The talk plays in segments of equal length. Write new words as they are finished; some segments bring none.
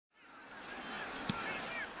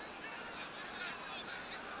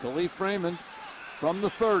Khalif Raymond from the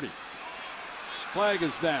 30. Flag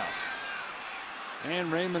is down.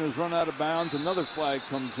 And Raymond has run out of bounds. Another flag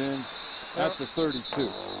comes in at the 32.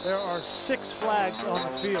 There are 6 flags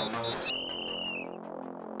on the field.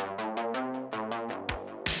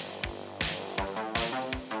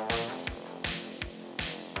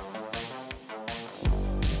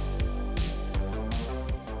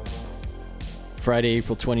 Friday,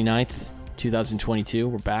 April 29th, 2022.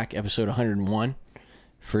 We're back, episode 101.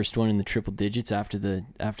 First one in the triple digits after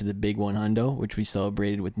the big one hundo, which we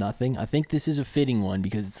celebrated with nothing. I think this is a fitting one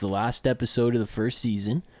because it's the last episode of the first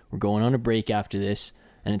season. We're going on a break after this,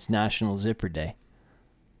 and it's National Zipper Day.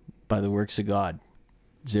 By the works of God.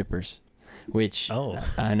 Zippers. Which,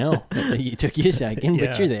 I know, it took you a second,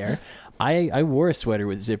 but you're there. I wore a sweater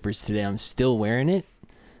with zippers today. I'm still wearing it.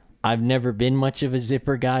 I've never been much of a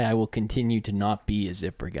zipper guy. I will continue to not be a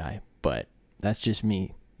zipper guy, but that's just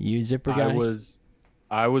me. You a zipper guy?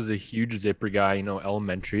 I was a huge zipper guy,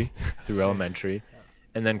 elementary through elementary.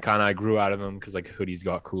 And then kind of I grew out of them because like hoodies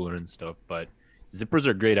got cooler and stuff. But zippers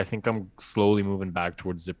are great. I think I'm slowly moving back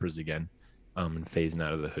towards zippers again and phasing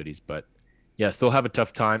out of the hoodies. But yeah, still have a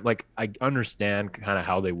tough time. Like I understand kind of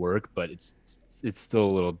how they work, but it's still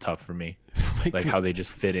a little tough for me. Like how they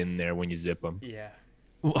just fit in there when you zip them. Yeah.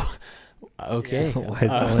 Okay. Why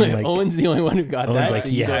is Owen like, Owen's the only one who got Owen's that. like, so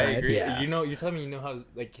you yeah, go ahead. yeah. You're telling me how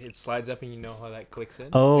like it slides up and you know how that clicks in?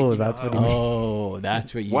 Oh, like, that's what he Oh,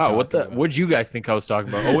 that's what you Wow, talking what'd you guys think I was talking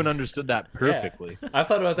about? Owen understood that perfectly. I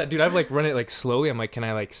thought about that, dude. I've like run it like slowly. I'm like, can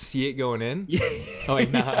I like see it going in? Yeah. I'm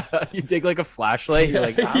like, nah. You take like a flashlight, you're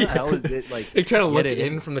like, how the hell is it like Like trying to look it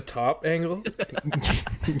in from the top angle.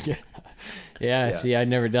 Yeah, see, I'd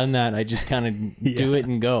never done that. I just kind of do it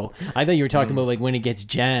and go. I thought you were talking about like when it gets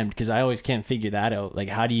jammed because I always can't figure that out. Like,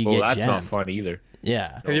 how do you get that's jammed? not fun either.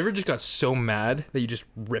 Yeah. Have you ever just got so mad that you just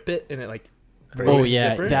rip it and it like Oh breaks the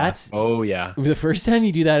yeah, zipper? that's Oh yeah. the first time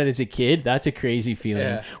you do that as a kid. That's a crazy feeling.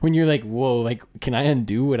 Yeah. When you're like, whoa, like, can I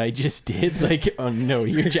undo what I just did? Like, oh no,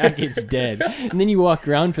 your jacket's dead. And then you walk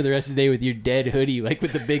around for the rest of the day with your dead hoodie, like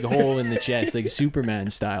with the big hole in the chest, like Superman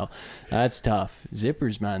style. That's tough.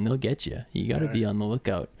 Zippers, man, they'll get you. You got to be on the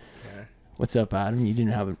lookout. Yeah. What's up, Adam? You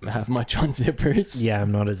didn't have much on zippers. Yeah,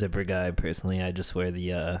 I'm not a zipper guy personally. I just wear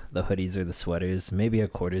the hoodies or the sweaters. Maybe a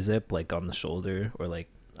quarter zip, like on the shoulder or like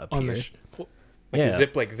up On here. the like a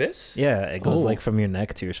zip like this? Yeah, it goes Oh. like from your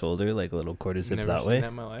neck to your shoulder, like a little quarter zip Never that seen way. that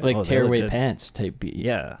in my life. Like Oh, they tearaway look good. pants type beat.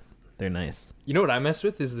 Yeah, they're nice. You know what I mess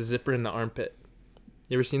with is the zipper in the armpit.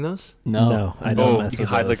 You ever seen those? No. I don't Oh, mess you can with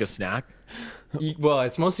hide those. like a snack. Well,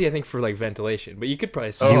 it's mostly I think for like ventilation, but you could probably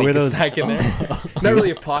you sneak wear a those- snack in there. Not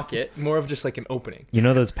really a pocket, more of just like an opening. You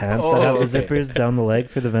know those pants Oh, that have the okay. zippers down the leg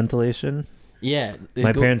for the ventilation? Yeah.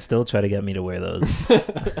 My parents still try to get me to wear those.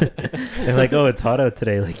 They're like, "Oh, it's hot out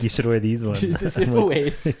today. Like, you should wear these ones." Just the I'm like,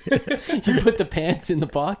 zipaways. You put the pants in the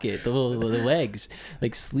pocket, the legs,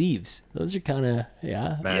 like sleeves. Those are kind of,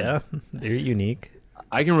 yeah. Man, yeah, they're unique.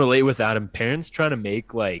 I can relate with Adam. Parents trying to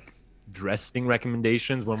make like dressing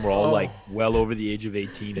recommendations when we're all like well over the age of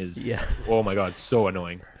 18 is Yeah. oh my god, so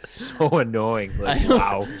annoying. So annoying. Like, I don't-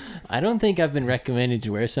 wow. I don't think I've been recommended to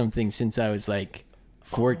wear something since I was like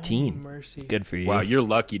 14. Mercy. Good for you. Wow, you're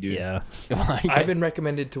lucky, dude. Yeah. I've been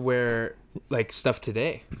recommended to wear like stuff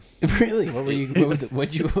today. Really? What were you?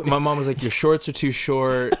 What'd you? My mom was like, "Your shorts are too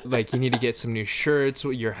short. Like, you need to get some new shirts.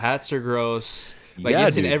 Your hats are gross. Like, Yeah,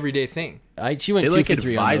 it's an dude. everyday thing." She went They 2 like for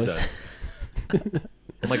 3 on advise those. us.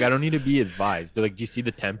 I'm like, I don't need to be advised. They're like, do you see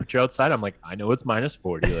the temperature outside? I'm like, I know it's minus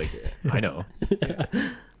 40. Like, I know.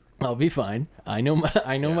 I'll be fine. I know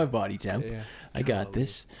my body temp. Yeah. I got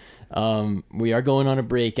this. We are going on a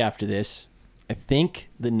break after this. I think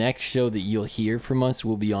the next show that you'll hear from us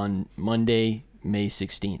will be on Monday, May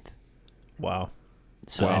 16th. Wow.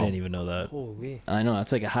 So I didn't even know that. Holy. I know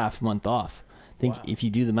that's like a half month off. I think if you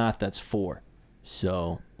do the math, that's 4.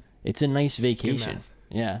 So it's a nice vacation. math.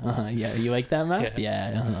 Yeah, yeah. You like that math?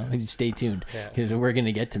 Yeah. Stay tuned because we're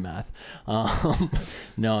gonna get to math.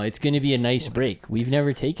 No, it's gonna be a nice break. We've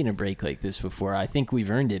never taken a break like this before. I think we've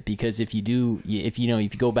earned it because if you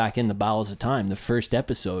go back in the bowels of time, the first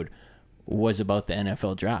episode was about the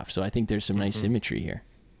NFL draft. So I think there's some nice symmetry here.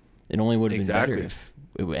 It only would have been better Exactly.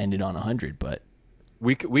 if it ended on 100, but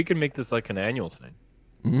We could make this like an annual thing.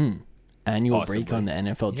 annual break Possibly. on the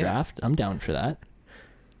NFL draft. I'm down for that.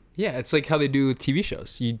 Yeah, it's like how they do TV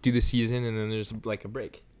shows. You do the season and then there's like a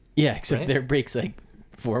break. Yeah, except Right? their break's like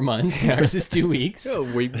 4 months. Ours is 2 weeks. Oh,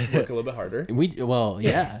 we work a little bit harder.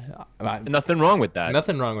 Nothing wrong with that.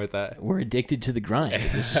 Nothing wrong with that. We're addicted to the grind.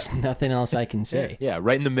 There's nothing else I can say. Yeah,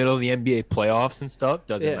 right in the middle of the NBA playoffs and stuff.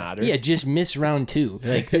 Doesn't matter. Yeah, just miss round 2.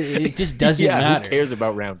 Like it just doesn't yeah, matter. Who cares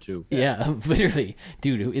about round 2? Yeah, literally,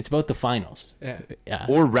 dude. It's about the finals. Yeah.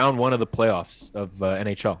 Or round 1 of the playoffs of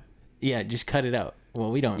NHL. Yeah, just cut it out. Well,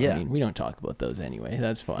 we don't. Yeah. I mean, we don't talk about those anyway.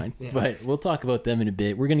 That's fine. But we'll talk about them in a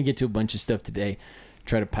bit. We're gonna get to a bunch of stuff today.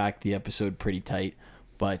 Try to pack the episode pretty tight.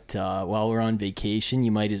 But while we're on vacation,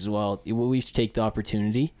 you might as well. We should take the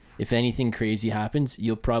opportunity. If anything crazy happens,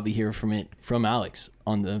 you'll probably hear from Alex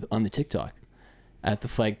on the TikTok at the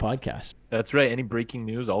Flag Podcast. That's right. Any breaking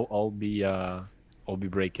news, I'll be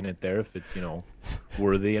breaking it there if it's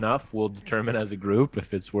worthy enough. We'll determine as a group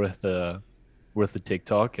if it's worth a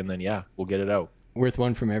TikTok, and then we'll get it out. Worth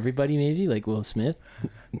one from everybody, maybe like Will Smith.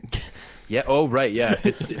 Yeah. Oh, right. Yeah. If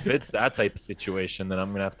it's that type of situation, then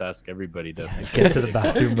I'm gonna have to ask everybody to Get to the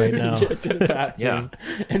bathroom right now. Get to the bathroom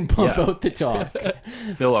and pump out the talk.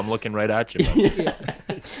 Phil, I'm looking right at you.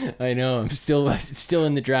 I know. I'm still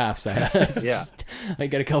in the drafts. Yeah. I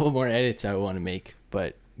got a couple more edits I want to make,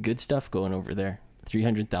 but good stuff going over there.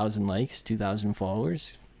 300,000 likes, 2,000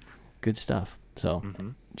 followers. Good stuff. So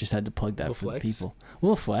just had to plug that for the people.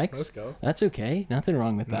 We'll flex. Let's go. That's okay. Nothing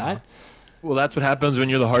wrong with that. Well, that's what happens when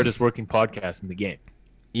you're the hardest working podcast in the game.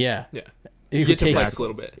 Yeah. Yeah. We You get to take- flex a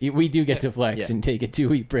little bit. We do get to flex and take a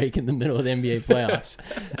 2-week break in the middle of the NBA playoffs.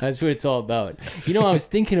 That's what it's all about. I was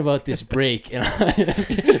thinking about this break, and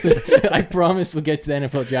I promise we'll get to the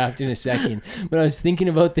NFL draft in a second. But I was thinking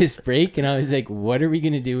about this break, and I was like, what are we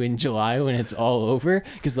going to do in July when it's all over?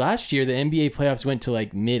 Because last year, the NBA playoffs went to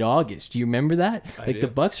like mid-August. Do you remember that? do. The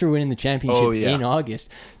Bucks were winning the championship in August.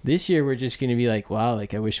 This year, we're just going to be like, wow,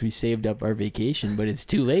 like I wish we saved up our vacation, but it's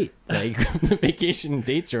too late. Like the vacation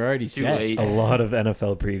dates are already Too set. late. A lot of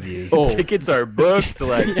NFL previews. Tickets are booked.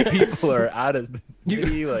 Like people are out of the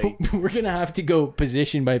city. Like We're gonna have to go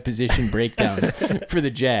position by position breakdowns for the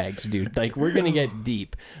Jags, dude. Like we're gonna get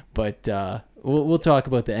deep, but we'll talk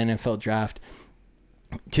about the NFL draft.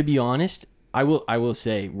 To be honest, I will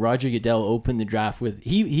say Roger Goodell opened the draft with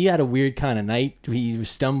he had a weird kind of night. He was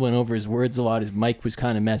stumbling over his words a lot. His mic was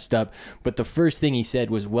kind of messed up. But the first thing he said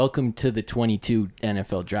was "Welcome to the 22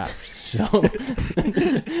 NFL draft." So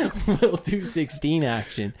we'll do 16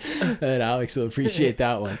 action, and Alex will appreciate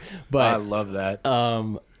that one. But I love that.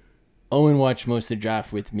 Owen watched most of the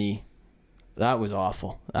draft with me. That was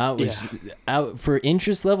awful. That was out for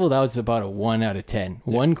interest level. That was about a 1 out of 10.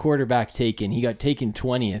 One quarterback taken. He got taken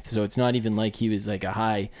 20th, so it's not even like he was like a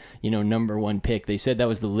high, number 1 pick. They said that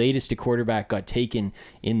was the latest a quarterback got taken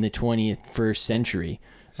in the 21st century.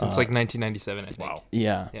 Since like 1997, I think. Wow.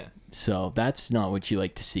 Yeah. Yeah. So that's not what you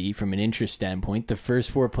like to see from an interest standpoint. The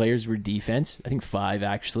first 4 players were defense. I think 5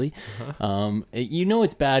 actually.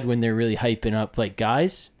 It's bad when they're really hyping up like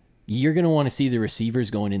guys. You're going to want to see the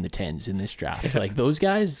receivers going in the 10s in this draft. Like those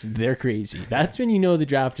guys, they're crazy. That's when the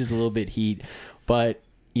draft is a little bit heat. But,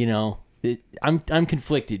 I'm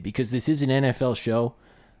conflicted because this is an NFL show.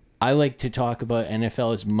 I like to talk about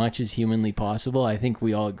NFL as much as humanly possible. I think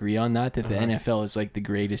we all agree on that the NFL is like the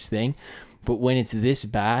greatest thing. But when it's this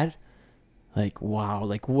bad, like, wow,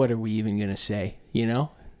 like what are we even going to say?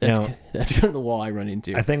 That's kind of the wall I run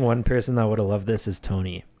into. I think one person that would have loved this is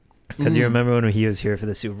Tony. Because you remember when he was here for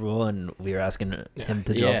the Super Bowl and we were asking him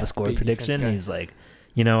to drop a score big prediction? defense guy. He's like,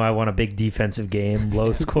 I want a big defensive game,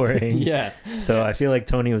 low scoring. Yeah. So I feel like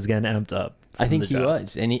Tony was getting amped up. I think the he draft.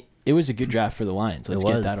 was. And it was a good draft for the Lions. Let's It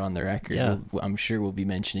get was. that on the record. Yeah. I'm sure we'll be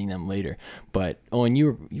mentioning them later. But, Owen,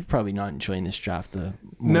 you're probably not enjoying this draft.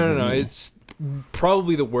 No. It's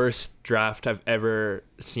probably the worst draft I've ever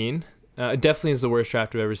seen. It definitely is the worst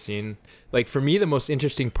draft I've ever seen. Like for me, the most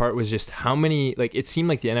interesting part was just how many. Like it seemed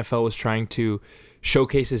like the NFL was trying to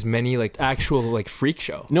showcase as many like actual like freak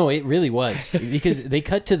show. No, it really was because they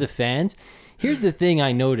cut to the fans. Here's the thing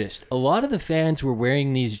I noticed. A lot of the fans were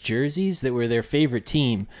wearing these jerseys that were their favorite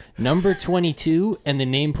team, number 22, and the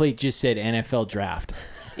nameplate just said NFL Draft.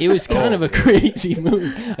 It was kind of a crazy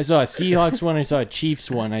move. I saw a Seahawks one. I saw a Chiefs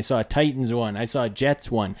one. I saw a Titans one. I saw a Jets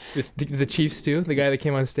one. The Chiefs too. The guy that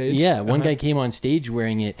came on stage. Yeah, one guy came on stage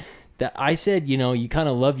wearing it. That I said, you kind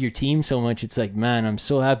of love your team so much. It's like, man, I'm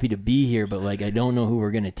so happy to be here, but like I don't know who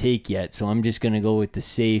we're gonna take yet. So I'm just gonna go with the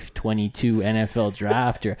safe 22 NFL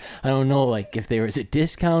draft, or I don't know, like if there was a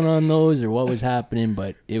discount on those or what was happening,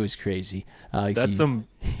 but it was crazy. That's some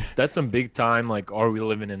big time. Like, are we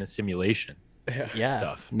living in a simulation?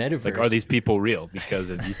 Stuff. Metaverse. Like, are these people real? Because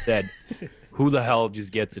as you said, who the hell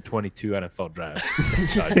just gets a 22 NFL draft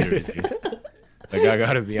jersey? Like, I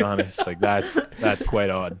gotta be honest. Like, that's quite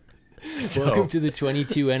odd. Welcome to the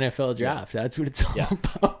 22 NFL draft. That's what it's all Yeah.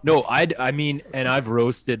 about. No, I mean, and I've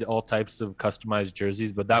roasted all types of customized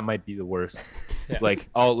jerseys, but that might be the worst. Like,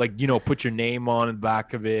 I'll put your name on the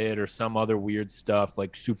back of it or some other weird stuff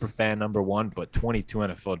like super fan #1, but 22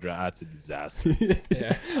 NFL draft, that's a disaster.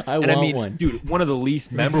 I And want I mean, one. dude, one of the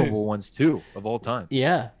least memorable ones too of all time.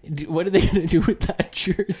 Yeah. What are they going to do with that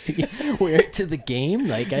jersey? Wear it to the game?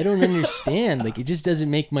 Like, I don't understand. Like, it just doesn't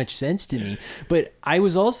make much sense to me. But I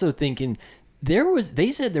was also thinking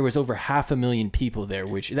they said there was over 500,000 people there,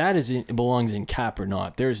 which that belongs in cap or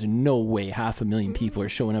not. There's no way 500,000 people are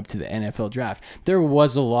showing up to the NFL draft. There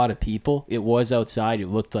was a lot of people. It was outside. It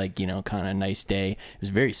looked like, kind of a nice day. It was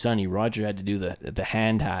very sunny. Roger had to do the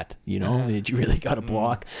hand hat, you really got to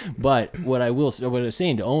block. But what I was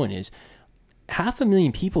saying to Owen is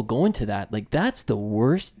 500,000 people going to that. Like, that's the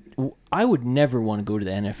worst. I would never want to go to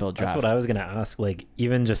the NFL draft. That's what I was gonna ask. Like,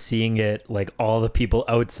 even just seeing it, like all the people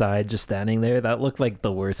outside just standing there, that looked like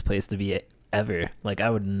the worst place to be ever. Like, I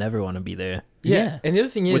would never want to be there. Yeah. And the other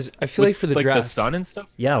thing is, I feel like for the like draft, the sun and stuff.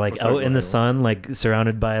 Yeah, like Oh, sorry, out in the go sun, like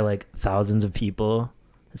surrounded by like thousands of people.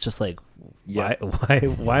 It's just like, Yeah.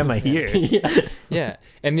 why am I here? Yeah. yeah.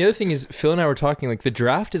 And the other thing is, Phil and I were talking, like, the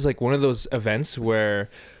draft is like one of those events where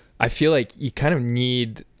I feel like you kind of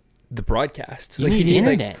need the broadcast. You Like, need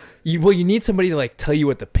internet. You need somebody to like tell you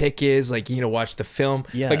what the pick is, like, watch the film.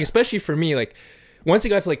 Yeah. Like, especially for me, like, once it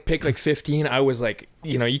got to like pick like 15, I was like,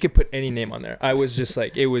 you could put any name on there. I was just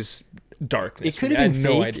like, it was darkness. It for could me. have I been had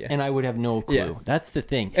no fake, idea. and I would have no clue. Yeah. That's the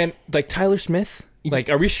thing. And like Tyler Smith, like,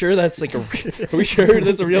 are we sure that's like are we sure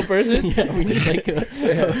that's a real person? Yeah, we need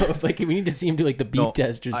like we need to see him do like the beep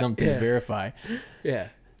test or something to verify. Yeah.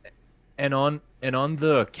 And on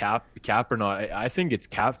the cap or not, I think it's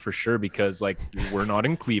cap for sure, because like we're not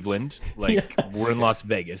in Cleveland, like we're in Las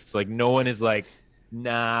Vegas. Like, no one is like,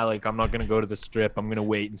 nah, like I'm not gonna go to the Strip. I'm gonna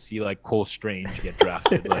wait and see like Cole Strange get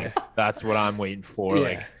drafted. Like, that's what I'm waiting for. Yeah.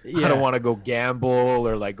 Like, I don't want to go gamble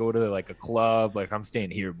or like go to like a club. Like, I'm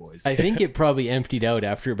staying here, boys. I think it probably emptied out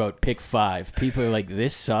after about pick 5. People are like,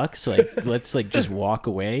 this sucks. Like, let's like just walk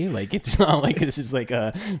away. Like, it's not like this is like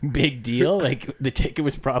a big deal. Like, the ticket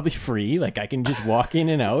was probably free. Like, I can just walk in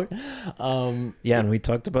and out. Yeah, and we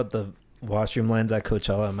talked about the washroom lines at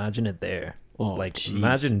Coachella. Imagine it there. Oh, like, jeez.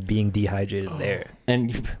 imagine being dehydrated there.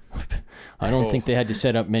 And I don't think they had to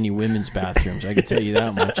set up many women's bathrooms. I can tell you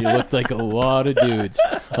that much. It looked like a lot of dudes.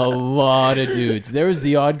 A lot of dudes. There was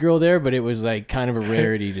the odd girl there, but it was like kind of a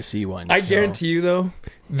rarity to see one. I so. guarantee you though,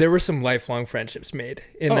 there were some lifelong friendships made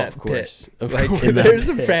in that of course. pit. Of Like, course. there's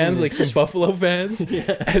some fans, like some Buffalo fans,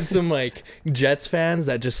 and some like Jets fans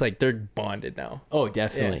that just like they're bonded now. Oh,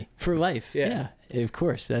 definitely. For life. Yeah. Of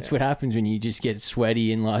course. That's what happens when you just get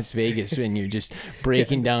sweaty in Las Vegas when you're just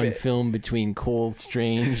breaking down bit. film between Cole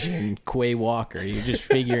Strange and Quay Walker. You're just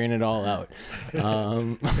figuring it all out.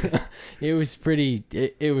 It was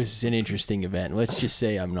it was an interesting event. Let's just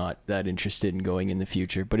say I'm not that interested in going in the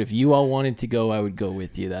future. But if you all wanted to go, I would go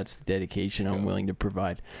with you. That's the dedication I'm willing to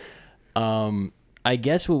provide. I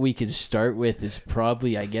guess what we could start with is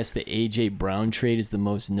probably, the A.J. Brown trade is the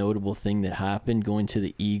most notable thing that happened, going to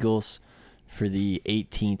the Eagles for the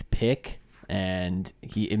 18th pick, and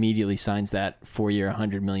he immediately signs that 4-year,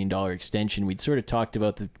 $100 million extension. We'd sort of talked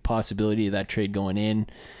about the possibility of that trade going in.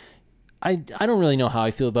 I don't really know how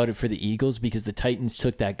I feel about it for the Eagles, because the Titans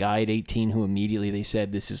took that guy at 18 who immediately they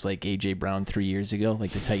said this is like A.J. Brown 3 years ago.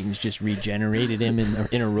 Like, the Titans just regenerated him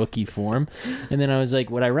in a rookie form. And then I was like,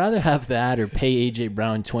 would I rather have that or pay A.J.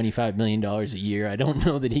 Brown $25 million a year? I don't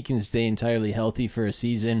know that he can stay entirely healthy for a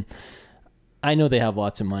season. I know they have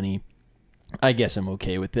lots of money. I guess I'm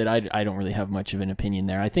okay with it. I don't really have much of an opinion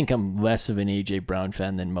there. I think I'm less of an A.J. Brown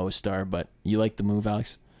fan than most are, but you like the move,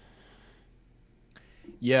 Alex?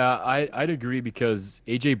 Yeah, I'd agree, because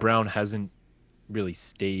A.J. Brown hasn't really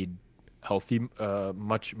stayed healthy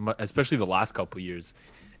much, especially the last couple of years.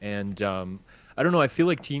 And I don't know, I feel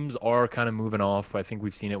like teams are kind of moving off. I think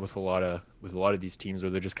we've seen it with a lot of these teams where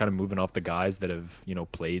they're just kind of moving off the guys that have,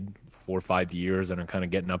 played 4 or 5 years and are kind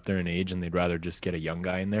of getting up there in age, and they'd rather just get a young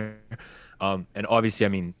guy in there. And obviously, I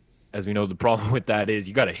mean, as we know, the problem with that is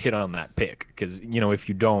you got to hit on that pick, because, if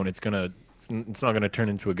you don't, it's not going to turn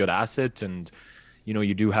into a good asset. And,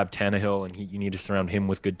 you do have Tannehill, and you need to surround him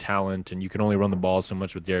with good talent, and you can only run the ball so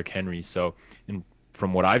much with Derrick Henry. So,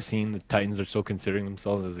 from what I've seen, the Titans are still considering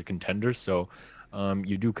themselves as a contender. So,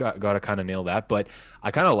 you do got to kind of nail that. But I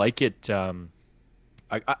kind of like it.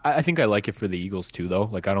 I think I like it for the Eagles too, though.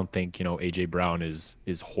 Like, I don't think, A.J. Brown is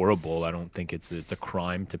horrible. I don't think it's a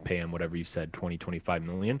crime to pay him whatever you said, 25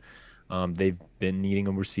 million. They've been needing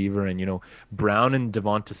a receiver, and, Brown and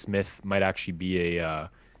Devonta Smith might actually be a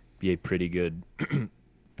pretty good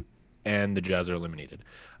and the Jazz are eliminated.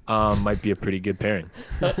 Might be a pretty good pairing.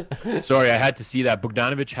 Sorry, I had to see that.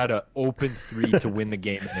 Bogdanovic had an open 3 to win the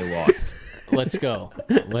game, and they lost. Let's go.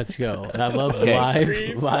 I love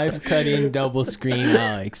live cut-in double screen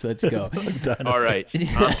Alex. Let's go. All right,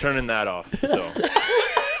 I'm turning that off. So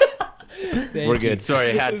we're good.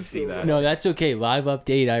 Sorry, I had to see that. No, that's okay. Live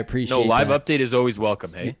update. I appreciate No, live that. update is always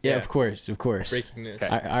welcome. Hey. Yeah, of course. Breaking news.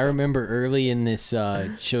 I remember early in this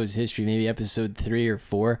show's history, maybe episode 3 or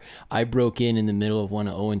 4, I broke in the middle of one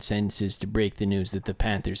of Owen's sentences to break the news that the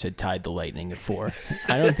Panthers had tied the Lightning at 4.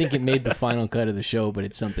 I don't think it made the final cut of the show, but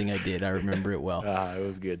it's something I did. I remember it well. It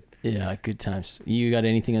was good. Yeah, good times. You got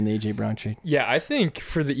anything on the AJ Brown trade? Yeah, I think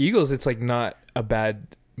for the Eagles, it's like not a bad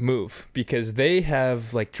move because they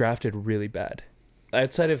have like drafted really bad.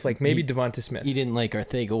 Outside of like maybe Devonta Smith. You didn't like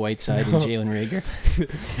Arcega-Whiteside and Jalen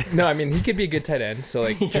Reagor? No, I mean he could be a good tight end. So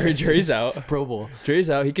like Jerry's out. Pro Bowl. Jerry's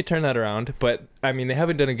out. He could turn that around. But I mean they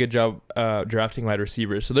haven't done a good job drafting wide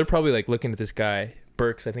receivers. So they're probably like looking at this guy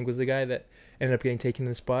Burks. I think was the guy that ended up getting taken in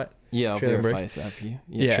the spot. Yeah, I'll Traylon verify Burks. that for you.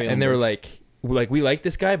 Yeah, Traylon and they were Burks. like we like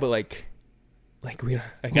this guy, but like we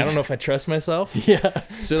I don't know if I trust myself. Yeah.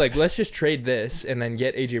 So like let's just trade this and then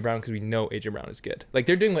get AJ Brown because we know AJ Brown is good. Like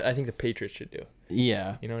they're doing what I think the Patriots should do.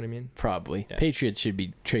 Yeah. You know what I mean? Probably. Yeah. Patriots should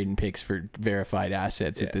be trading picks for verified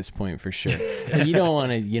assets Yeah. at this point for sure. And you don't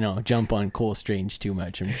want to, jump on Cole Strange too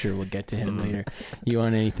much. I'm sure we'll get to him later. You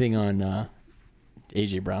want anything on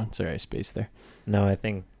AJ Brown? Sorry, I spaced there. No, I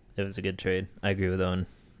think it was a good trade. I agree with Owen.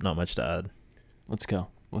 Not much to add. Let's go.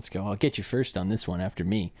 I'll get you first on this one after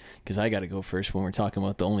me because I got to go first when we're talking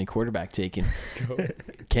about the only quarterback taken. Let's go.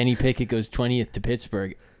 Kenny Pickett goes 20th to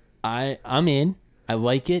Pittsburgh. I'm in. I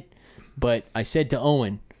like it. But I said to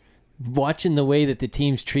Owen, watching the way that the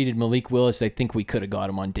teams treated Malik Willis, I think we could have got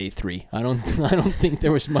him on day 3. I don't think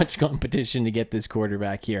there was much competition to get this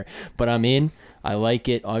quarterback here. But I'm in. I like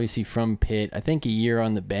it. Obviously from Pitt. I think a year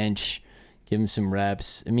on the bench, give him some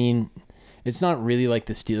reps. I mean, it's not really like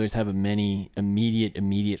the Steelers have many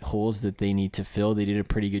immediate holes that they need to fill. They did a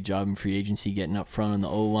pretty good job in free agency getting up front on the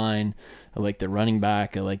O-line. I like their running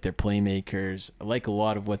back. I like their playmakers. I like a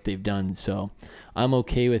lot of what they've done. So I'm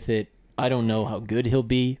okay with it. I don't know how good he'll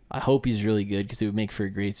be. I hope he's really good because it would make for a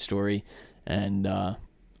great story. And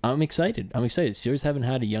I'm excited. Steelers haven't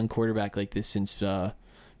had a young quarterback like this since, I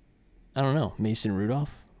don't know, Mason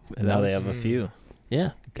Rudolph. And now they have a few.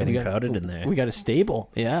 Yeah. Getting crowded in there. We got a stable.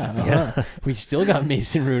 Yeah. We still got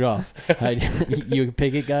Mason Rudolph. You a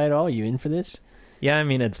Pickett guy at all? You in for this? Yeah, I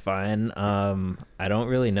mean, it's fine. I don't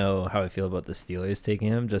really know how I feel about the Steelers taking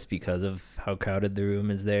him just because of how crowded the room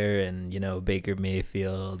is there. And, Baker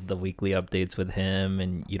Mayfield, the weekly updates with him,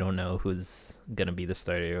 and you don't know who's going to be the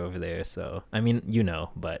starter over there. So, I mean,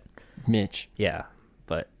 but Mitch. Yeah,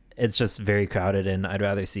 but it's just very crowded, and I'd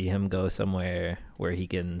rather see him go somewhere where he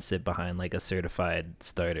can sit behind like a certified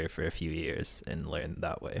starter for a few years and learn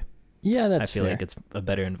that way. Yeah, that's I feel fair. like it's a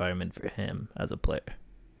better environment for him as a player.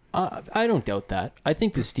 I don't doubt that. I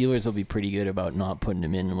think the Steelers will be pretty good about not putting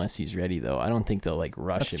him in unless he's ready, though. I don't think they'll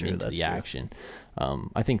rush him into the action.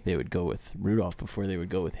 I think they would go with Rudolph before they would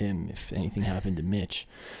go with him if anything happened to Mitch.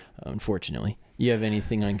 Unfortunately, you have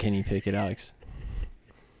anything on Kenny Pickett, Alex?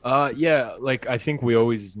 Yeah, I think we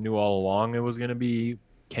always knew all along it was gonna be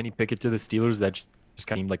Kenny Pickett to the Steelers. That just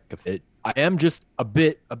kind of seemed like a fit. I am just a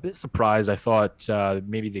bit surprised. I thought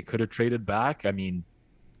maybe they could have traded back. I mean,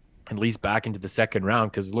 at least back into the second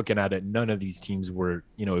round, because looking at it, none of these teams were,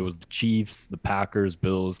 it was the Chiefs, the Packers,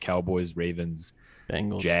 Bills, Cowboys, Ravens,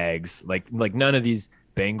 Bengals, Jags. Like none of these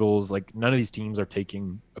Bengals, none of these teams are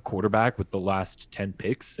taking a quarterback with the last 10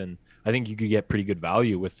 picks. And I think you could get pretty good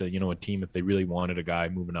value with a team if they really wanted a guy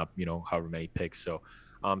moving up, however many picks. So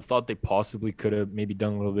thought they possibly could have maybe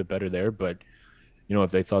done a little bit better there. But,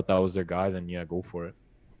 if they thought that was their guy, then yeah, go for it.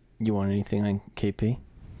 You want anything on KP?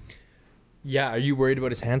 Yeah, are you worried about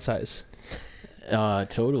his hand size?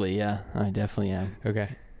 Totally, yeah. I definitely am.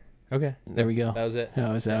 Okay. There we go. That was it.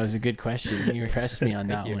 That was a good question. You impressed me on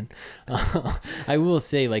that you. one. I will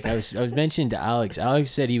say, I was mentioning to Alex. Alex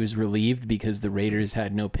said he was relieved because the Raiders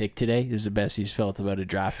had no pick today. It was the best he's felt about a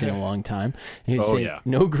draft in a long time. He was saying, yeah.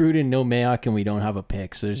 No Gruden, no Mayock, and we don't have a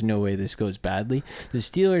pick, so there's no way this goes badly. The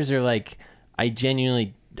Steelers are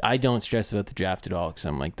I don't stress about the draft at all because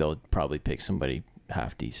I'm they'll probably pick somebody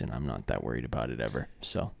half decent. I'm not that worried about it ever.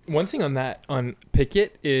 So one thing on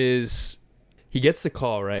Pickett is he gets the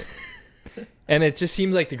call, right? And it just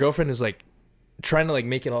seems like the girlfriend is trying to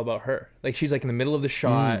make it all about her. She's in the middle of the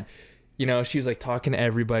shot. She was talking to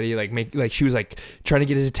everybody, she was trying to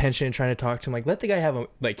get his attention and trying to talk to him. Let the guy have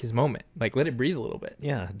his moment. Let it breathe a little bit.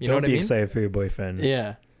 Yeah, you know don't what be I mean? excited for your boyfriend.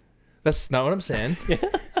 yeah. That's not what I'm saying.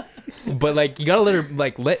 But like you gotta let her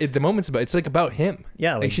like the moment's about. It's like about him.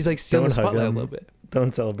 Yeah, Like she's like stealing the don't hug spotlight a him. little bit.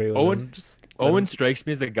 Don't celebrate with Owen- him. Just Owen strikes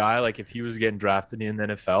me as the guy, like, if he was getting drafted in the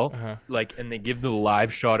NFL, Uh-huh. like, and they give the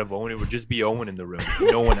live shot of Owen, it would just be Owen in the room,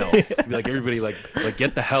 no one else. It'd be like, everybody, like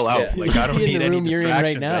get the hell out. Yeah. Like, I don't Be in need the any room you're in right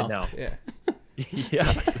distractions now. Yeah,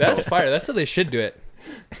 Yeah, that's fire. That's how they should do it.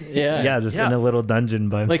 Yeah. just Yeah. in a little dungeon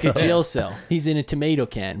by Like himself. a jail cell. He's in a tomato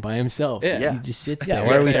can by himself. Yeah. He just sits Yeah, there.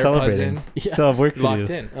 Why are we AirPods celebrating? in, Yeah. Still have work to locked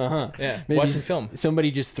do. in. Uh-huh. Yeah, Maybe watching film. Somebody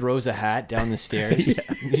just throws a hat down the stairs.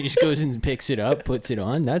 He just goes and picks it up, puts it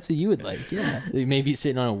on. That's what you would like. Yeah. Maybe he's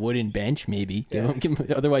sitting on a wooden bench, maybe. Yeah.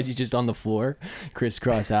 Otherwise, he's just on the floor,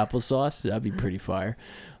 crisscross applesauce. That'd be pretty fire.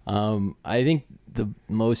 I think the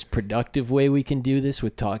most productive way we can do this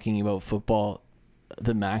with talking about football,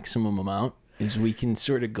 the maximum amount, is we can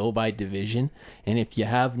sort of go by division, and if you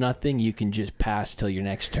have nothing, you can just pass till your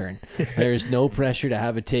next turn. There's no pressure to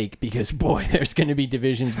have a take because, boy, there's going to be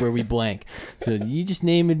divisions where we blank. So you just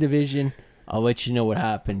name a division. I'll let you know what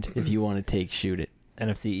happened. If you want to take, shoot it.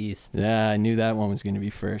 NFC East. Yeah, I knew that one was going to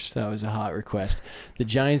be first. That was a hot request. The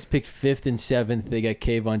Giants picked 5th and 7th. They got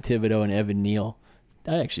Kayvon Thibodeau and Evan Neal.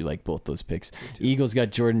 I actually like both those picks. Eagles got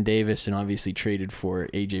Jordan Davis and obviously traded for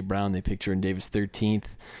A.J. Brown. They picked Jordan Davis 13th.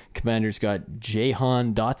 Commanders got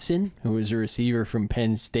Jahan Dotson, who was a receiver from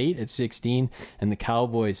Penn State at 16. And the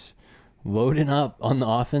Cowboys loading up on the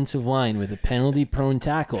offensive line with a penalty-prone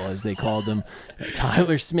tackle, as they called him,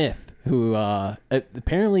 Tyler Smith, who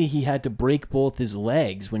apparently he had to break both his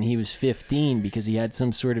legs when he was 15 because he had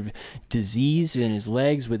some sort of disease in his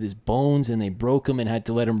legs with his bones, and they broke him and had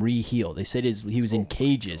to let him re-heal. They said he was in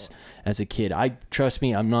cages as a kid. Trust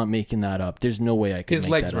me, I'm not making that up. There's no way I could His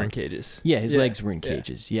make legs that were in up. cages. Yeah, his legs were in Yeah.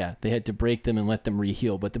 cages. Yeah, they had to break them and let them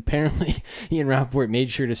re-heal. But apparently, Ian Rappaport made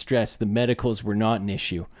sure to stress the medicals were not an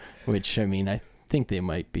issue, which, I mean, I think they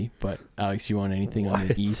might be. But, Alex, you want anything on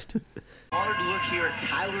the East? Hard look here at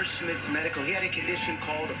Tyler Smith's medical. He had a condition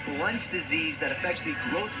called Blunt's disease that affects the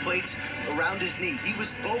growth plates around his knee. He was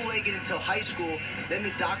bow-legged until high school. Then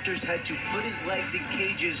the doctors had to put his legs in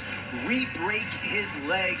cages, re-break his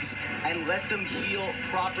legs, and let them heal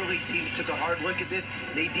properly. Teams took a hard look at this.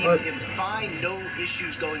 They deemed him fine, no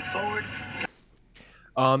issues going forward.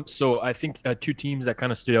 So I think two teams that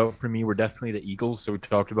kind of stood out for me were definitely the Eagles. So we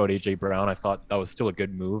talked about AJ Brown. I thought that was still a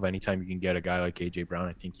good move. Anytime you can get a guy like AJ Brown,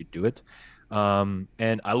 I think you do it.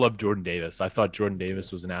 And I love Jordan Davis. I thought Jordan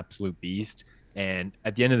Davis was an absolute beast. And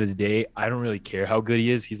at the end of the day, I don't really care how good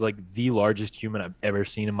he is. He's like the largest human I've ever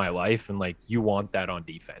seen in my life. And like, you want that on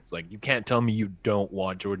defense. Like, you can't tell me you don't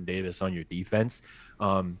want Jordan Davis on your defense.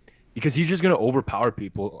 Because he's just going to overpower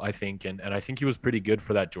people, I think. And I think he was pretty good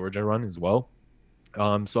for that Georgia run as well.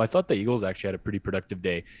 So I thought the Eagles actually had a pretty productive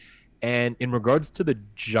day. And in regards to the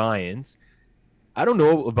Giants, I don't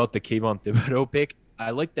know about the Kayvon Thibodeau pick. I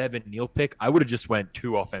like the Evan Neal pick. I would have just went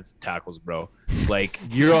 2 offensive tackles, bro. Like,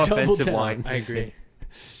 your offensive down. line I has agree. been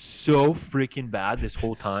so freaking bad this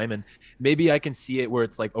whole time. And maybe I can see it where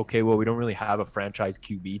it's like, okay, well, we don't really have a franchise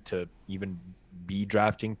QB to even be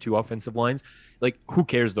drafting 2 offensive lines. Like, who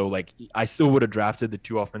cares though? Like, I still would have drafted the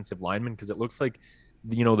 2 offensive linemen because it looks like,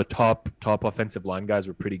 you know, the top offensive line guys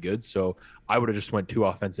were pretty good. So I would have just went 2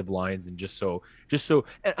 offensive lines, and just so,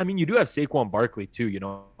 I mean, you do have Saquon Barkley too, you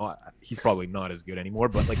know, he's probably not as good anymore,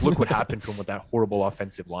 but like, look what happened to him with that horrible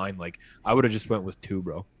offensive line. Like, I would have just went with 2,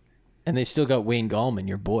 bro. And they still got Wayne Gallman,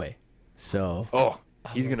 your boy. So Oh,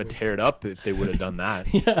 he's going to tear it up if they would have done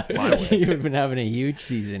that. yeah, My way. you've been having a huge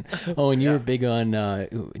season. Oh, and you were big on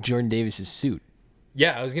Jordan Davis's suit.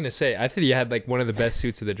 Yeah, I was gonna say. I think he had like one of the best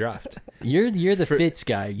suits of the draft. You're the Fitz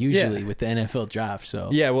guy usually with the NFL draft. So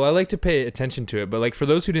Yeah, well, I like to pay attention to it, but like for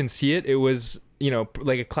those who didn't see it, it was, you know,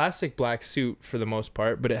 like a classic black suit for the most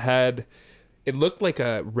part, but it looked like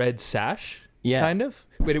a red sash, kind of,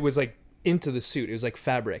 but it was like into the suit. It was like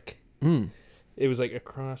fabric. It was like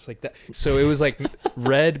across like that. So it was like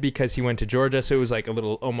red because he went to Georgia. So it was like a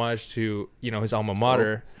little homage to, you know, his alma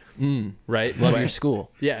mater. Right? love your school.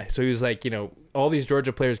 Yeah. So he was like, you know, all these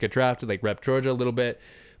Georgia players get drafted, like rep Georgia a little bit,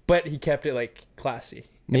 but he kept it like classy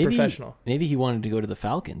and professional. Maybe he wanted to go to the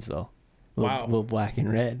Falcons though. Wow. Little black and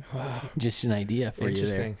red. Wow. Just an idea for you there.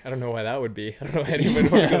 Interesting. I don't know why that would be. I don't know why anyone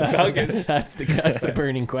would want to go to the Falcons. that's the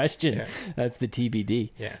burning question. Yeah. That's the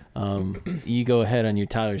TBD. Yeah. You go ahead on your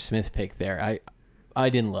Tyler Smith pick there. I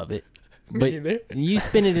didn't love it, but neither. you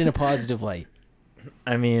spin it in a positive light.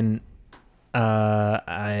 I mean,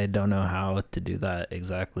 I don't know how to do that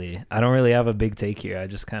exactly. I don't really have a big take here. I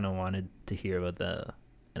just kind of wanted to hear about the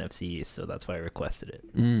NFC East, so that's why I requested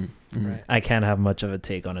it. Right. I can't have much of a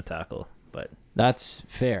take on a tackle, but That's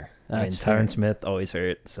fair. I mean, That's fair. Tyron Smith always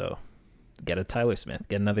hurt, so get a Tyler Smith,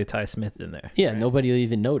 get another Ty Smith in there. Yeah, nobody will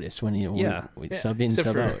even notice when you sub in, except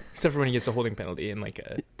sub for, out. except for when he gets a holding penalty in like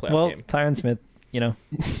a playoff Well, game. Tyron Smith,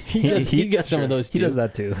 he got some of those too. He does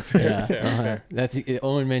that too. Yeah, Fair. that's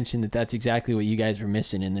Owen mentioned that's exactly what you guys were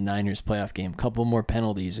missing in the Niners playoff game. Couple more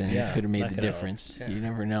penalties and it could have made the difference. You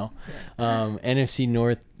never know. NFC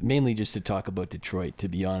North, mainly just to talk about Detroit. To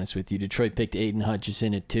be honest with you, Detroit picked Aiden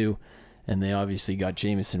Hutchinson at 2. And they obviously got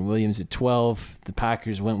Jamison Williams at 12. The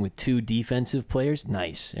Packers went with 2 defensive players.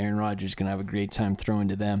 Nice. Aaron Rodgers going to have a great time throwing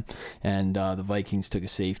to them. And the Vikings took a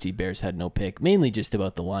safety. Bears had no pick. Mainly just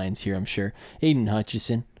about the Lions here, I'm sure. Aiden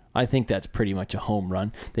Hutchinson, I think that's pretty much a home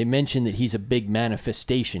run. They mentioned that he's a big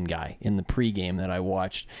manifestation guy in the pregame that I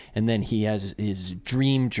watched. And then he has his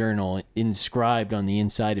dream journal inscribed on the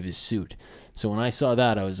inside of his suit. So when I saw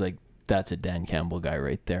that, I was like, that's a Dan Campbell guy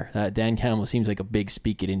right there. Dan Campbell seems like a big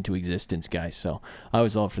speak it into existence guy. So I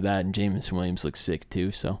was all for that. And Jamison Williams looks sick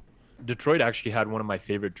too. So Detroit actually had one of my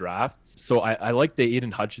favorite drafts. So I like the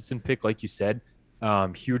Aiden Hutchinson pick, like you said.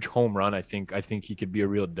 Huge home run. I think he could be a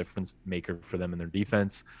real difference maker for them in their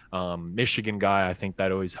defense. Michigan guy, I think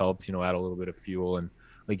that always helps, add a little bit of fuel. And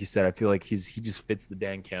like you said, I feel like he just fits the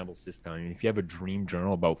Dan Campbell system. I mean, if you have a dream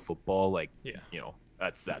journal about football,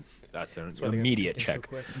 that's an immediate check.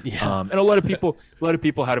 And a lot of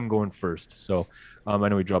people had him going first. So I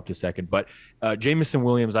know he dropped a second, but Jamison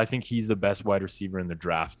Williams, I think he's the best wide receiver in the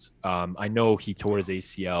draft. I know he tore his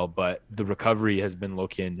ACL, but the recovery has been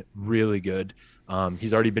looking really good.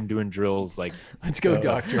 He's already been doing drills like, let's go,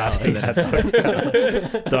 doctor.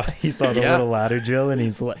 He saw the little ladder drill and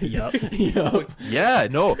he's like, yep. Yeah,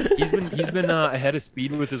 no, he's been ahead of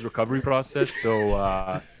speed with his recovery process.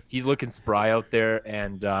 So he's looking spry out there,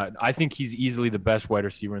 and I think he's easily the best wide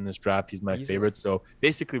receiver in this draft. He's my favorite. So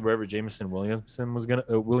basically, wherever Jamison Williams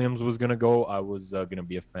was gonna go, I was gonna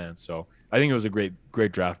be a fan. So I think it was a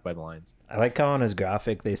great draft by the Lions. I like how on his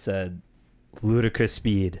graphic they said ludicrous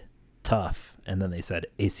speed, tough, and then they said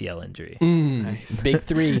ACL injury. Nice. Big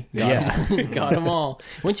 3. Got them all.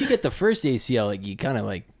 Once you get the first ACL, like you kind of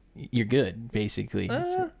like. You're good, basically.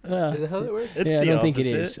 Is that how that works? I don't think it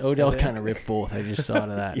is. Odell kind of ripped both. I just thought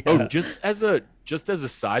of that. Oh, just as a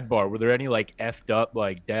sidebar, were there any like effed up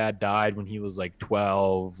like dad died when he was like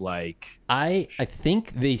 12? Like I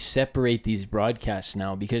think they separate these broadcasts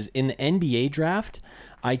now because in the NBA draft,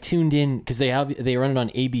 I tuned in because they run it on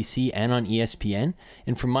ABC and on ESPN.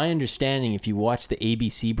 And from my understanding, if you watch the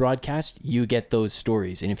ABC broadcast, you get those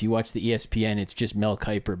stories. And if you watch the ESPN, it's just Mel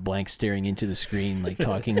Kiper blank staring into the screen, like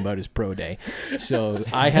talking about his pro day. So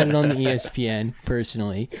I had it on the ESPN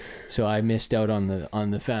personally, so I missed out on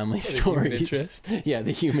the family stories. Yeah,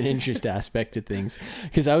 the human interest aspect of things.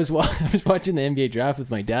 Because I was watching the NBA draft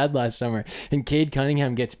with my dad last summer, and Cade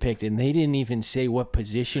Cunningham gets picked, and they didn't even say what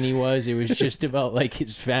position he was. It was just about like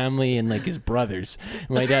his family and like his brothers. And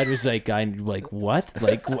my dad was like, what?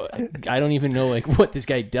 Like, what? I don't even know like what this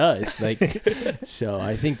guy does. Like, so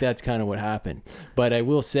I think that's kind of what happened. But I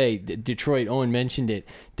will say, Detroit, Owen mentioned it.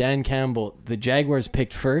 Dan Campbell, the Jaguars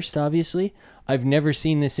picked first, obviously. I've never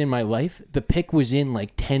seen this in my life. The pick was in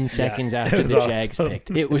like 10 seconds after the Jags picked.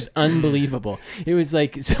 It was unbelievable. It was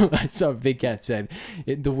like, so I saw Big Cat said,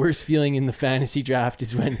 the worst feeling in the fantasy draft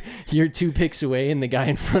is when you're 2 picks away and the guy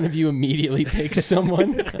in front of you immediately picks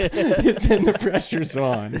someone. Then the pressure's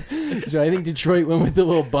on. So I think Detroit went with the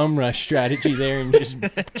little bum rush strategy there and just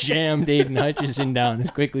jammed Aiden Hutchinson down as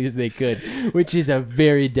quickly as they could, which is a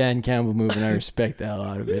very Dan Campbell move, and I respect the hell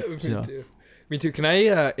out of it. Me too. Can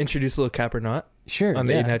I introduce a little cap or not? Sure. On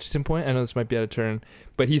the Aiden Hutchinson point? I know this might be out of turn,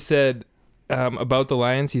 but he said about the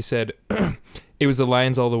Lions, he said, it was the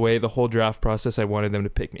Lions all the way, the whole draft process. I wanted them to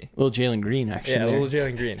pick me. Little Jalen Green, actually. Yeah, little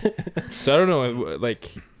Jalen Green. So I don't know, like,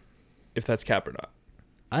 if that's cap or not.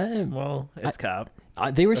 It's cap.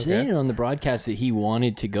 They were saying on the broadcast that he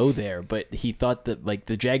wanted to go there, but he thought that like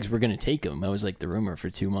the Jags were going to take him. That was like the rumor for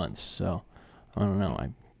 2 months. So I don't know.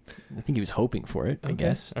 I think he was hoping for it, I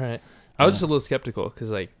guess. All right. I was just a little skeptical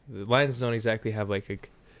because like the Lions don't exactly have like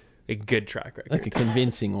a good track record, like a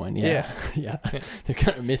convincing one. Yeah. They're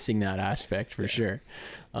kind of missing that aspect for sure.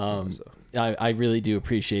 I really do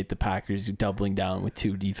appreciate the Packers doubling down with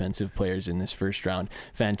 2 defensive players in this first round.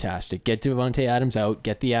 Fantastic. Get Devontae Adams out,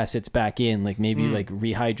 get the assets back in, like maybe like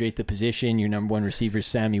rehydrate the position. Your number 1 receiver,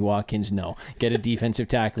 Sammy Watkins. No, get a defensive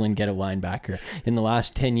tackle and get a linebacker. In the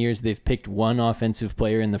last 10 years, they've picked 1 offensive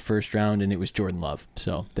player in the first round, and it was Jordan Love.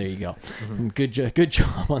 So there you go. Good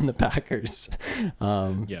job on the Packers.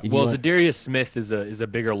 Zadarius Smith is a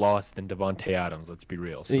bigger loss than Devontae Adams. Let's be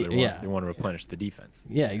real. So they want to replenish the defense.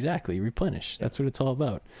 Yeah, exactly. Replenish. That's what it's all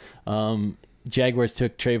about. Jaguars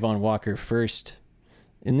took Trayvon Walker first.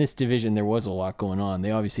 in this division, there was a lot going on. They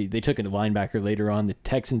took a linebacker later on. The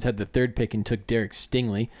Texans had the 3rd pick and took Derek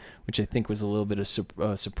Stingley, which I think was a little bit of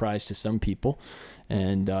surprise to some people.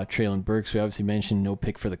 And Treylon Burks, we obviously mentioned, no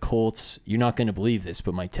pick for the Colts. You're not going to believe this,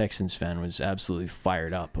 but my Texans fan was absolutely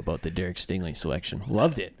fired up about the Derek Stingley selection.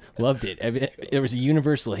 Loved it. There was a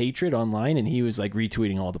universal hatred online, and he was like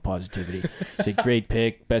retweeting all the positivity. It's a great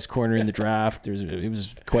pick, best corner in the draft. It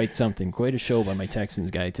was quite something, quite a show by my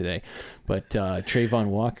Texans guy today. But Trayvon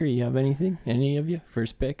Walker, you have anything? Any of you?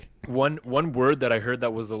 First pick? One word that I heard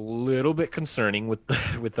that was a little bit concerning with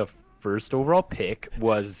the first overall pick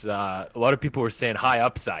was a lot of people were saying high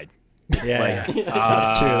upside. It's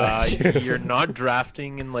That's true. You're not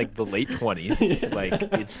drafting in like the late 20s. Like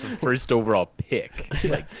it's the first overall pick.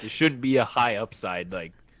 Like it should be a high upside.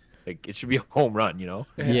 Like it should be a home run, you know?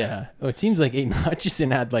 Yeah. Well, it seems like Aiden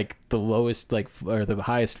Hutchinson had like the lowest or the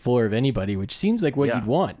highest floor of anybody, which seems like what you'd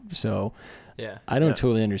want. So Yeah. I don't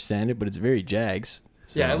totally understand it, but it's very Jags.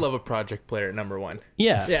 So. Yeah, I love a project player at number 1.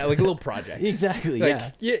 Yeah. Yeah, like a little project. Exactly.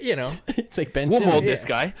 Like, yeah. you know. It's like Ben We'll Simmons. mold this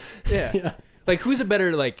guy. Yeah. Like who's a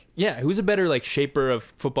better shaper of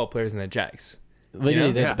football players than the Jags?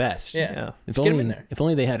 Literally, they're the best. Yeah. If Get 'em only in there. if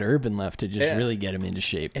only they had Urban left to just Yeah. really get him into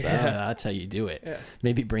shape. That's how you do it. Yeah.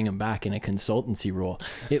 Maybe bring him back in a consultancy role.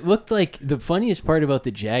 It looked like the funniest part about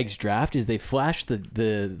the Jags draft is they flashed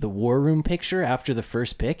the war room picture after the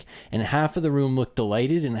first pick, and half of the room looked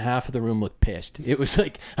delighted and half of the room looked pissed. It was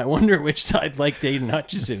like, I wonder which side liked Aiden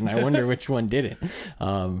Hutchinson, and I wonder which one didn't.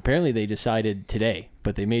 Apparently they decided today,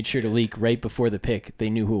 but they made sure to leak right before the pick. They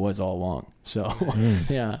knew who it was all along. So,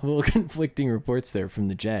 yeah, a little conflicting reports there from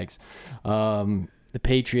the Jags. The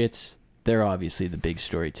Patriots, they're obviously the big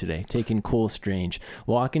story today. Taking Cole Strange,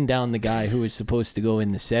 walking down the guy who was supposed to go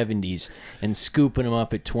in the 70s and scooping him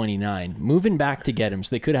up at 29, moving back to get him.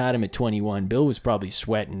 So they could have had him at 21. Bill was probably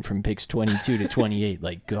sweating from picks 22 to 28.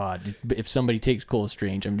 Like, God, if somebody takes Cole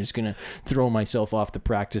Strange, I'm just going to throw myself off the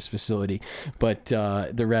practice facility. But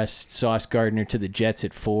the rest, Sauce Gardner to the Jets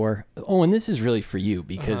at 4. Oh, and this is really for you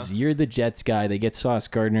because you're the Jets guy. They get Sauce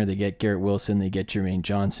Gardner, they get Garrett Wilson, they get Jermaine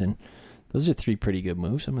Johnson. Those are 3 pretty good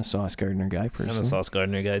moves. I'm a Sauce Gardner guy, personally. I'm a Sauce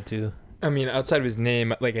Gardner guy, too. I mean, outside of his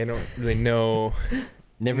name, like I don't really know.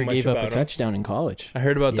 Never much gave up a about him. touchdown in college. I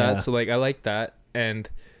heard about Yeah. that, so like I like that, and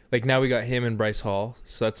like now we got him and Bryce Hall,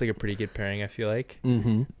 so that's like a pretty good pairing, I feel like.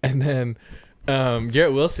 Mm-hmm. And then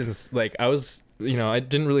Garrett Wilson's like I was, I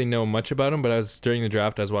didn't really know much about him, but I was during the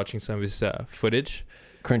draft, I was watching some of his footage,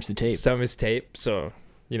 Crunch the tape. some of his tape, so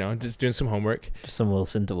just doing some homework. Just some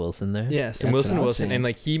Wilson to Wilson there. Yeah, some That's what I was Wilson, saying. and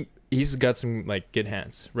like he's got some like good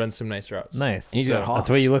hands, runs some nice routes. Nice. He's got hops. That's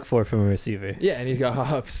what you look for from a receiver. Yeah, and he's got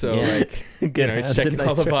hops, so Yeah. like Good he's hands checking and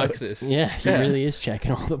all the nice routes. boxes. Yeah, he Yeah. really is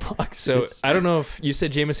checking all the boxes. So I don't know if you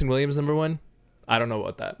said Jameson Williams number 1. I don't know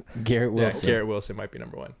about that. Garrett Wilson, Yeah, Garrett Wilson might be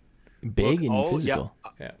number 1. big and Oh, physical.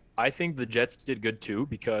 Yeah. I think the Jets did good too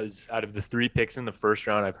because out of the 3 picks in the first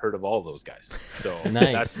round, I've heard of all of those guys. So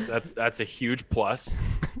Nice. that's a huge plus.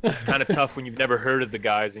 It's kind of tough when you've never heard of the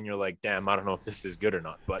guys and you're like, damn, I don't know if this is good or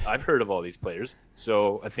not. But I've heard of all these players,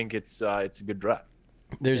 so I think it's a good draft.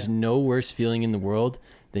 There's no worse feeling in the world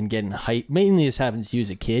than getting hyped. Mainly this happens to you as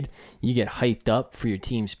a kid. You get hyped up for your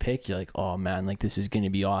team's pick. You're like, oh man, like this is going to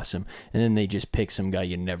be awesome. And then they just pick some guy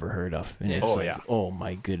you never heard of. And it's oh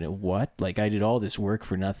my goodness, what? Like I did all this work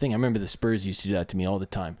for nothing. I remember the Spurs used to do that to me all the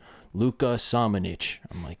time. Luka Samanic.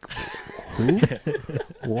 I'm like, who?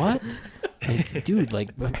 What? Like, dude,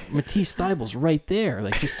 like Matisse Thybulle's right there.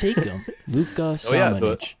 Like just take him. Luka Oh yeah,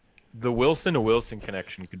 Samanic. the Wilson to Wilson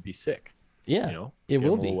connection could be sick. Yeah, Get it him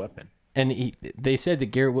will a little be. weapon. And they said that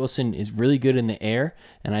Garrett Wilson is really good in the air,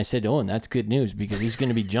 and I said, "Oh, and that's good news because he's going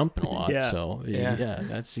to be jumping a lot." Yeah. So Yeah.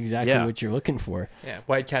 that's exactly Yeah. what you're looking for. Yeah,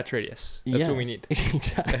 wide catch radius. That's what we need.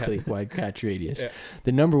 Exactly, wide catch radius. Yeah.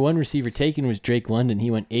 The number 1 receiver taken was Drake London.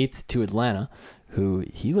 He went 8th to Atlanta, who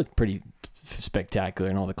he looked pretty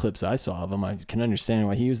spectacular in all the clips I saw of him. I can understand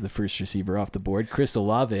why he was the first receiver off the board. Chris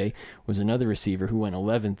Olave was another receiver who went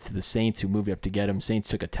 11th to the Saints, who moved up to get him. Saints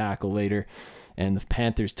took a tackle later. And the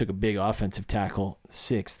Panthers took a big offensive tackle,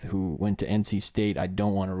 6th, who went to NC State. I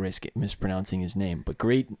don't want to risk it mispronouncing his name, but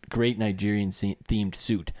great Nigerian-themed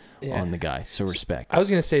suit on the guy. So respect. I was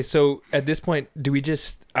gonna say, so at this point, do we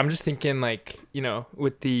just? I'm just thinking, like,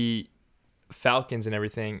 with the Falcons and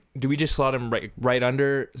everything, do we just slot him right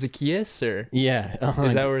under Zacchaeus, or? Yeah.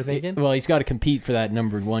 Is that what we're thinking? Well, he's got to compete for that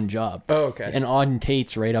number 1 job. Oh, okay. And Auden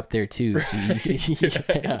Tate's right up there too. So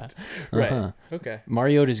yeah. Right. Okay.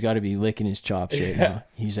 Mariota's got to be licking his chops right now.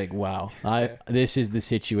 He's like, wow, this is the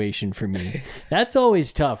situation for me. That's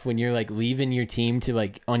always tough when you're like leaving your team to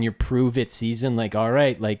like on your prove it season. Like, all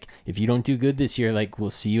right, like if you don't do good this year, like we'll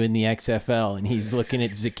see you in the XFL. And he's looking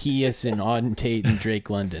at Zacchaeus and Auden Tate and Drake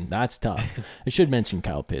London. That's tough. I should mention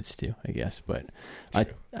Kyle Pitts too, I guess. But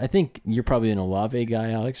I think you're probably an Olave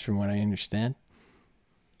guy, Alex, from what I understand.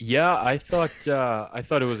 Yeah, I thought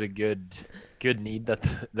it was a good need that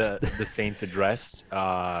the Saints addressed.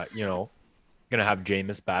 Gonna have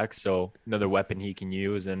Jameis back, so another weapon he can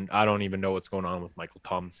use. And I don't even know what's going on with Michael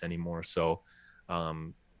Thomas anymore. So,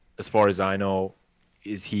 as far as I know,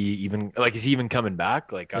 is he even coming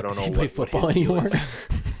back? Like, I don't know. Does he play football anymore?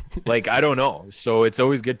 Like, I don't know. So it's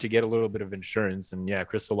always good to get a little bit of insurance. And yeah,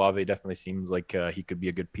 Chris Olave definitely seems like he could be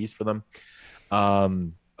a good piece for them.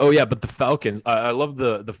 Oh yeah, but the Falcons, I love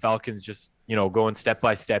the Falcons just, going step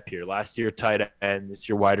by step here. Last year, tight end, this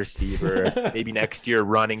year, wide receiver, maybe next year,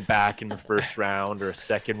 running back in the first round or a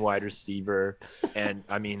second wide receiver. And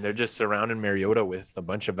I mean, they're just surrounding Mariota with a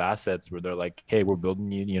bunch of assets where they're like, hey, we're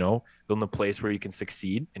building you, building a place where you can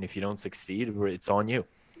succeed. And if you don't succeed, it's on you.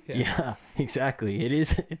 Yeah, exactly.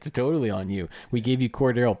 It's totally on you. We gave you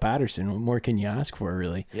Cordero Patterson. What more can you ask for,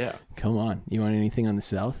 really? Yeah. Come on. You want anything on the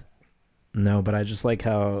South? No, but I just like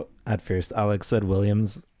how at first Alex said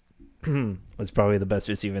Williams was probably the best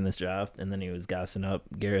receiver in this draft, and then he was gassing up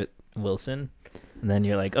Garrett Wilson. And then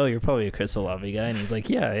you're like, oh, you're probably a Chris Olave guy. And he's like,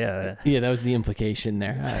 yeah. Yeah, that was the implication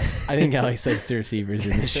there. I think Alex likes the receivers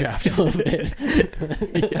in this draft a little bit.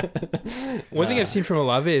 One thing I've seen from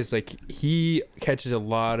Olave is like he catches a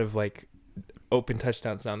lot of like open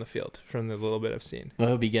touchdowns down the field from the little bit I've seen. Well,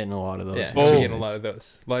 he'll be getting a lot of those. Yeah, he'll be getting a lot of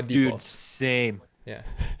those. A lot of deep balls. Same. Yeah.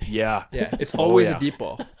 Yeah. Yeah. It's always a deep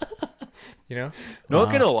ball.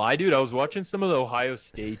 Not gonna lie, dude. I was watching some of the Ohio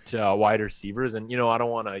State wide receivers, and I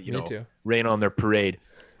don't want to rain on their parade,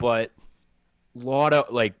 but a lot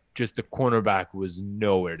of like just the cornerback was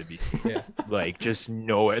nowhere to be seen. Yeah. Like just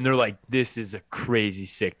nowhere, and they're like, "This is a crazy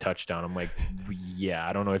sick touchdown." I'm like, "Yeah,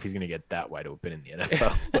 I don't know if he's gonna get that wide open in the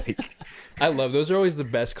NFL." Like, I love those are always the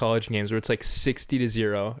best college games where it's like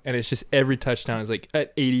 60-0, and it's just every touchdown is like an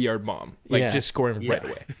 80-yard bomb, like just scoring right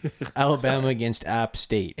away. Alabama against App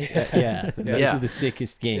State. Yeah, those are the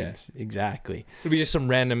sickest games. Yeah. Exactly. It'll be just some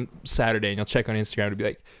random Saturday, and you'll check on Instagram to be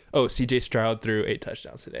like, "Oh, CJ Stroud threw 8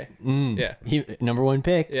 touchdowns today." Yeah, he number 1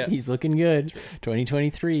 pick. Yeah. He's looking good.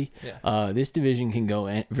 2023. Yeah. This division can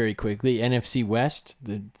go very quickly. NFC West.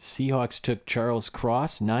 The Seahawks took Charles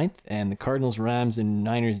Cross 9th, and the Cardinals, Rams, and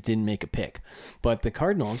Niners didn't make a pick. But the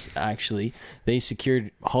Cardinals actually they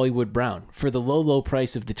secured Hollywood Brown for the low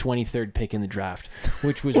price of the 23rd pick in the draft,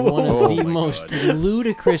 which was one of the most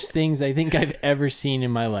ludicrous things I think I've ever seen in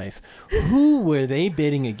my life. Who were they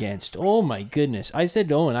bidding against? Oh my goodness! I said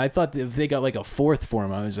to Owen, I thought that if they got like a 4th for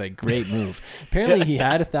him, I was like, great move. Apparently he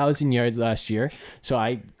had 1,000 yards last year, so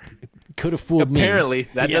I could have fooled me. Apparently,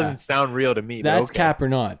 that doesn't sound real to me. That's cap or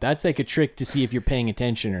not. That's like a trick to see if you're paying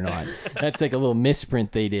attention or not. That's like a little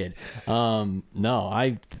misprint they did.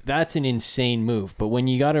 That's an insane move. But when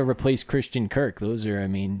you got to replace Christian Kirk,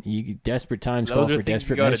 desperate times call for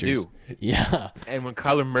desperate measures. Yeah. And when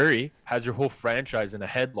Kyler Murray has your whole franchise in a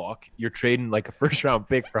headlock, you're trading like a 1st-round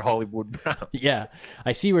pick for Hollywood Brown. Yeah.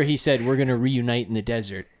 I see where he said we're going to reunite in the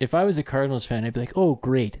desert. If I was a Cardinals fan, I'd be like, oh,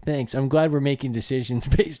 great. Thanks. I'm glad we're making decisions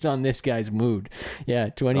based on this guy's mood. Yeah.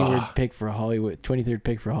 23rd pick for Hollywood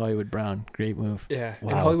Brown. Great move. Yeah. Wow.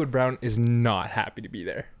 And Hollywood Brown is not happy to be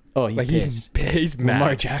there. Oh, he's mad.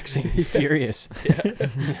 Lamar Jackson, furious.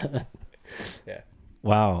 Yeah.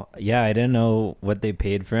 Wow. Yeah, I didn't know what they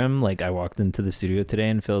paid for him. Like, I walked into the studio today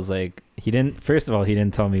and feels like he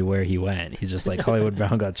didn't tell me where he went. He's just like, Hollywood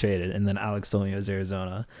Brown got traded. And then Alex told me it was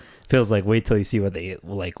Arizona. Feels like, wait till you see what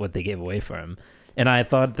they gave away for him. And I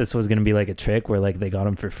thought this was going to be like a trick where like they got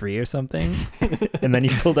him for free or something. And then he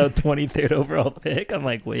pulled out 23rd overall pick. I'm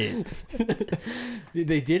like, wait.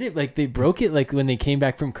 They did it like they broke it like when they came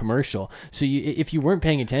back from commercial. So if you weren't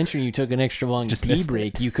paying attention, you took an extra long pee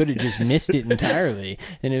break, you could have just missed it entirely.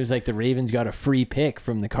 And it was like the Ravens got a free pick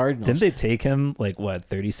from the Cardinals. Didn't they take him like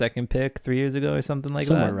 32nd pick 3 years ago or something like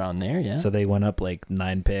Somewhere that? around there, yeah. So they went up like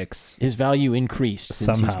 9 picks. His value increased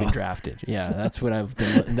since somehow. He's been drafted. Yeah, that's what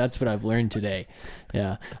I've learned today.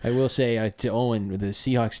 Yeah, I will say to Owen, with the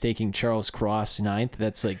Seahawks taking Charles Cross 9th,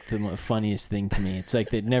 that's like the funniest thing to me. It's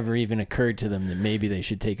like it never even occurred to them that maybe they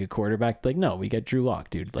should take a quarterback. Like, no, we got Drew Lock,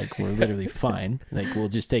 dude. Like, we're literally fine. Like, we'll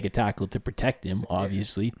just take a tackle to protect him,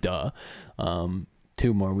 obviously. Duh.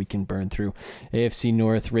 2 more we can burn through. AFC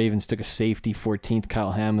North, Ravens took a safety, 14th,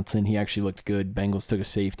 Kyle Hamilton. He actually looked good. Bengals took a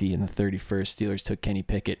safety in the 31st. Steelers took Kenny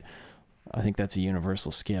Pickett. I think that's a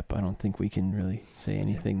universal skip. I don't think we can really say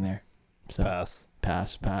anything there. So Pass.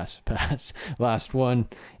 Pass. Last one,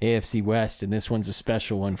 AFC West, and this one's a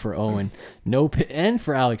special one for Owen. And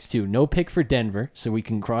for Alex too. No pick for Denver, so we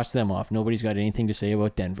can cross them off. Nobody's got anything to say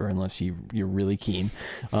about Denver unless you're really keen.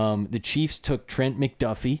 The Chiefs took Trent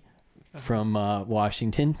McDuffie from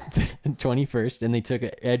Washington, 21st, and they took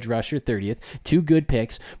an edge rusher, 30th. 2 good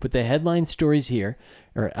picks, but the headline stories here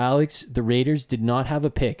are Alex, the Raiders did not have a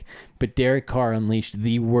pick, but Derek Carr unleashed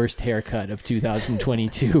the worst haircut of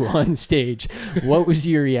 2022 on stage. What was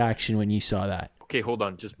your reaction when you saw that? Okay, hold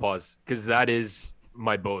on, just pause, because that is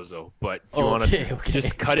my bozo. But do you want to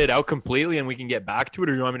just cut it out completely and we can get back to it,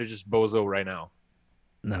 or do you want me to just bozo right now?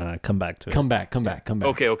 No, come back to it. Come back.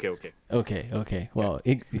 Okay. Well,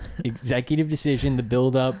 executive decision, the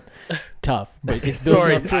build up, tough, but it's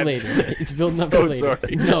building up for later. It's building up for later.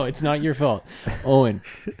 Sorry. No, it's not your fault. Owen,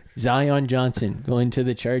 Zion Johnson going to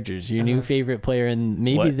the Chargers, your new favorite player in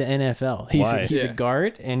maybe What? the NFL. Why? He's a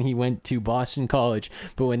guard, and he went to Boston College.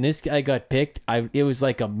 But when this guy got picked, it was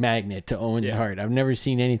like a magnet to Owen's heart. I've never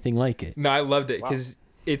seen anything like it. No, I loved it because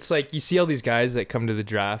it's like you see all these guys that come to the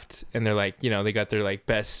draft and they're like, they got their like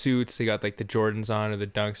best suits, they got like the Jordans on or the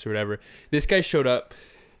Dunks or whatever. This guy showed up,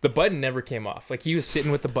 the button never came off. Like he was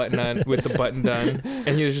sitting with the button on, with the button done, and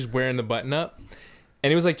he was just wearing the button up.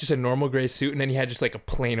 And it was like just a normal gray suit, and then he had just like a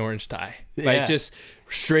plain orange tie, like just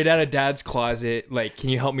straight out of dad's closet. Like, can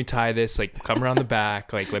you help me tie this? Like, come around the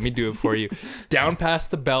back. Like, let me do it for you. Down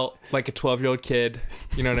past the belt, like a 12-year-old kid.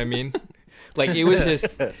 You know what I mean? Like it was just,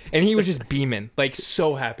 and he was just beaming, like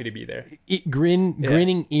so happy to be there.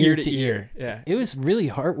 Grinning ear to ear. Yeah. It was really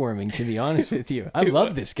heartwarming, to be honest with you. I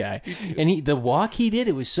love this guy. And the walk he did,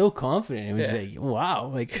 it was so confident. It was like, wow,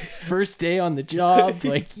 like first day on the job.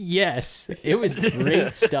 Like, yes, it was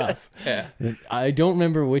great stuff. Yeah. I don't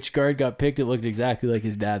remember which guard got picked. It looked exactly like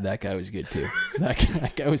his dad. That guy was good too.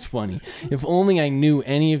 That guy was funny. If only I knew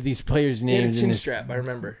any of these players' names chin strap, I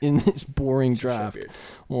remember. in this boring draft. beard.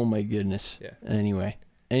 Oh my goodness. Yeah. Anyway,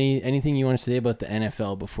 anything you want to say about the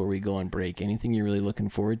NFL before we go on break? Anything you're really looking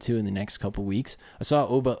forward to in the next couple weeks? I saw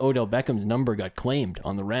Odell Beckham's number got claimed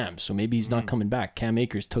on the Rams, so maybe he's not coming back. Cam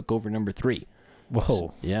Akers took over number 3. Whoa.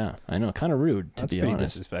 So, yeah, I know, kind of rude to That's be pretty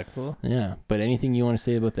honest. disrespectful. Yeah, but anything you want to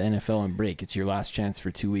say about the NFL on break? It's your last chance for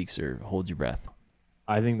 2 weeks, or hold your breath.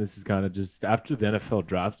 I think this is kind of just after the NFL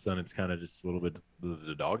draft's done. It's kind of just a little bit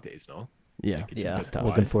the dog days, no? Yeah, Yeah. it's tough.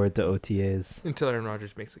 Looking forward to OTAs. Until Aaron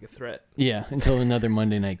Rodgers makes like a threat. Yeah, until another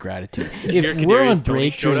Monday Night Gratitude. Your If we're on Kadarius Toney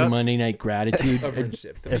break showed during up? Monday Night Gratitude,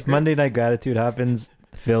 If Monday Night Gratitude happens,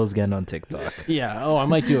 Phil's getting on TikTok. yeah, I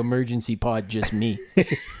might do emergency pod, just me.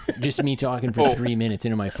 Just me talking for 3 minutes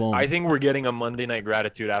into my phone. I think we're getting a Monday Night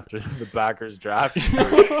Gratitude after the Packers draft.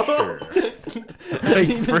 For sure. Like,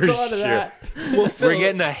 for sure. Well, Phil, We're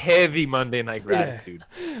getting a heavy Monday Night Gratitude.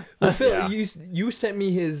 well, Phil, Yeah. you sent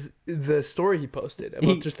me the story he posted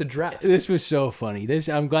about just the draft. This was so funny.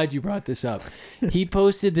 I'm glad you brought this up. He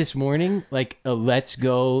posted this morning like a let's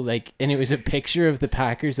go, like, and it was a picture of the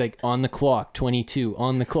Packers like on the clock 22,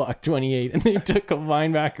 on the clock 28, and they took a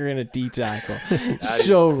linebacker and a D tackle.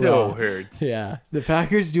 So wrong. hurt. Yeah, the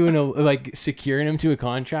Packers doing like securing him to a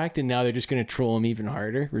contract, and now they're just gonna troll him even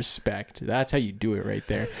harder. Respect. That's how you do it right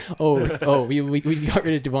there. We got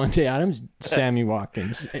rid of Devontae Adams, Sammy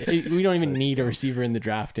Watkins. We don't even need a receiver in the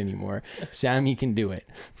draft anymore. Sammy can do it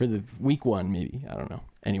for the week 1, maybe. I don't know.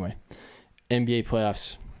 Anyway, NBA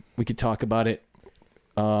playoffs. We could talk about it.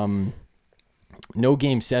 No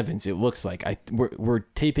game 7s. It looks like we're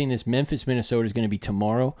taping this. Memphis, Minnesota is going to be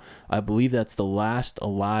tomorrow. I believe that's the last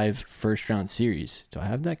alive first round series. Do I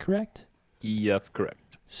have that correct? Yeah, that's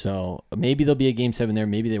correct. So maybe there'll be a game 7 there.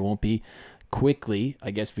 Maybe there won't be. Quickly,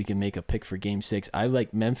 I guess we can make a pick for game 6. I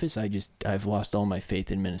like Memphis. I've lost all my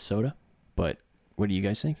faith in Minnesota. But what do you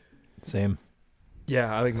guys think? Same.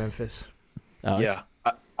 Yeah, I like Memphis. Alex?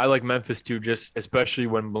 Yeah, I like Memphis too, just especially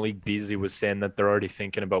when Malik Beasley was saying that they're already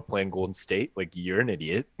thinking about playing Golden State. Like, you're an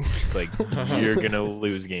idiot. Like, you're going to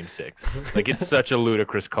lose game 6. Like, it's such a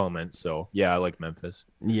ludicrous comment. So, yeah, I like Memphis.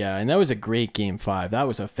 Yeah, and that was a great game 5. That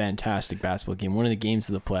was a fantastic basketball game. One of the games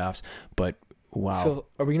of the playoffs. But, wow. Phil,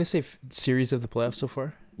 are we gonna say series of the playoffs so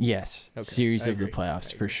far? Yes, Okay, series I of the agree.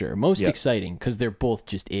 playoffs for sure. Most exciting because they're both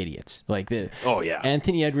just idiots. Like Oh, yeah.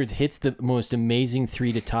 Anthony Edwards hits the most amazing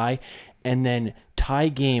 3 to tie, and then tie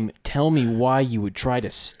game. Tell me why you would try to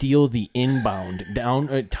steal the inbound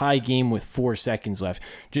down tie game with 4 seconds left.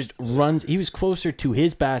 Just runs. He was closer to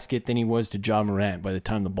his basket than he was to Ja Morant by the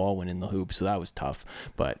time the ball went in the hoop. So that was tough.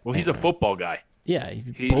 But Well, he's a football guy. Yeah,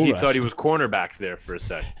 He thought he was cornerback there for a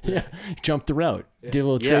sec. Yeah, jumped the route. Did a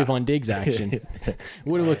little Trayvon Diggs action.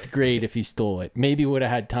 Would have looked great if he stole it. Maybe would have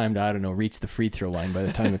had time to, I don't know, reach the free throw line by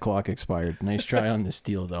the time the clock expired. Nice try on the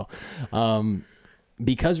steal, though.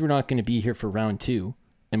 Because we're not going to be here for round 2,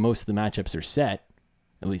 and most of the matchups are set,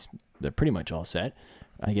 at least they're pretty much all set,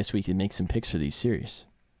 I guess we can make some picks for these series.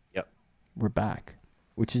 Yep. We're back,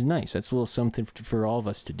 which is nice. That's a little something for all of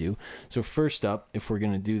us to do. So first up, if we're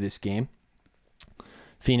going to do this game,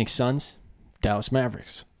 Phoenix Suns, Dallas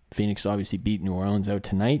Mavericks. Phoenix obviously beat New Orleans out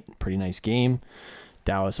tonight. Pretty nice game.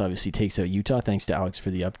 Dallas obviously takes out Utah. Thanks to Alex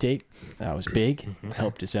for the update. That was big.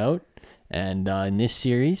 Helped us out. And in this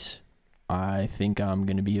series, I think I'm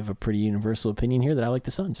going to be of a pretty universal opinion here that I like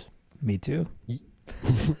the Suns. Me too.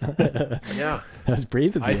 Yeah. That was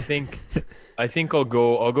brave of you. I think I'll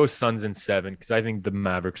go Suns in 7 because I think the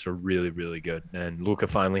Mavericks are really, really good. And Luka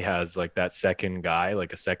finally has like that second guy,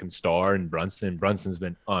 like a second star in Brunson. Brunson's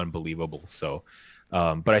been unbelievable. So,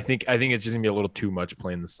 but I think it's just gonna be a little too much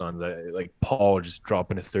playing the Suns. Like Paul just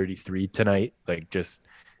dropping a 33 tonight, like just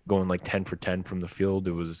going like 10 for 10 from the field.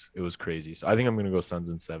 It was crazy. So I think I'm gonna go Suns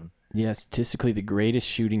in 7. Yeah, statistically the greatest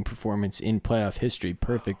shooting performance in playoff history.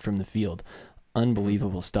 Perfect from the field.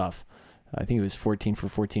 Unbelievable stuff. I think it was 14 for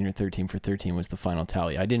 14 or 13 for 13 was the final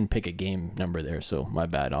tally. I didn't pick a game number there, so my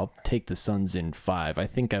bad. I'll take the Suns in 5. I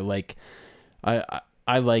think I like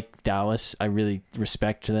Dallas. I really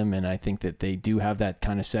respect them, and I think that they do have that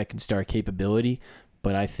kind of second star capability,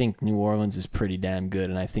 but I think New Orleans is pretty damn good,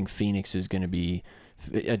 and I think Phoenix is going to be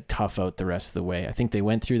a tough out the rest of the way. I think they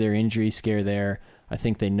went through their injury scare there. I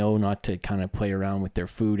think they know not to kind of play around with their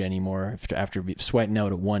food anymore after sweating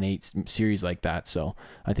out a 1-8 series like that. So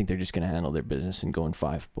I think they're just going to handle their business and go in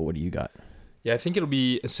 5. But what do you got? Yeah, I think it'll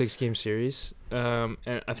be a 6-game series. And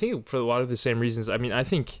I think for a lot of the same reasons. I mean, I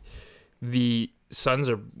think the Suns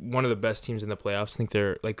are one of the best teams in the playoffs. I think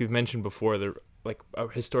they're, like we've mentioned before, they're like a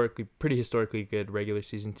pretty historically good regular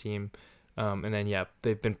season team. And then,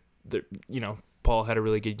 Paul had a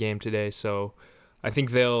really good game today. So I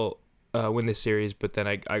think they'll win this series, but then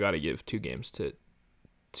I got to give 2 games to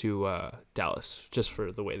Dallas just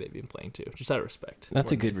for the way they've been playing too, just out of respect.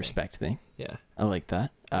 That's a good respect thing. Yeah, I like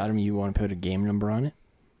that. Adam, you want to put a game number on it?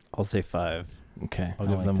 I'll say 5. Okay, I'll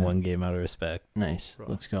give them that. 1 game out of respect. Nice.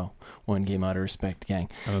 Let's go. 1 game out of respect, gang.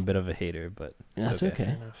 I'm a bit of a hater, but that's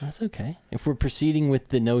okay. That's okay. If we're proceeding with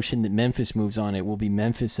the notion that Memphis moves on, it will be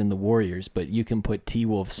Memphis and the Warriors, but you can put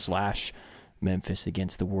T-Wolves / Memphis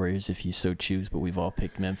against the Warriors if you so choose, but we've all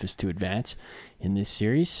picked Memphis to advance in this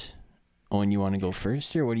series. Owen, you want to go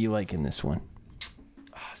first, or what do you like in this one?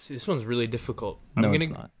 See, this one's really difficult. It's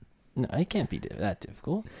not. No, it can't be that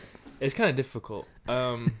difficult. It's kind of difficult.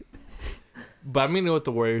 But I'm going to go with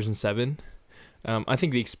the Warriors in 7. I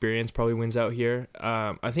think the experience probably wins out here.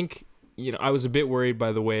 I think, I was a bit worried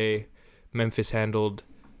by the way Memphis handled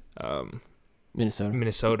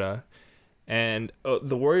Minnesota. And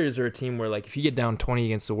the Warriors are a team where, like, if you get down 20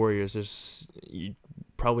 against the Warriors, you're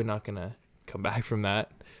probably not going to come back from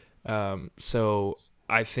that. So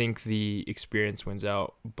I think the experience wins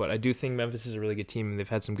out. But I do think Memphis is a really good team, and they've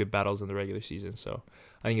had some good battles in the regular season. So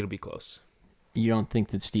I think it'll be close. You don't think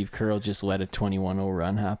that Steve Kerr will just let a 21-0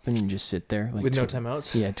 run happen and just sit there with no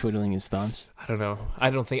timeouts? Yeah, twiddling his thumbs. I don't know. I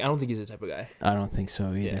don't think he's the type of guy. I don't think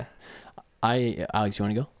so either. Yeah. Alex, you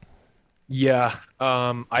want to go? Yeah,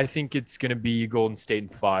 I think it's gonna be Golden State in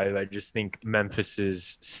 5. I just think Memphis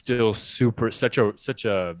is still such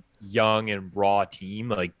a young and raw team.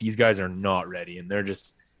 Like, these guys are not ready, and they're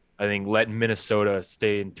just, I think, letting Minnesota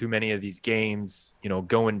stay in too many of these games.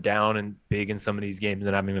 Going down and big in some of these games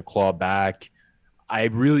and having to claw back. I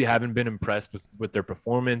really haven't been impressed with their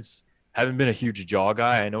performance. Haven't been a huge jaw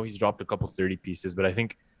guy. I know he's dropped a couple 30 pieces, but I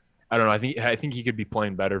think he could be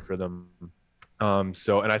playing better for them.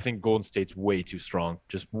 And I think Golden State's way too strong,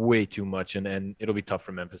 just way too much, and it'll be tough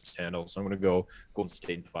for Memphis to handle. So I'm going to go Golden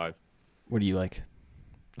State in 5. What do you like?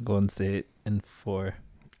 Golden State in 4.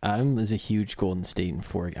 Adam is a huge Golden State in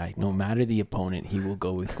 4 guy. No matter the opponent, he will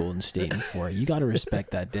go with Golden State in 4. You got to respect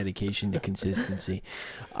that dedication to consistency.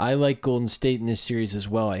 I like Golden State in this series as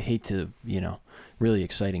well. I hate to, really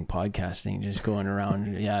exciting podcasting, just going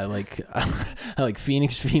around. Yeah, I like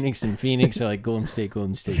Phoenix, and Phoenix. I like Golden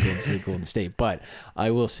State. But I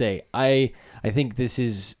will say, I think this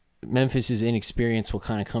is Memphis's inexperience will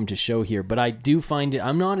kind of come to show here, but I do find it,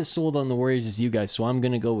 I'm not as sold on the Warriors as you guys, so I'm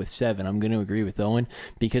going to go with 7. I'm going to agree with Owen,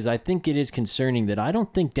 because I think it is concerning that I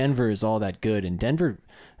don't think Denver is all that good, and Denver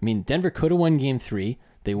could have won game 3,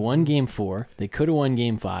 they won game 4, they could have won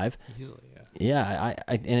game 5. Easily, yeah. Yeah,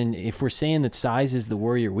 and if we're saying that size is the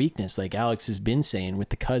Warrior weakness, like Alex has been saying with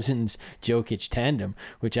the Cousins Jokic tandem,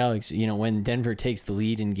 which Alex, when Denver takes the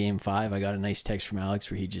lead in Game 5, I got a nice text from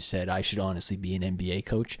Alex where he just said, I should honestly be an NBA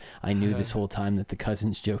coach. I knew this whole time that the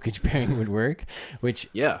Cousins Jokic pairing would work,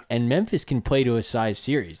 and Memphis can play to a size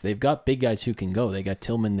series. They've got big guys who can go. They got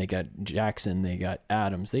Tillman, they got Jackson, they got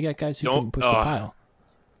Adams. They got guys who can push the pile.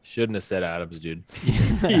 Shouldn't have said Adams, dude. He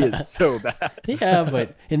is so bad. Yeah,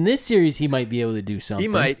 but in this series, he might be able to do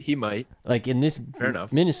something. He might. Like in this Fair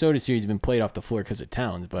enough. Minnesota series, been played off the floor because of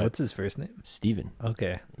Towns. But What's his first name? Steven.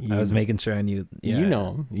 Okay. I was making sure I knew. Yeah. You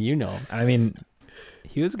know him. I mean,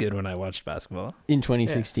 he was good when I watched basketball. In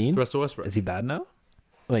 2016. Russell Westbrook. Is he bad now?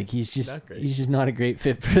 Like he's just not a great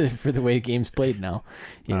fit for the way the game's played now.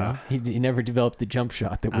 He never developed the jump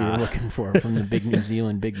shot that we were looking for from the big New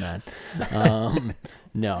Zealand big man.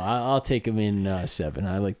 No, I'll take him in 7.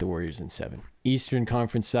 I like the Warriors in 7. Eastern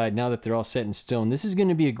Conference side, now that they're all set in stone, this is going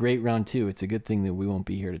to be a great round 2. It's a good thing that we won't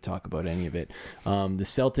be here to talk about any of it. The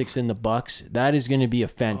Celtics and the Bucks, that is going to be a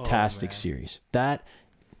fantastic series. That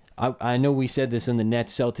I know we said this in the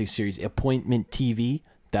Nets Celtics series, appointment TV.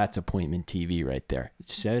 That's appointment TV right there.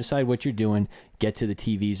 Set aside what you're doing, get to the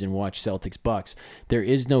TVs and watch Celtics Bucks. There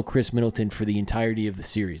is no Chris Middleton for the entirety of the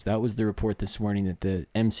series. That was the report this morning that the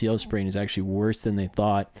MCL sprain is actually worse than they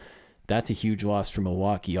thought. That's a huge loss for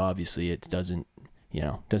Milwaukee. Obviously, it doesn't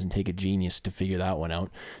take a genius to figure that one out.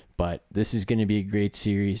 But this is going to be a great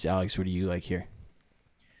series. Alex, what do you like here?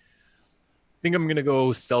 I think I'm going to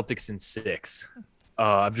go Celtics in 6.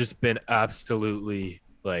 I've just been absolutely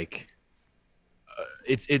like...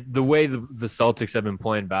 It's the way the Celtics have been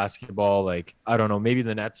playing basketball. Like, I don't know, maybe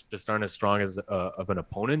the Nets just aren't as strong as of an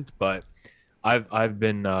opponent, but I've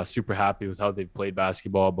been super happy with how they've played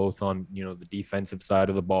basketball, both on the defensive side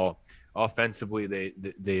of the ball. Offensively,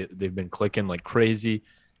 they've been clicking like crazy,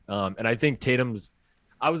 and I think Tatum's.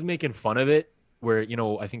 I was making fun of it where I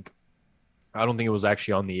don't think it was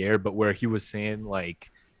actually on the air, but where he was saying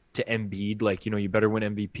like to Embiid, like you better win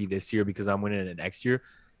MVP this year because I'm winning it next year.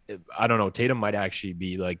 I don't know. Tatum might actually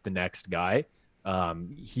be like the next guy.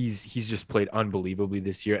 He's just played unbelievably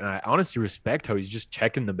this year, and I honestly respect how he's just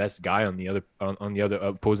checking the best guy on the other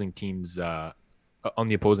opposing teams on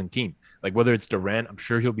the opposing team. Like whether it's Durant, I'm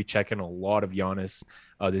sure he'll be checking a lot of Giannis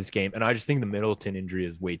this game, and I just think the Middleton injury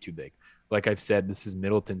is way too big. Like I've said, this is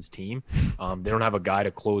Middleton's team. They don't have a guy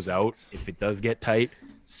to close out if it does get tight.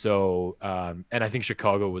 So, and I think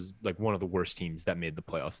Chicago was like one of the worst teams that made the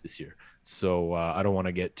playoffs this year. So I don't want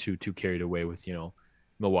to get too carried away with,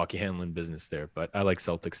 Milwaukee handling business there, but I like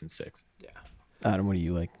Celtics in 6. Yeah. Adam, what do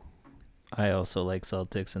you like? I also like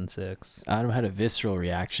Celtics in 6. Adam had a visceral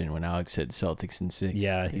reaction when Alex said Celtics in 6.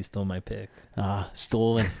 Yeah, he stole my pick.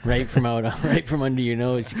 Stolen right from under your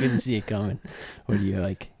nose. You couldn't see it coming. What do you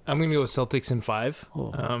like? I'm gonna go with Celtics in 5.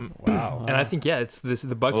 Wow. And I think it's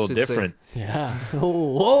the Bucks. A little different. Yeah.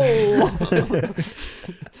 Whoa.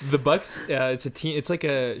 The Bucks. It's a team. It's like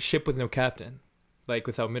a ship with no captain, like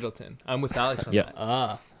without Middleton. I'm with Alex on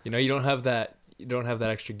that. You don't have that. You don't have that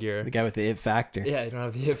extra gear. The guy with the it factor. Yeah, you don't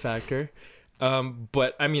have the it factor.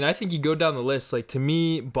 But I mean, I think you go down the list. Like to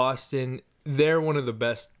me, Boston, they're one of the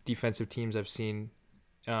best defensive teams I've seen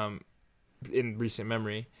in recent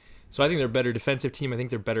memory. So I think they're a better defensive team. I think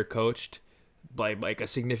they're better coached by like a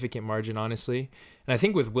significant margin, honestly. And I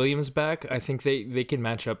think with Williams back, I think they can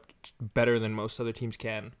match up better than most other teams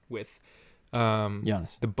can with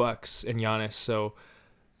Giannis, the Bucks and Giannis. So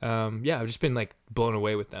I've just been like blown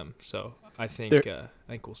away with them. So I think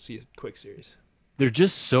we'll see a quick series. They're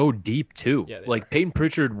just so deep too. Yeah, like Peyton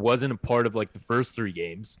Pritchard wasn't a part of like the first 3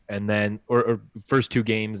 games and then or first 2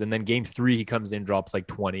 games, and then game 3 he comes in, drops like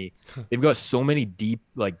 20. They've got so many deep,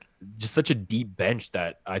 like just such a deep bench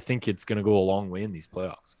that I think it's gonna go a long way in these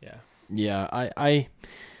playoffs. Yeah.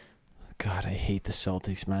 God, I hate the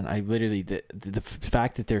Celtics, man. I literally the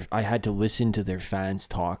fact that I had to listen to their fans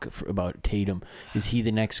talk about Tatum. Is he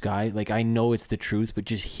the next guy? Like, I know it's the truth, but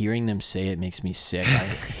just hearing them say it makes me sick. I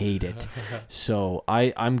hate it. So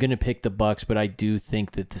I'm gonna pick the Bucks, but I do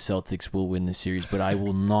think that the Celtics will win the series. But I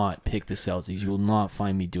will not pick the Celtics. You will not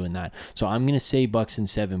find me doing that. So I'm gonna say Bucks in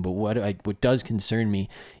 7. But what does concern me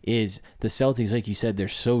is the Celtics, like you said, they're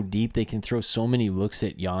so deep. They can throw so many looks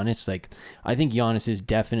at Giannis. Like, I think Giannis is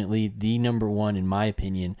definitely the number 1, in my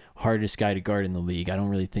opinion, hardest guy to guard in the league. I don't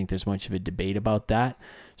really think there's much of a debate about that.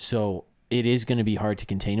 So it is going to be hard to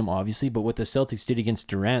contain him, obviously. But what the Celtics did against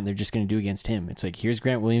Durant, they're just going to do against him. It's like, here's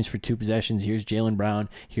Grant Williams for 2 possessions. Here's Jaylen Brown.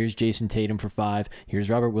 Here's Jason Tatum for 5. Here's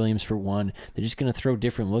Robert Williams for 1. They're just going to throw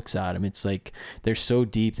different looks at him. It's like they're so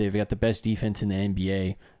deep. They've got the best defense in the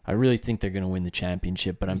NBA. I really think they're going to win the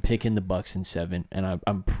championship, but I'm picking the Bucks in 7, and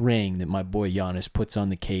I'm praying that my boy Giannis puts on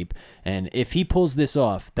the cape. And if he pulls this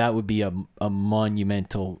off, that would be a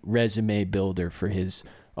monumental resume builder for his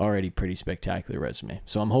already pretty spectacular resume.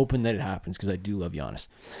 So I'm hoping that it happens because I do love Giannis.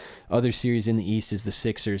 Other series in the East is the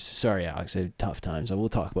Sixers. Sorry, Alex, I had tough times. I will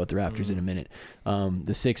talk about the Raptors in a minute.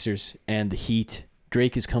 The Sixers and the Heat.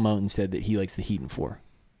 Drake has come out and said that he likes the Heat in 4.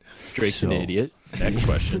 Drake's an idiot. Next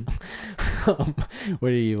question. What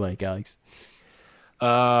do you like, Alex?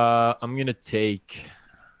 I'm gonna take.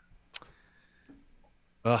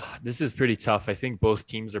 This is pretty tough. I think both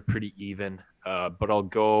teams are pretty even. But I'll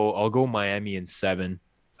go Miami in 7.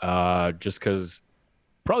 Just because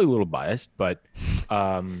probably a little biased, but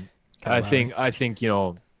I think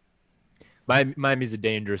Miami's a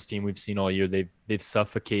dangerous team. We've seen all year. They've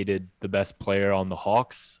suffocated the best player on the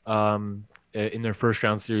Hawks in their first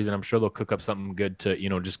round series, and I'm sure they'll cook up something good to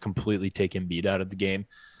just completely take Embiid out of the game.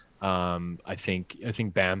 I think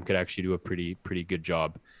Bam could actually do a pretty good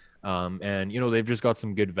job, and they've just got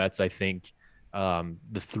some good vets. I think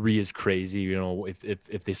the 3 is crazy.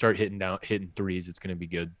 If they start hitting threes, it's going to be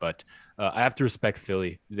good. But I have to respect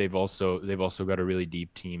Philly. They've also got a really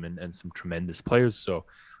deep team and some tremendous players. So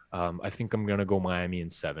I think I'm going to go Miami in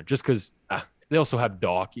 7, just because they also have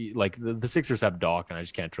Doc. Like the Sixers have Doc, and I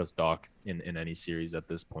just can't trust Doc in any series at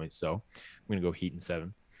this point. So I'm going to go Heat in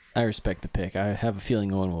 7. I respect the pick. I have a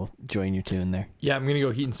feeling Owen will join you two in there. Yeah, I'm going to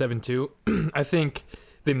go Heat in 7 too. I think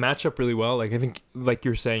they match up really well. Like I think, like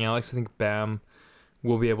you were saying, Alex, I think Bam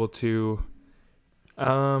will be able to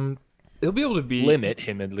he'll be able to limit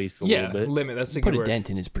him at least a little bit. Limit. That's a put good a word. dent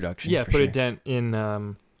in his production. Yeah, for put sure. a dent in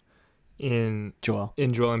Joel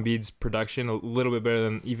Embiid's production a little bit better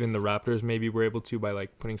than even the Raptors maybe were able to by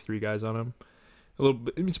like putting 3 guys on him. A little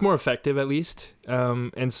bit, it's more effective at least.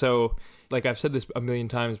 And so, like I've said this a million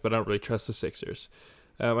times, but I don't really trust the Sixers.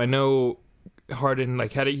 I know Harden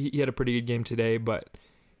he had a pretty good game today, but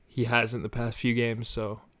he hasn't the past few games,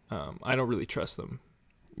 so I don't really trust them.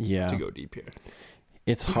 Yeah, to go deep here.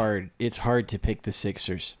 It's hard. It's hard to pick the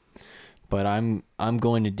Sixers, but I'm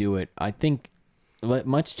going to do it. I think,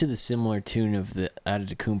 much to the similar tune of the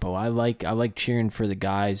Antetokounmpo, I like cheering for the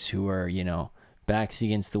guys who are backs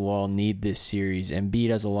against the wall, need this series. Embiid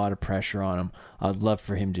has a lot of pressure on him. I'd love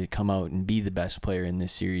for him to come out and be the best player in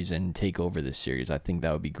this series and take over this series. I think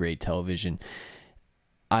that would be great television.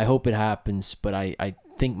 I hope it happens, but I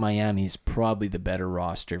think Miami is probably the better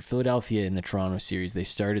roster. Philadelphia in the Toronto series, they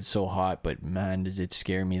started so hot, but man, does it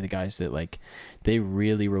scare me. The guys that they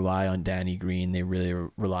really rely on Danny Green. They really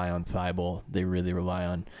rely on Thibault. They really rely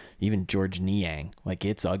on even George Niang.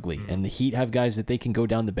 It's ugly. And the Heat have guys that they can go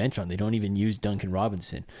down the bench on. They don't even use Duncan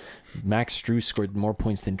Robinson. Max Strus scored more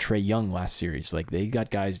points than Trae Young last series. They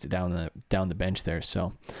got guys down the bench there.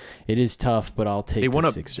 So it is tough, but I'll take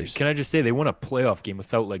the Sixers. Can I just say they won a playoff game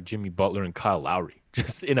without Jimmy Butler and Kyle Lowry,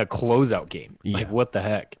 just in a closeout game. Yeah. What the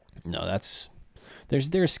heck? No,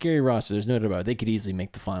 they're a scary roster. There's no doubt about it. They could easily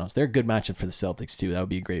make the finals. They're a good matchup for the Celtics too. That would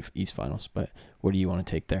be a great East Finals. But what do you want to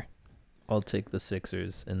take there? I'll take the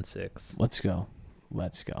Sixers in 6. Let's go.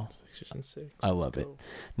 Sixers and 6. I love it.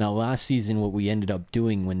 Now, last season, what we ended up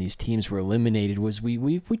doing when these teams were eliminated was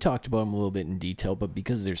we talked about them a little bit in detail, but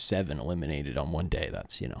because there's 7 eliminated on one day,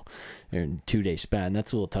 that's, in a 2-day span,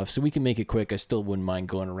 that's a little tough. So we can make it quick. I still wouldn't mind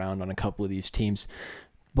going around on a couple of these teams.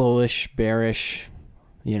 Bullish, bearish,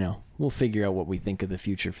 we'll figure out what we think of the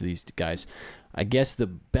future for these guys. I guess the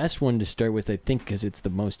best one to start with, I think, because it's the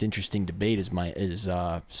most interesting debate, is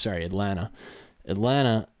Atlanta.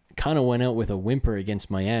 Atlanta kind of went out with a whimper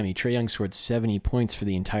against Miami. Trae Young scored 70 points for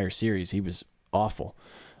the entire series. He was awful.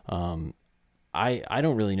 I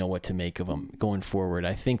don't really know what to make of them going forward.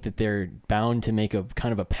 I think that they're bound to make a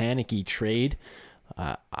kind of a panicky trade.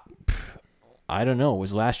 I don't know.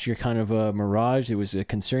 Was last year kind of a mirage? It was a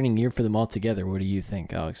concerning year for them altogether. What do you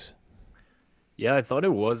think, Alex? Yeah, I thought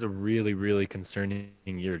it was a really, really concerning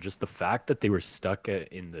year. Just the fact that they were stuck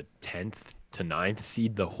in the 10th to 9th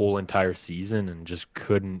seed the whole entire season and just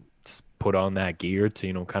couldn't put on that gear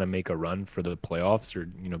to, kind of make a run for the playoffs or,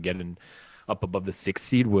 getting up above the 6th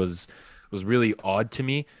seed was really odd to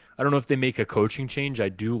me. I don't know if they make a coaching change. I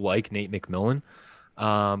do like Nate McMillan.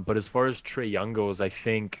 But as far as Trae Young goes,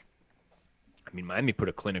 Miami put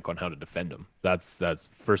a clinic on how to defend him. That's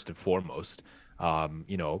first and foremost.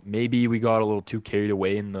 Maybe we got a little too carried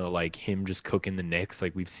away in the him just cooking the Knicks.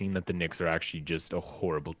 We've seen that the Knicks are actually just a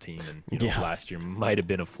horrible team, and last year might have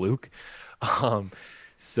been a fluke.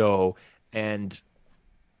 And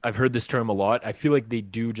I've heard this term a lot. I feel like they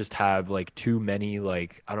do just have too many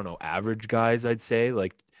average guys. I'd say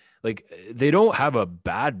they don't have a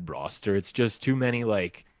bad roster. It's just too many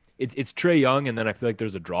it's Trae Young, and then I feel like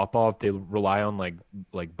there's a drop off. They rely on like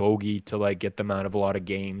Bogey to like get them out of a lot of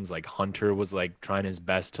games. Like Hunter was like trying his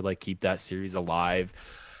best to like keep that series alive.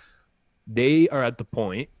 They are at the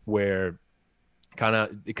point where kind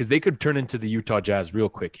of, because they could turn into the Utah Jazz real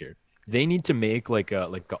quick here. They need to make like a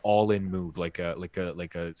all-in move, like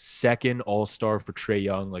a second all-star for Trae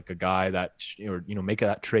Young, like a guy that, or make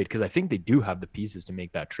that trade, because I think they do have the pieces to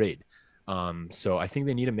make that trade. So I think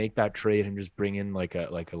they need to make that trade and just bring in like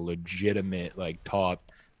a legitimate like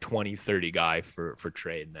top 20-30 guy for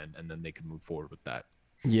Trae, and then they can move forward with that.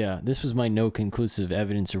 Yeah, this was my no conclusive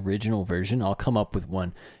evidence original version. I'll come up with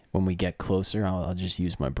one when we get closer. I'll just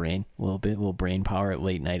use my brain a little brain power at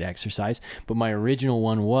late night exercise. But my original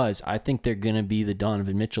one was, I think they're going to be the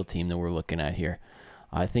Donovan Mitchell team that we're looking at here.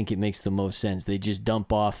 I think it makes the most sense. They just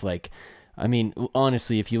dump off I mean,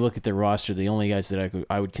 honestly, if you look at their roster, the only guys that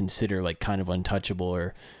I would consider like kind of untouchable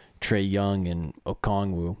are Trae Young and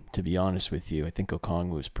Okongwu, to be honest with you. I think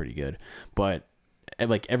Okongwu is pretty good. But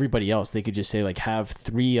like everybody else, they could just say like have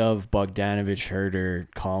 3 of Bogdanovich, Herter,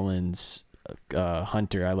 Collins,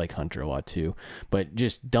 Hunter. I like Hunter a lot too, but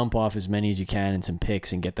just dump off as many as you can and some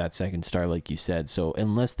picks and get that second star like you said. So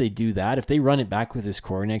unless they do that, if they run it back with this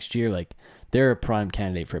core next year, like they're a prime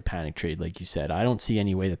candidate for a panic trade like you said. I don't see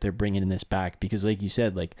any way that they're bringing this back, because like you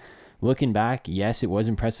said, like looking back, yes, it was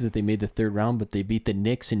impressive that they made the 3rd round, but they beat the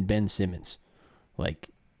Knicks and Ben Simmons. Like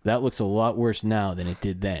that looks a lot worse now than it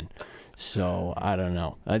did then. So I don't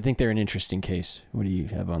know. I think they're an interesting case. What do you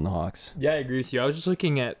have on the Hawks? Yeah, I agree with you. I was just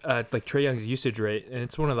looking at like Trae Young's usage rate, and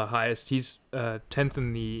it's one of the highest. He's 10th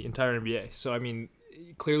in the entire NBA. So I mean,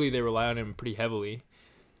 clearly they rely on him pretty heavily.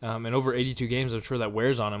 And over 82 games, I'm sure that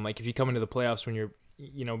wears on him. Like if you come into the playoffs when you're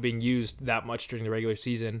being used that much during the regular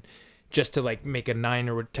season, just to like make a 9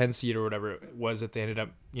 or 10 seed or whatever it was that they ended up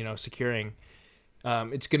securing,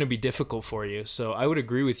 it's going to be difficult for you. So I would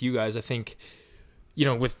agree with you guys. I think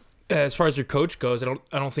with as far as your coach goes, I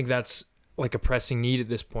don't think that's like a pressing need at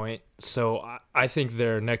this point. So I think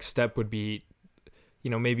their next step would be,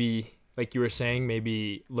 maybe like you were saying,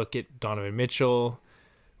 maybe look at Donovan Mitchell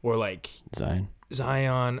or like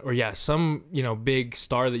Zion or some, big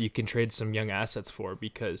star that you can trade some young assets for,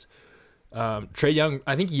 because Trae Young,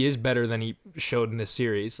 I think he is better than he showed in this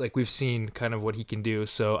series. Like we've seen kind of what he can do.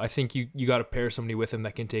 So I think you got to pair somebody with him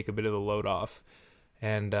that can take a bit of the load off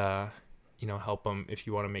and, help them if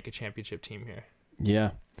you want to make a championship team here.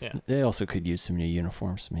 Yeah. They also could use some new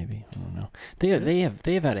uniforms, maybe. I don't know. They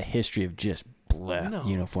have had a history of just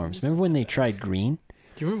uniforms. Remember when they tried green?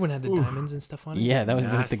 Do you remember when it had the diamonds and stuff on it? Yeah, that was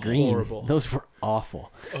with the green. Horrible. Those were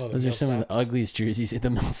awful. Oh, those are some of the ugliest jerseys in the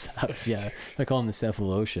Millsaps. Yeah, I call them the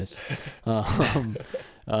Cephalocious.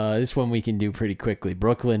 This one we can do pretty quickly.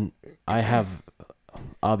 Brooklyn,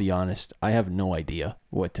 I'll be honest, I have no idea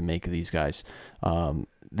what to make of these guys.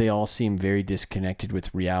 They all seem very disconnected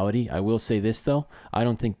with reality. I will say this, though. I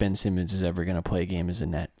don't think Ben Simmons is ever going to play a game as a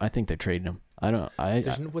net. I think they're trading him.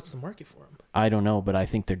 What's the market for him? I don't know, but I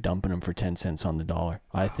think they're dumping him for 10 cents on the dollar.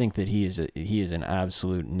 I think that he is an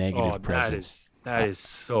absolute negative presence. That is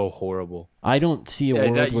so horrible. I don't see a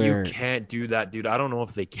world where you can't do that, dude. I don't know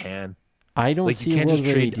if they can. I don't see a world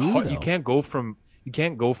where they do, though. You can't go from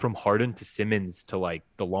Harden to Simmons to like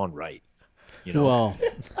DeLon Wright. Well,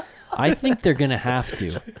 I think they're going to have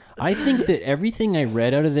to. I think that everything I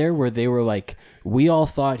read out of there where they were like, we all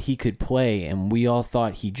thought he could play and we all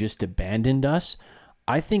thought he just abandoned us,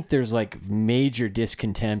 I think there's like major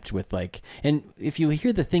discontent with like, and if you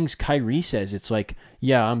hear the things Kyrie says, it's like,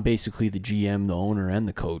 yeah, I'm basically the GM, the owner, and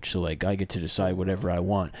the coach, so like I get to decide whatever I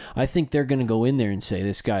want. I think they're going to go in there and say,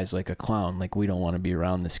 this guy's like a clown, like we don't want to be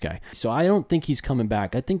around this guy. So I don't think he's coming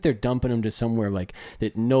back. I think they're dumping him to somewhere like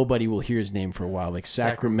that nobody will hear his name for a while, like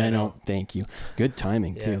Sacramento. Thank you. Good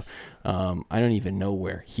timing too. I don't even know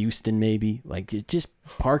where. Houston maybe. Like just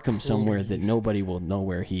park him somewhere that nobody will know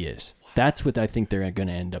where he is. That's what I think they're going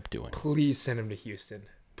to end up doing. Please send him to Houston.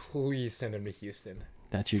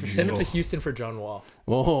 That's your dream. Send him to Houston for John Wall.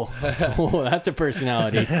 Whoa, that's a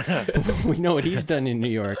personality. We know what he's done in New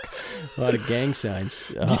York. A lot of gang signs.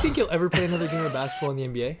 Do you think he'll ever play another game of basketball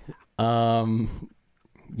in the NBA?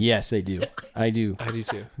 Yes, I do. I do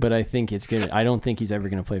too. But I think it's gonna. I don't think he's ever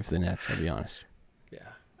gonna play for the Nets. I'll be honest. Yeah.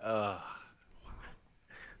 That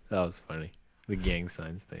was funny. The gang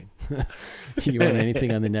signs thing. You want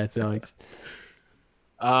anything on the Nets, Alex?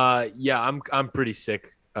 Yeah, I'm pretty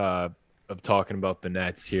sick of talking about the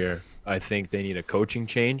Nets here. I think they need a coaching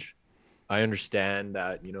change. I understand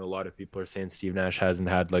that, a lot of people are saying Steve Nash hasn't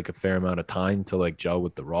had like a fair amount of time to like gel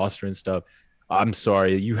with the roster and stuff. I'm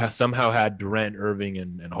sorry, you have somehow had Durant, Irving,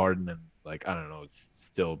 and Harden, and like I don't know, it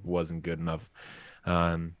still wasn't good enough.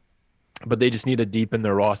 but they just need to deepen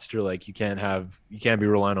their roster. Like you can't be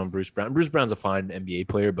relying on Bruce Brown. Bruce Brown's a fine NBA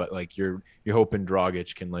player, but like you're hoping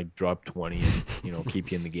Dragic can like drop 20 and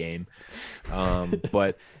keep you in the game.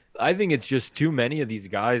 But I think it's just too many of these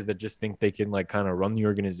guys that just think they can like kind of run the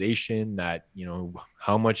organization. That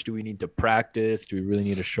how much do we need to practice? Do we really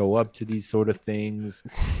need to show up to these sort of things?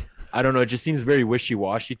 I don't know. It just seems very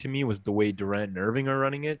wishy-washy to me with the way Durant and Irving are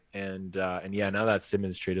running it. And yeah, now that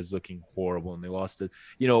Simmons trade is looking horrible, and they lost it.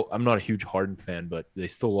 I'm not a huge Harden fan, but they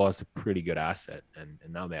still lost a pretty good asset, and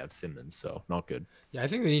now they have Simmons, so not good. Yeah, I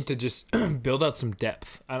think they need to just build out some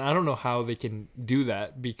depth, and I don't know how they can do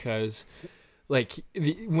that because, like,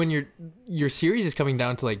 when your series is coming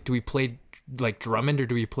down to like, do we play like Drummond or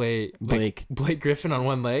do we play like, Blake Griffin on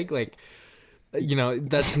one leg, like.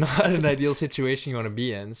 That's not an ideal situation you want to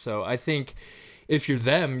be in. So I think if you're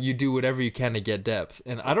them, you do whatever you can to get depth.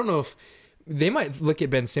 And I don't know if they might look at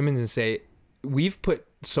Ben Simmons and say, we've put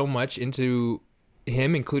so much into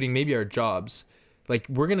him, including maybe our jobs. Like,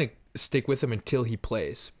 we're going to stick with him until he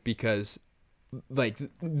plays, because like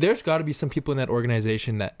there's got to be some people in that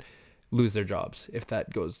organization that lose their jobs if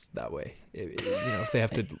that goes that way. If they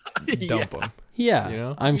have to dump him.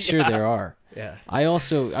 Yeah, I'm sure there are. Yeah.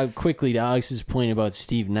 I quickly to Alex's point about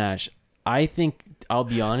Steve Nash, I think, I'll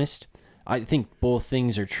be honest, I think both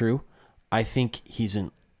things are true. I think he's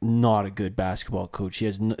not a good basketball coach.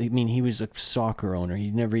 He was a soccer owner.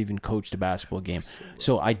 He never even coached a basketball game.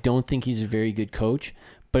 So I don't think he's a very good coach.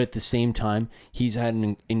 But at the same time, he's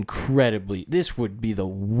had this would be the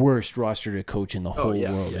worst roster to coach in the whole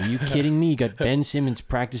world. Are you kidding me? You got Ben Simmons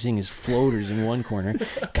practicing his floaters in one corner.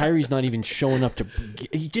 Kyrie's not even showing up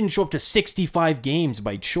he didn't show up to 65 games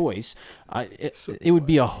by choice. It would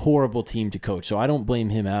be a horrible team to coach. So I don't blame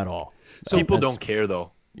him at all. So people don't care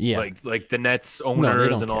though. Yeah. Like the Nets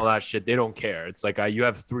owners and all that shit, they don't care. It's like, you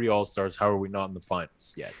have 3 All-Stars. How are we not in the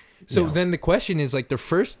finals yet? So then the question is, like, the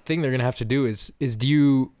first thing they're going to have to do is do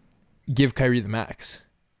you give Kyrie the max?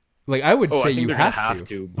 Like, I would say I think you have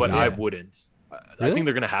to, but I wouldn't. I think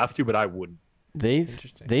they're going to have to, but I wouldn't.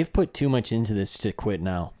 They've put too much into this to quit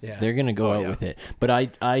now. Yeah. They're going to go out with it. But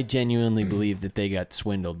I genuinely believe that they got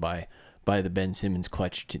swindled by the Ben Simmons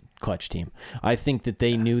clutch team. I think that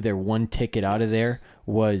they knew their one ticket out of there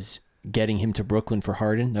was getting him to Brooklyn for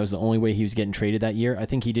Harden. That was the only way he was getting traded that year. I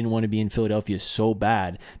think he didn't want to be in Philadelphia so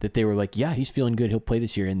bad that they were like, yeah, he's feeling good, he'll play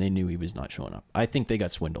this year, and they knew he was not showing up. I think they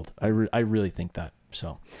got swindled. I really think that.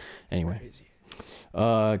 So anyway,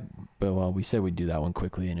 but we said we'd do that one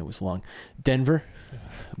quickly, and it was long. Denver,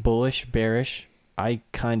 bullish, bearish. I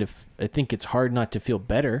think it's hard not to feel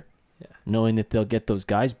better knowing that they'll get those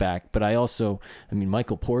guys back. But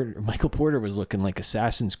Michael Porter was looking like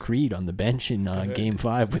Assassin's Creed on the bench in Game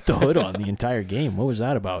 5 with the hood on the entire game. What was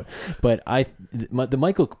that about? But the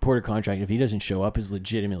Michael Porter contract, if he doesn't show up, is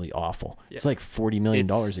legitimately awful. Yeah. It's like $40 million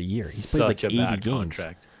a year. He's played like 80 games.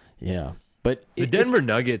 Contract. Yeah. But the Denver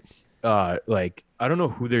Nuggets, I don't know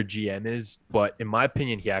who their GM is, but in my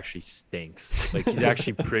opinion, he actually stinks. Like, he's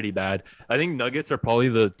actually pretty bad. I think Nuggets are probably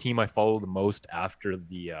the team I follow the most after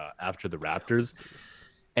the Raptors.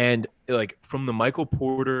 And like, from the Michael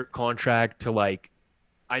Porter contract to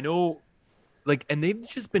and they've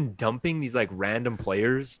just been dumping these like random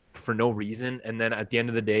players for no reason. And then at the end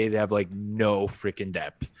of the day, they have like no freaking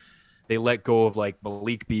depth. They let go of like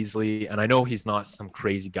Malik Beasley, and I know he's not some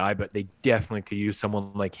crazy guy, but they definitely could use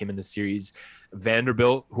someone like him in the series.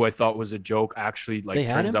 Vanderbilt, who I thought was a joke, actually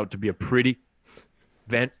turns out to be a pretty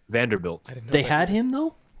Vanderbilt. They had him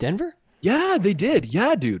though, Denver? Yeah, they did.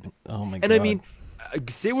 Yeah, dude. Oh my god. And I mean,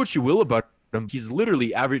 say what you will about him, he's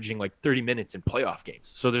literally averaging like 30 minutes in playoff games.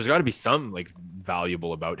 So there's got to be some like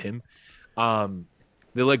valuable about him.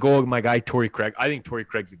 They let go of my guy Torrey Craig. I think Torrey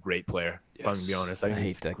Craig's a great player. If I'm gonna be honest, I think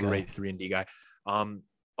he's a great 3-and-D guy.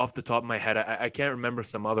 Off the top of my head, I can't remember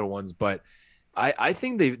some other ones, but I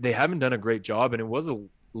think they haven't done a great job, and it was a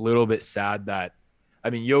little bit sad that,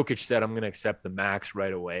 Jokic said, I'm gonna accept the max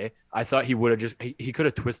right away. I thought he would have he could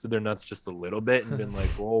have twisted their nuts just a little bit and been like,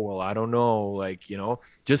 oh well, I don't know,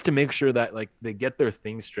 just to make sure that they get their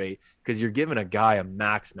things straight, because you're giving a guy a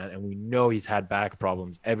max, man, and we know he's had back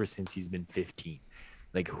problems ever since he's been 15.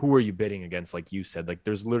 Like, who are you bidding against? Like you said,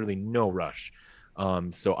 there's literally no rush.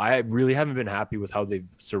 So I really haven't been happy with how they've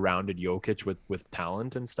surrounded Jokic with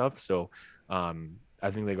talent and stuff. So I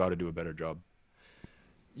think they got to do a better job.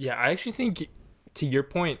 Yeah, I actually think, to your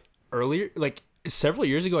point earlier, like several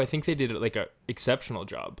years ago, I think they did like a exceptional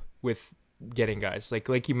job with getting guys.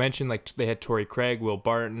 Like you mentioned, like they had Torrey Craig, Will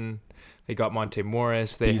Barton, they got Monte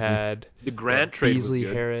Morris, they had the Grant trade Beasley, was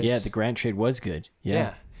good. Harris. Yeah, the Grant trade was good.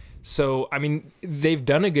 Yeah. So, they've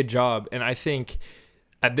done a good job, and I think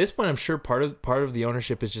at this point, I'm sure part of the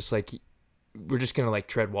ownership is just like, we're just gonna like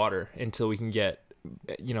tread water until we can get,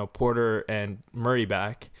 Porter and Murray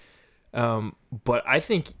back. But I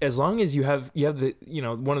think as long as you have the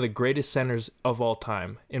one of the greatest centers of all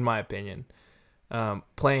time, in my opinion,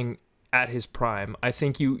 playing at his prime, I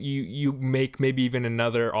think you make maybe even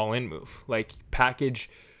another all-in move, like package.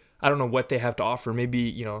 I don't know what they have to offer.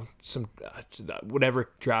 Maybe some whatever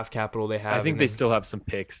draft capital they have. I think they still have some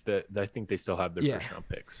picks that I think they still have their first round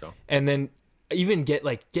picks. So and then even get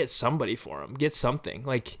somebody for him, get something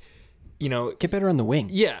like. Get better on the wing.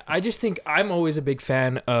 Yeah, I just think I'm always a big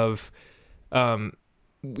fan of,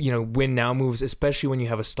 win now moves, especially when you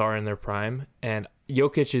have a star in their prime. And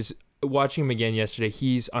Jokic is, watching him again yesterday,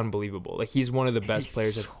 he's unbelievable. Like, he's one of the best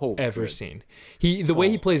players I've ever seen. The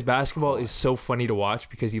way he plays basketball is so funny to watch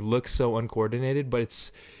because he looks so uncoordinated, but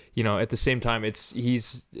it's, at the same time, the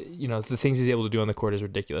things he's able to do on the court is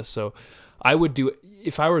ridiculous. So I would do,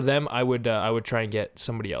 if I were them, I would try and get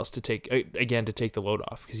somebody else to take the load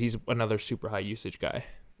off because he's another super high usage guy.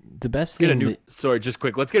 The best thing. Just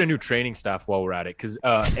quick. Let's get a new training staff while we're at it because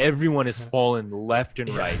everyone is falling left and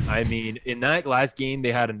right. I mean, in that last game,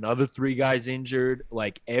 they had another 3 guys injured.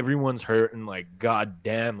 Like, everyone's hurt and like, God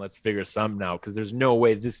damn, let's figure something out because there's no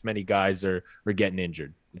way this many guys are getting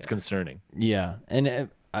injured. It's concerning. Yeah, and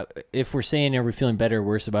if we're saying are we feeling better or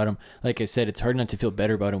worse about him, like I said, it's hard not to feel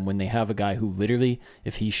better about him when they have a guy who literally,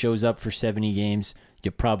 if he shows up for 70 games,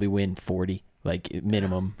 you probably win 40, like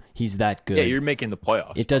minimum. He's that good. Yeah, you're making the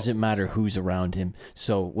playoffs. It doesn't matter who's around him.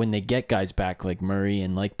 So when they get guys back like Murray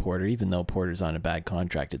and like Porter, even though Porter's on a bad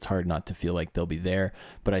contract, it's hard not to feel like they'll be there.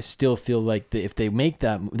 But I still feel like if they make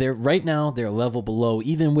that, they're right now they're a level below,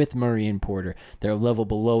 even with Murray and Porter, they're a level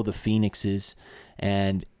below the Phoenixes.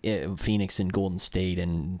 And Phoenix and Golden State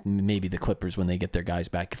and maybe the Clippers when they get their guys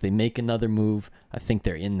back. If they make another move, I think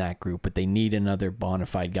they're in that group, but they need another bona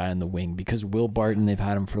fide guy on the wing because Will Barton, they've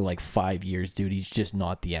had him for like 5 years, dude. He's just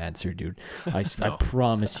not the answer, dude. I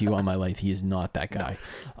promise you on my life, he is not that guy.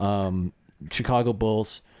 Chicago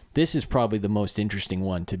Bulls. This is probably the most interesting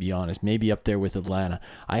one, to be honest. Maybe up there with Atlanta.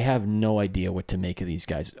 I have no idea what to make of these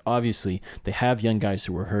guys. Obviously, they have young guys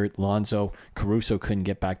who were hurt. Lonzo, Caruso couldn't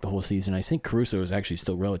get back the whole season. I think Caruso is actually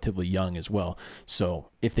still relatively young as well. So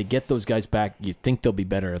if they get those guys back, you think they'll be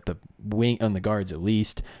better at the wing on the guards at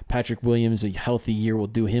least. Patrick Williams, a healthy year will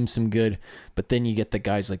do him some good. But then you get the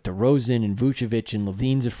guys like DeRozan and Vucevic, and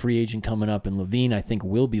LaVine's a free agent coming up, and LaVine I think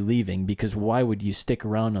will be leaving because why would you stick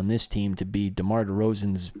around on this team to be DeMar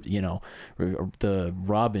DeRozan's, the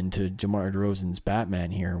Robin to DeMar DeRozan's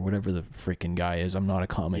Batman here, whatever the freaking guy is. I'm not a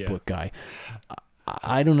comic book guy.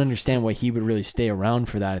 I don't understand why he would really stay around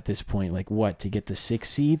for that at this point. Like, what, to get the 6th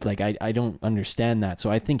seed? Like, I don't understand that.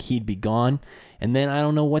 So I think he'd be gone. And then I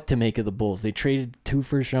don't know what to make of the Bulls. They traded 2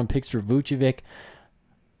 first-round picks for Vucevic.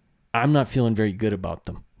 I'm not feeling very good about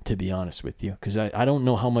them, to be honest with you, because I don't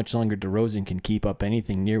know how much longer DeRozan can keep up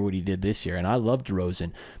anything near what he did this year. And I love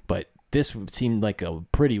DeRozan, but this seemed like a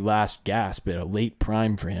pretty last gasp at a late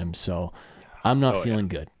prime for him. So I'm not feeling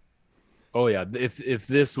good. Oh yeah, if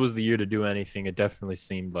this was the year to do anything, it definitely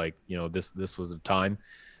seemed like this was the time.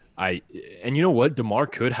 And you know what, DeMar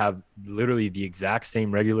could have literally the exact same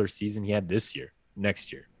regular season he had this year,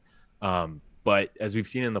 next year. But as we've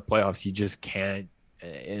seen in the playoffs, he just can't,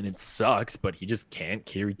 and it sucks, but he just can't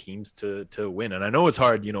carry teams to win. And I know it's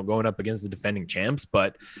hard, going up against the defending champs,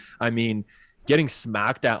 but I mean, getting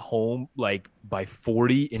smacked at home like by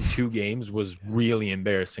 40 in 2 games was really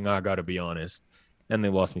embarrassing. I got to be honest. And they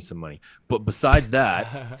lost me some money. But besides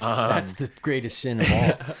that, that's the greatest sin of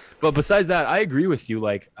all. But besides that, I agree with you.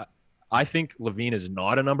 Like, I think LaVine is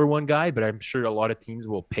not a number 1 guy, but I'm sure a lot of teams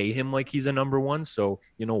will pay him like he's a number 1. So,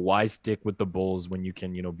 why stick with the Bulls when you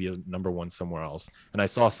can, be a number 1 somewhere else? And I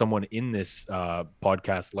saw someone in this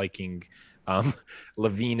podcast liking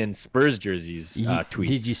LaVine and Spurs jerseys tweets.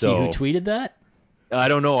 Did you see who tweeted that? I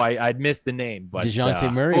don't know. I'd missed the name, but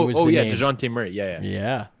DeJounte Murray was the name. DeJounte Murray.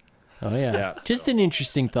 Yeah. Oh, yeah. Just an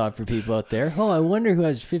interesting thought for people out there. Oh, I wonder who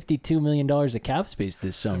has $52 million of cap space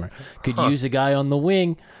this summer. Could use a guy on the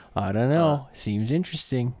wing. I don't know. Seems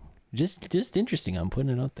interesting. Just interesting. I'm putting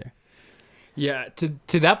it out there. Yeah,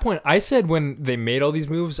 to that point, I said when they made all these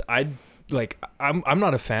moves, I'm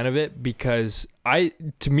not a fan of it because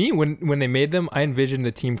to me when they made them, I envisioned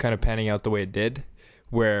the team kind of panning out the way it did,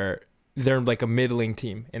 where they're like a middling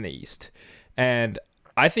team in the East. And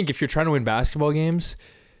I think if you're trying to win basketball games,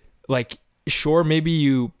 like, sure, maybe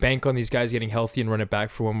you bank on these guys getting healthy and run it back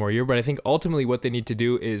for one more year, but I think ultimately what they need to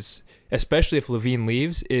do is, especially if LaVine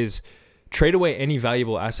leaves, is trade away any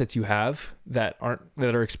valuable assets you have that are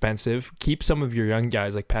expensive. Keep some of your young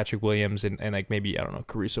guys like Patrick Williams and like maybe, I don't know,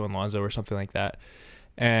 Caruso and Lonzo or something like that.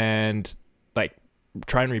 And like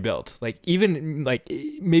try and rebuild. Like even like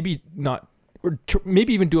maybe not, or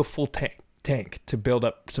maybe even do a full tank to build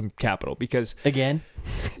up some capital because Again,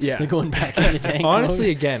 yeah, they're going back in the tank. honestly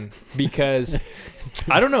mode. again because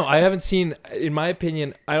I don't know. I haven't seen, in my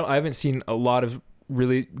opinion, I haven't seen a lot of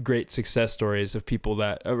really great success stories of people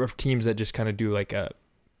that of teams that just kind of do like a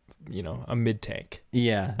mid tank.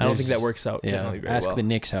 Yeah, I don't think there's- that works out generally very ask well. the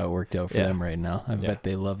Knicks how it worked out for Yeah. them right now. I Yeah. bet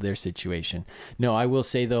they love their situation. No, I will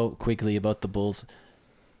say though quickly about the Bulls,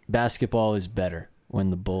 basketball is better when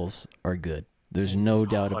the Bulls are good. There's no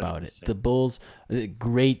doubt about it. 100%. The Bulls,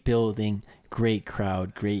 great building, great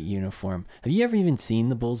crowd, great uniform. Have you ever even seen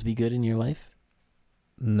the Bulls be good in your life?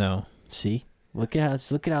 No. See, look at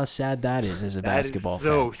how sad that is as a That is basketball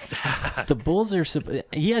so fan. sad. The Bulls are.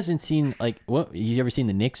 He hasn't seen like what? You ever seen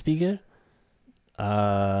the Knicks be good?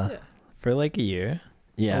 For like a year.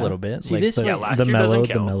 Yeah, A little bit. See like this the, one. Yeah, last the year doesn't mellow,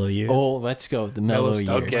 count. the mellow years. Oh, let's go. The mellow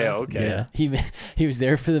Mellow years. stuff. Okay. Yeah. He was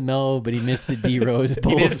there for the mellow, but he missed the D Rose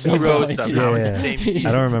Bulls. He missed D Rose somehow in the Yeah. same I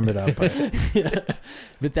season. don't remember that part. Yeah.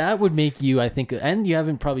 But that would make you, I think, and you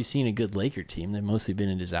haven't probably seen a good Laker team. They've mostly been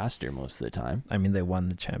a disaster most of the time. I mean, they won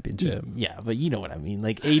the championship. Yeah, but you know what I mean.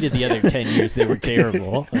 Like 8 of the other 10 years, they were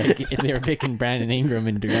terrible. Like they were picking Brandon Ingram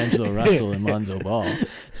and D'Angelo Russell and Lonzo Ball.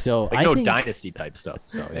 So Like I no think, dynasty type stuff.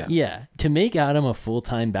 So yeah. yeah, to make Adam a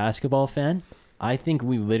full-time basketball fan, I think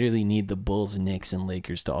we literally need the Bulls, Knicks, and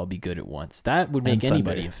Lakers to all be good at once. That would make And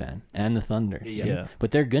anybody Thunder. a fan. And the Thunder. Yeah. See? Yeah.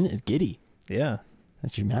 But they're gonna Giddy. Yeah.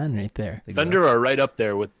 That's your man right there. Thunder are right up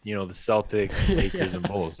there with the Celtics, and Lakers, Yeah. and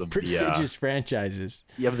Bulls. Of Prestigious franchises.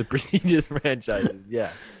 you have the prestigious franchises. Yeah.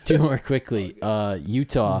 2 more quickly.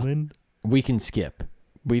 Utah, we can skip.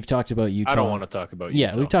 We've talked about Utah. I don't want to talk about. Yeah,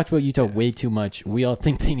 Utah. we've talked about Utah way too much. We all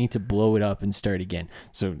think they need to blow it up and start again.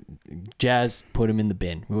 So, Jazz, put him in the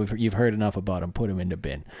bin. You've heard enough about him. Put him in the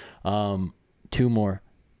bin. 2 more.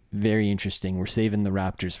 Very interesting. We're saving the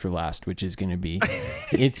Raptors for last, which is going to be.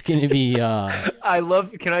 It's going to be. I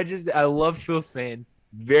love Phil saying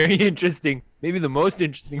very interesting. Maybe the most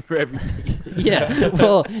interesting for every team. Yeah.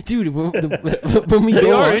 Well, dude, when we They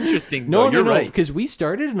go are on- interesting. No, though. You're no, right. because we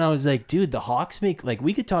started and I was like, dude, the Hawks make like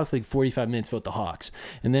we could talk for like 45 minutes about the Hawks,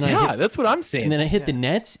 and then Yeah, that's what I'm saying. and then I hit the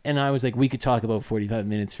Nets, and I was like, we could talk about 45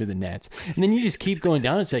 minutes for the Nets, and then you just keep going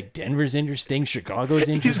down. It's like Denver's interesting, Chicago's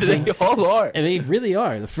interesting. They all are. And they really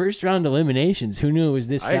are. The first round eliminations, who knew it was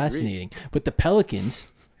this I agree. fascinating? But the Pelicans,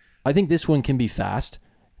 I think this one can be fast.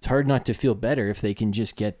 It's hard not to feel better if they can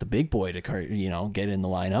just get the big boy to, get in the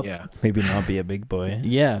lineup. Yeah. Maybe not be a big boy.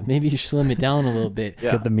 Yeah, maybe you slim it down a little bit.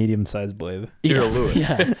 Yeah. Get the medium-sized boy. Cyril Lewis.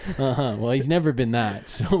 Yeah. Well, he's never been that.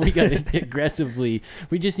 So we got to aggressively.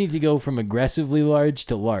 We just need to go from aggressively large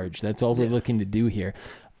to large. That's all we're looking to do here.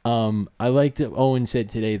 I liked that Owen said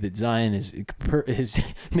today that Zion has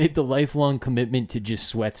made the lifelong commitment to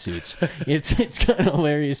just sweatsuits. It's kind of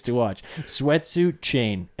hilarious to watch. Sweatsuit,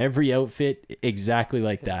 chain, every outfit exactly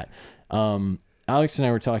like that. Alex and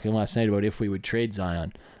I were talking last night about if we would trade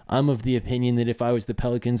Zion. I'm of the opinion that if I was the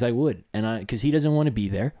Pelicans, I would, and because he doesn't want to be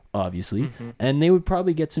there, obviously, and they would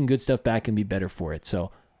probably get some good stuff back and be better for it. So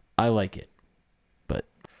I like it. But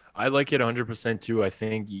I like it 100% too. I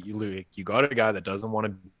think you got a guy that doesn't want to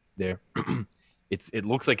be there. It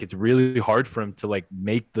looks like it's really hard for him to like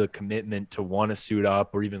make the commitment to want to suit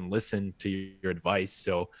up or even listen to your advice.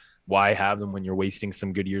 So why have them when you're wasting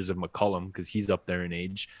some good years of McCollum because he's up there in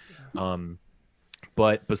age.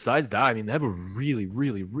 But besides that, I mean, they have a really,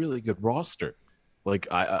 really, really good roster. Like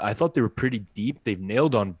I thought they were pretty deep. They've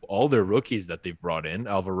nailed on all their rookies that they've brought in: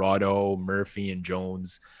 Alvarado, Murphy, and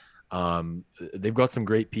Jones. They've got some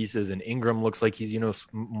great pieces, and Ingram looks like he's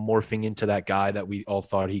morphing into that guy that we all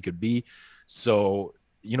thought he could be. So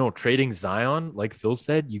trading Zion, like Phil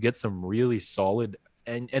said, you get some really solid.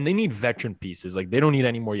 And they need veteran pieces. Like they don't need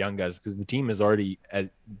any more young guys because the team is already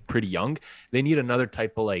pretty young. They need another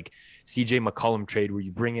type of like CJ McCollum trade where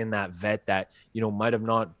you bring in that vet that might have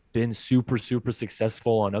not been super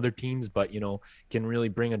successful on other teams, but can really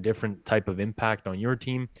bring a different type of impact on your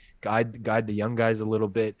team. Guide the young guys a little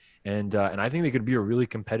bit, and I think they could be a really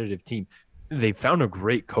competitive team. They found a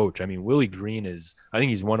great coach. I mean, Willie Green I think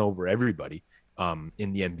he's won over everybody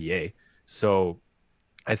in the NBA. So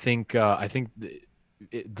I think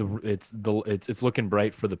it's looking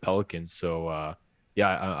bright for the Pelicans. So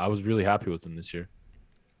I was really happy with them this year.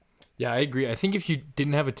 Yeah, I agree. I think if you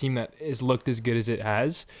didn't have a team that has looked as good as it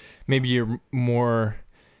has, maybe you're more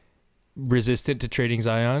resistant to trading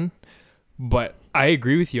Zion. But I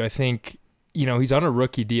agree with you. I think, he's on a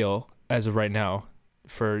rookie deal as of right now.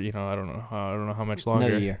 for I don't know how much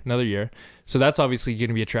longer. Another year. So that's obviously going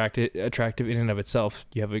to be attractive in and of itself.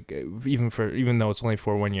 You have even though it's only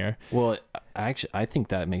for 1 year. Well, actually, I think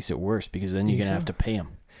that makes it worse because then you're gonna have to pay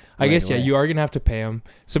him. I guess you are gonna have to pay him.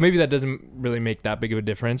 So maybe that doesn't really make that big of a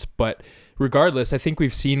difference. But regardless, I think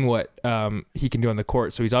we've seen what he can do on the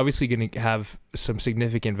court. So he's obviously going to have some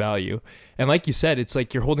significant value. And like you said, it's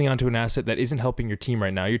like you're holding on to an asset that isn't helping your team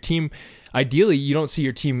right now. Your team, ideally, you don't see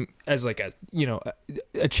your team as like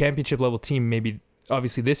a championship level team. Maybe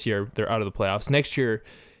obviously this year they're out of the playoffs. Next year,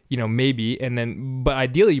 maybe, but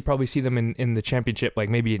ideally you probably see them in the championship, like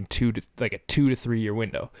maybe in 2 to 3 year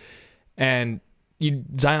window. And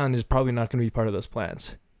Zion is probably not going to be part of those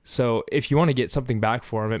plans. So if you want to get something back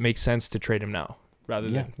for him, it makes sense to trade him now rather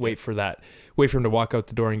than wait for him to walk out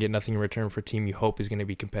the door and get nothing in return for a team you hope is going to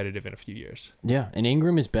be competitive in a few years. Yeah, and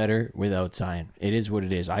Ingram is better without Zion. It is what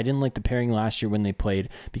it is. I didn't like the pairing last year when they played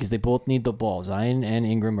because they both need the ball. Zion and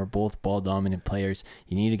Ingram are both ball-dominant players.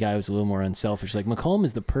 You need a guy who's a little more unselfish. Like McCollum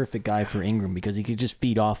is the perfect guy for Ingram because he could just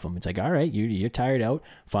feed off him. It's like, all right, you're tired out.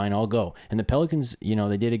 Fine, I'll go. And the Pelicans,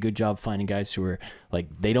 they did a good job finding guys who are like,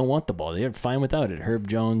 they don't want the ball. They're fine without it. Herb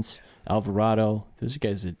Jones, Alvarado, those are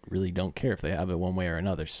guys that really don't care if they have it one way or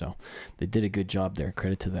another. So they did a good job there.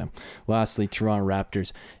 Credit to them. Lastly, Toronto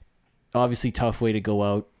Raptors. Obviously, tough way to go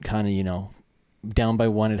out. Kind of, down by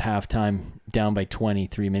 1 at halftime, down by 20,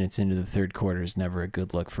 3 minutes into the third quarter is never a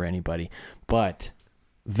good look for anybody. But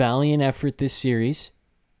valiant effort this series.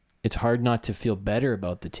 It's hard not to feel better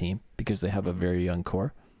about the team because they have a very young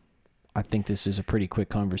core. I think this is a pretty quick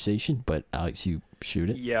conversation, but Alex, you shoot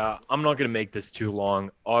it. Yeah, I'm not going to make this too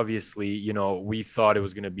long. Obviously, we thought it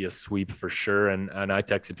was going to be a sweep for sure. And I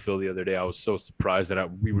texted Phil the other day. I was so surprised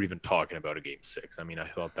that we were even talking about a game 6. I mean, I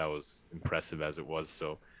thought that was impressive as it was.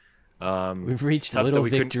 So we've reached a little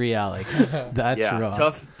victory, Alex. That's wrong.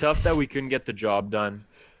 Tough that we couldn't get the job done.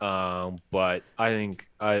 But I think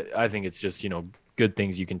it's just, good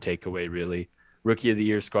things you can take away, really. Rookie of the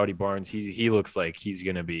year, Scotty Barnes. He looks like he's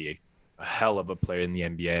going to be a hell of a player in the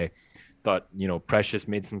NBA. Thought, Precious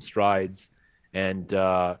made some strides and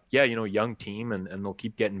young team and they'll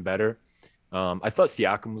keep getting better. I thought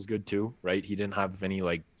Siakam was good too, right? He didn't have any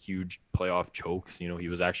like huge playoff chokes. He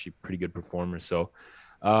was actually a pretty good performer. So,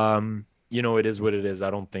 it is what it is.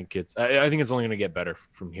 I don't think I think it's only going to get better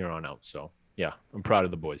from here on out. So yeah, I'm proud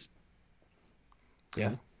of the boys.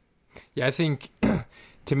 Yeah. Yeah. I think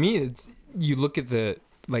to me, you look at the,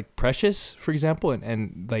 like Precious, for example,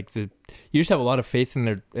 and like you just have a lot of faith in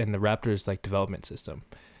the Raptors like development system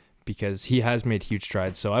because he has made huge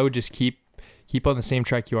strides. So I would just keep on the same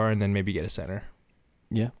track you are, and then maybe get a center.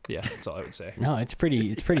 Yeah, that's all I would say. No, it's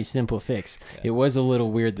pretty simple fix. Yeah. It was a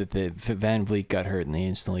little weird that the Van Vliet got hurt and they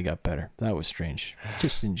instantly got better. That was strange,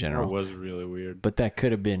 just in general. It was really weird. But that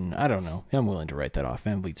could have been. I don't know. I'm willing to write that off.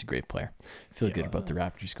 Van Vliet's a great player. Feel good about the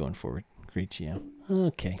Raptors going forward. Great GM.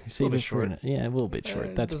 Okay. Save it for a little bit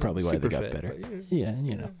short. That's probably why they got better. Yeah,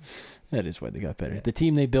 that is why they got better. Yeah. The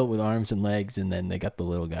team they built with arms and legs, and then they got the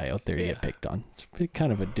little guy out there to get picked on. It's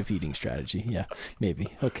kind of a defeating strategy. Yeah, maybe.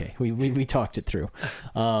 Okay, we talked it through.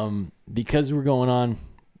 Because we're going on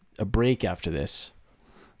a break after this,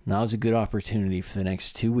 now's a good opportunity for the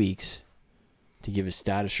next 2 weeks to give a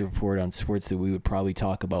status report on sports that we would probably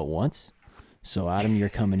talk about once. So, Adam, you're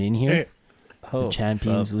coming in here. The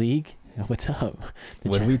Champions League. What's up?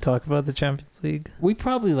 Would we talk about the Champions League? We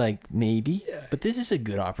probably maybe, but this is a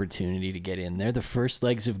good opportunity to get in there. The first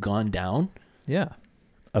legs have gone down. Yeah.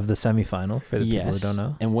 Of the semifinal for the people who don't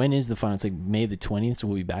know. And when is the final? It's like May the 20th, so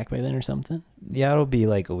we'll be back by then or something? Yeah, it'll be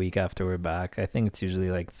like a week after we're back. I think it's usually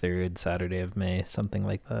like 3rd Saturday of May, something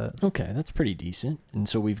like that. Okay, that's pretty decent. And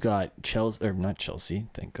so we've got not Chelsea,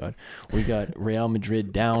 thank God. We got Real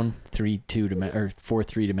Madrid down 3-2 or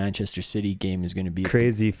 4-3 to Manchester City. Game is going to be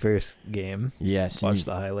crazy first game. Yes. Watch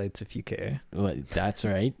the highlights if you care. Well, that's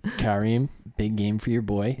right. Karim, big game for your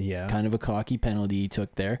boy. Yeah. Kind of a cocky penalty he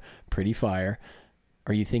took there. Pretty fire.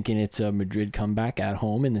 Are you thinking it's a Madrid comeback at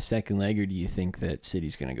home in the second leg, or do you think that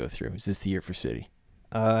City's going to go through? Is this the year for City?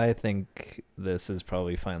 I think this is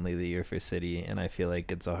probably finally the year for City, and I feel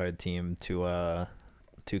like it's a hard team to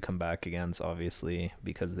come back against, obviously,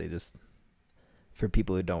 because they just, for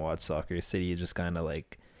people who don't watch soccer, City just kind of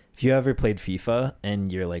like, if you ever played FIFA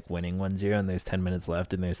and you're like winning 1-0 and there's 10 minutes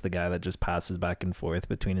left and there's the guy that just passes back and forth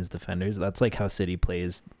between his defenders, that's like how City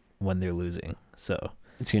plays when they're losing. So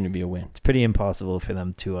it's going to be a win. It's pretty impossible for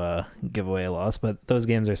them to give away a loss, but those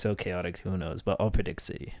games are so chaotic, who knows? But I'll predict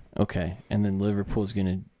City. Okay, and then Liverpool's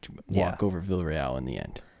going to walk over Villarreal in the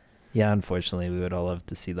end. Yeah, unfortunately, we would all love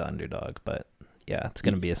to see the underdog, but yeah, it's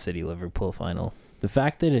going to be a City-Liverpool final. The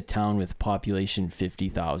fact that a town with population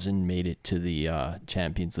 50,000 made it to the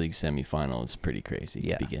Champions League semifinal is pretty crazy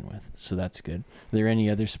to begin with. So that's good. Are there any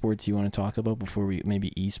other sports you want to talk about before we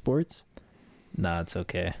maybe esports? Nah, it's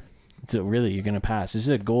okay. So really, you're gonna pass. This is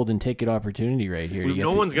a golden ticket opportunity right here.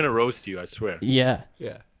 No one's gonna roast you, I swear. Yeah.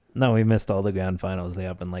 Yeah. No, we missed all the grand finals. They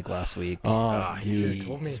happened like last week. Oh, you should've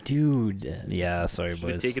told me. dude. Yeah, sorry, Should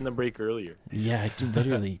have boys. taken the break earlier. Yeah,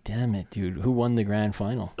 literally. Damn it, dude. Who won the grand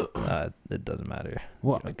final? It doesn't matter.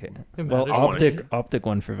 What? Okay. It Well, matters. Optic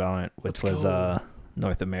won for Valorant, which was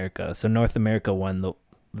North America. So North America won the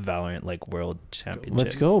Valorant like World Championship.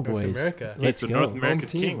 Let's go, North boys. America. Let's so go. North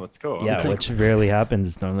America's Home team. king. Let's go. Yeah, It's like- which rarely happens.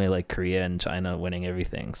 It's normally like Korea and China winning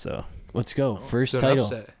everything. So Let's go. First So an title.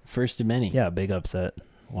 upset. First of many. yeah, big upset.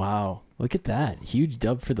 Wow. Look at that. Huge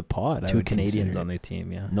dub for the pod. I Two would Canadians consider. on their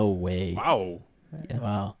team. Yeah. No way. Wow. Yeah.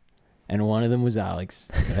 Wow. And one of them was Alex.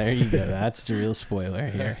 There you go. That's the real spoiler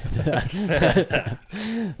here.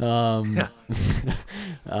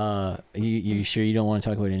 You sure you don't want to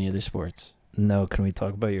talk about any other sports? No, can we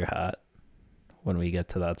talk about your hat when we get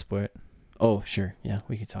to that sport? Oh, sure. Yeah,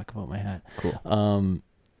 we could talk about my hat. Cool.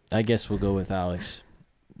 I guess we'll go with Alex.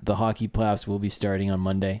 The hockey playoffs will be starting on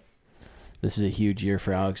Monday. This is a huge year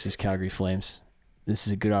for Alex's Calgary Flames. This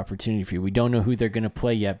is a good opportunity for you. We don't know who they're going to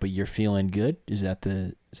play yet, but you're feeling good. Is that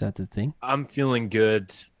the thing? I'm feeling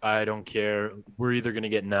good. I don't care. We're either going to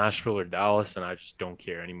get Nashville or Dallas, and I just don't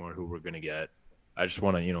care anymore who we're going to get. I just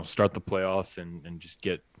want to, start the playoffs and just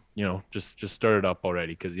get, just start it up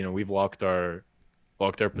already, because we've locked our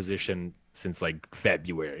position since like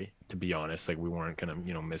February. To be honest, like we weren't going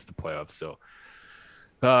to miss the playoffs. So,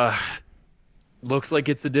 looks like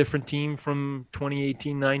it's a different team from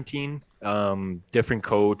 2018-19. Different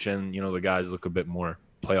coach, and the guys look a bit more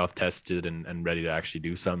playoff tested and ready to actually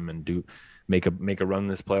do something and make a run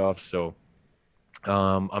this playoffs. So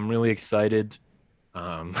I'm really excited.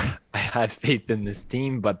 I have faith in this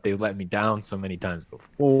team, but they let me down so many times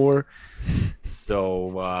before.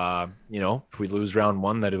 So if we lose round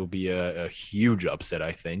one, that it'll be a huge upset,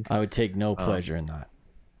 I think. I would take no pleasure in that.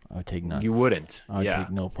 I would take none. You wouldn't. I would Yeah.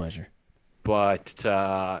 take no pleasure. But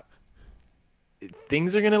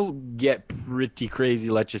things are gonna get pretty crazy.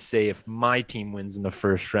 Let's just say if my team wins in the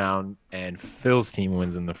first round and Phil's team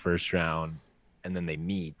wins in the first round, and then they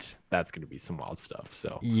meet, that's gonna be some wild stuff.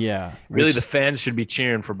 So Yeah. really, the fans should be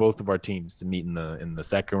cheering for both of our teams to meet in the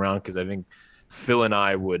second round, because I think Phil and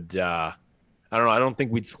I would. I don't know. I don't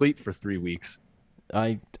think we'd sleep for 3 weeks.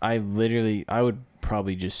 I would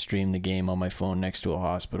probably just stream the game on my phone next to a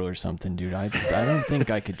hospital or something, dude. I don't think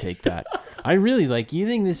I could take that. I really you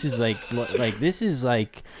think this is like this is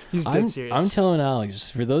like He's dead serious. I'm telling Alex,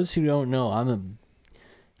 for those who don't know, I'm a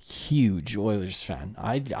huge Oilers fan.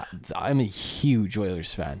 I'm a huge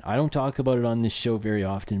Oilers fan. I don't talk about it on this show very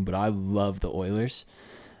often, but I love the Oilers.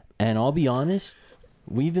 And I'll be honest,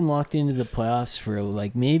 we've been locked into the playoffs for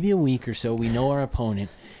like maybe a week or so. We know our opponent.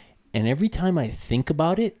 And every time I think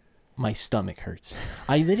about it, my stomach hurts.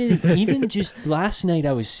 I literally, even just last night,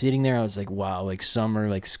 I was sitting there, I was like, wow, like summer,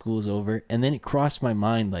 like school's over. And then it crossed my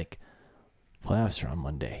mind, like, playoffs are on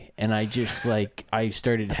Monday. And I just I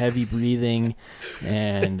started heavy breathing,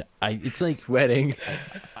 and it's like Sweating.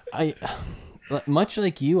 I much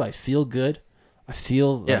like you, I feel good. I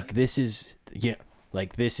feel like this is,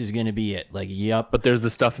 like this is going to be it. Like, yep. But there's the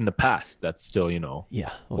stuff in the past that's still,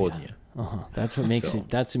 Yeah. holding you. That's what makes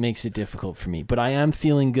that's what makes it difficult for me. But I am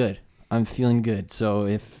feeling good. I'm feeling good. So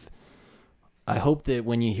I hope that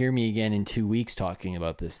when you hear me again in 2 weeks talking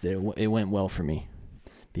about this, that it went well for me,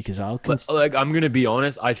 because I'm gonna be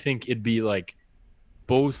honest. I think it'd be like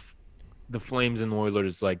both the Flames and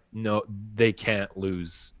Oilers. Like, no, they can't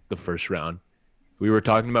lose the first round. We were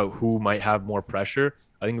talking about who might have more pressure.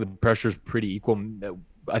 I think the pressure's pretty equal.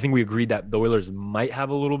 I think we agreed that the Oilers might have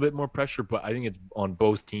a little bit more pressure, but I think it's on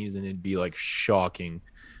both teams, and it'd be like shocking,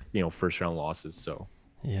 first round losses. So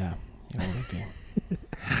yeah. It would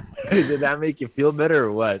be. Did that make you feel better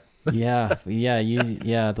or what? Yeah.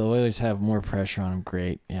 The Oilers have more pressure on them.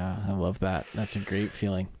 Great. Yeah, I love that. That's a great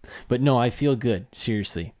feeling. But no, I feel good.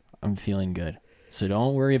 Seriously, I'm feeling good. So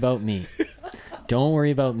don't worry about me. Don't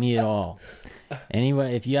worry about me at all.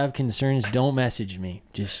 Anyway, if you have concerns, don't message me.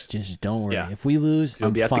 Just don't worry. Yeah. If we lose, You'll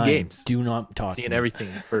I'm be at the fine. games. Do not talk to Seeing me. everything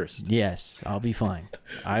first. Yes, I'll be fine.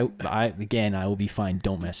 I will be fine.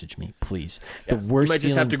 Don't message me, please. Yeah. The worst. You might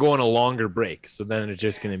just feeling, have to go on a longer break, so then it's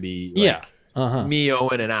just gonna be like me,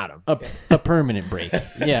 Owen, and Adam. a permanent break.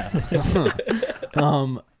 Yeah.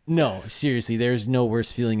 No, seriously, there's no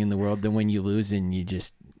worse feeling in the world than when you lose and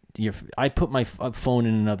I put my phone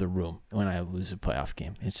in another room when I lose a playoff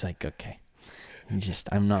game. It's like, okay,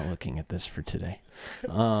 I'm not looking at this for today.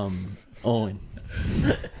 Owen.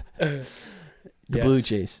 The Yes. Blue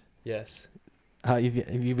Jays. Yes. How have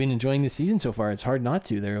you been enjoying the season so far? It's hard not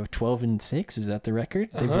to. They're 12-6. Is that the record?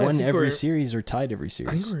 They've I won think every we're- series or tied every I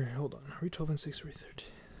think series. hold on. Are we 12-6 or are we 13?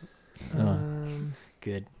 Oh.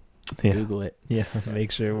 Good. Yeah. Google it. Yeah.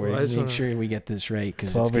 Make sure Well, I we're. just Make wanna- sure we get this right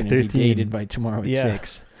because 12 it's or going to be 13. dated by tomorrow at Yeah.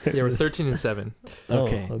 6. Yeah, we're 13-7. Oh,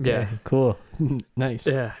 Okay. Yeah. Cool. Nice.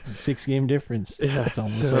 Yeah. 6-game difference. Yeah, It's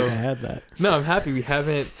almost so- like I had that. No, I'm happy. We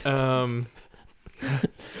haven't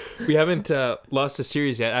lost a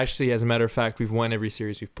series yet. Actually, as a matter of fact, we've won every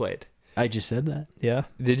series we've played. I just said that. Yeah.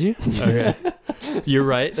 Did you? Okay. You're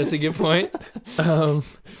right. That's a good point.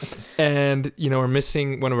 And, we're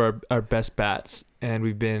missing one of our best bats. And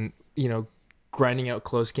we've been, grinding out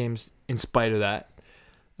close games in spite of that.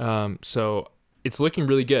 So it's looking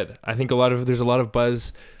really good. I think there's a lot of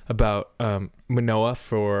buzz about Manoah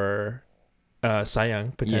for Cy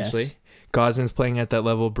Young, potentially. Yes. Gosman's playing at that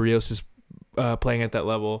level. Barrios is playing at that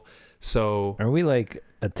level. So Are we like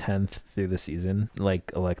a 10th through the season,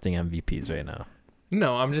 like electing MVPs right now?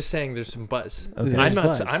 no, I'm just saying there's some buzz. Okay. I'm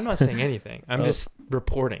There's buzz. not saying anything. I'm Oh. just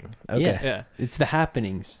reporting. Okay. Yeah. Yeah. It's the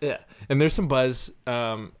happenings. Yeah. And there's some buzz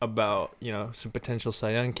about, some potential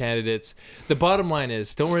Cy Young candidates. The bottom line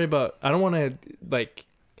is don't worry about I don't want to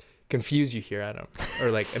confuse you here, Adam, or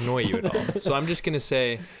annoy you at all. So I'm just going to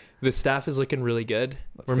say the staff is looking really good.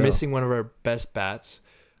 We're go. missing one of our best bats.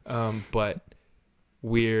 But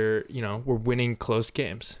we're winning close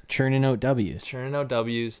games. Churning out W's. Churning out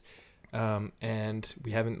W's. And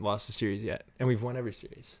we haven't lost a series yet, and we've won every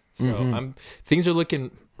series. So Mhm. things are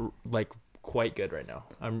looking quite good right now.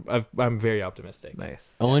 I'm very optimistic.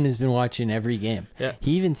 Nice. Owen has been watching every game. Yeah.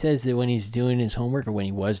 He even says that when he's doing his homework, or when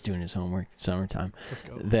he was doing his homework, summertime, Let's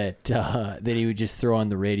go. that he would just throw on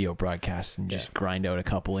the radio broadcast and just grind out a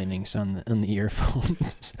couple innings on the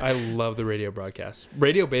earphones. I love the radio broadcast.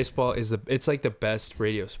 Radio baseball it's like the best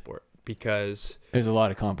radio sport because There's a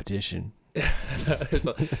lot of competition.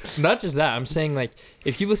 not just that. I'm saying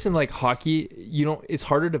if you listen to hockey, it's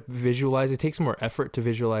harder to visualize. It takes more effort to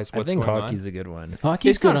visualize I what's think going hockey's on. a good one.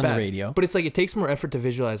 Hockey's It's good not on bad, the radio. But it's it takes more effort to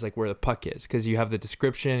visualize where the puck is because you have the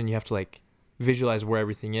description and you have to visualize where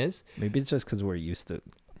everything is. Maybe it's just because we're used to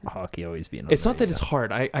hockey always being on It's the not that radio. it's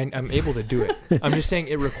hard. I'm able to do it. I'm just saying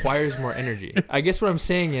it requires more energy. I guess what I'm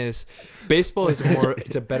saying is baseball is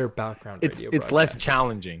it's a better background It's radio it's less broadcast.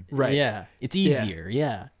 challenging. Right. Yeah. It's easier.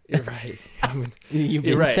 Yeah. You're right. You've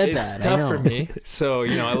You're been right. said It's that. I tough know. for me. So,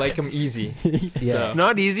 I like them easy. Yeah. So,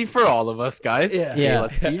 Not easy for all of us, guys. Yeah. Okay, Yeah.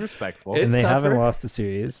 let's be respectful. It's And they haven't tougher. lost a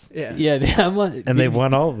series. yeah. Yeah. And they've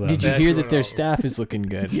won all of them. Did you They hear actually that their won all. staff is looking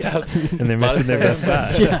good? Yeah. And they're Lot of missing their best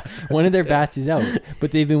bat. Yeah. One of their bats is out,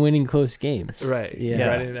 but they've been winning close games. Right. Yeah.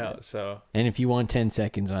 Riding it out. So, And if you want 10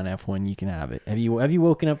 seconds on F1, you can have it. Have you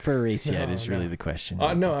woken up for a race yet? No, Is really the question.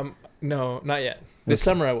 no, not yet. This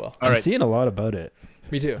summer I will. All I'm right. seeing a lot about it.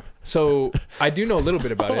 Me too. So, I do know a little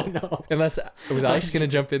bit about it. no. Unless, was Alex going to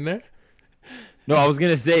jump in there? No, I was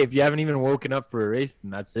gonna say if you haven't even woken up for a race,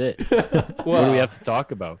 then that's it. What do we have to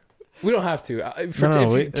talk about? We don't have to.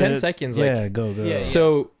 wait, 10 seconds. Yeah, go.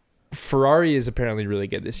 So, Ferrari is apparently really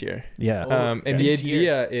good this year. Yeah. And the This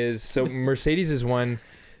idea is Mercedes has won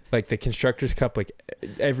the Constructors Cup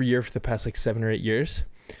every year for the past 7 or 8 years,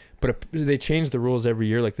 but they change the rules every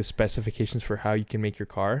year, the specifications for how you can make your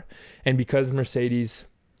car. And because Mercedes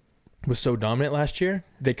was so dominant last year,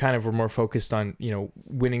 they kind of were more focused on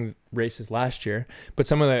winning races last year. But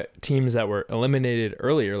some of the teams that were eliminated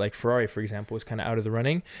earlier, like Ferrari for example, was kind of out of the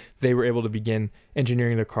running. They were able to begin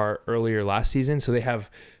engineering their car earlier last season, so they have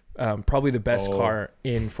probably the best car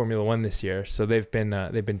in Formula One this year. So they've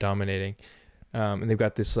been dominating, and they've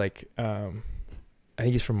got this I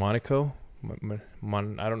think he's from Monaco.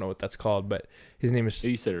 I don't know what that's called, but his name is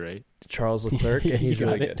You said it right. Charles Leclerc, and he's You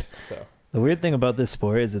got really it. good. So The weird thing about this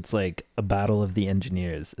sport is it's like a battle of the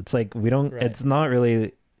engineers. It's we don't. Right. It's not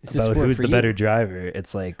really It's a about sport who's for the you. better driver.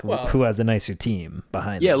 It's Well- who has a nicer team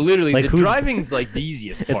behind. Yeah, them. literally, Like, the who's- driving's the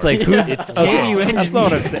easiest part. It's like who's. It's okay, can you that's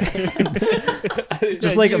not what I'm engineer? saying.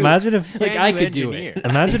 Just imagine if. Like, I could do it.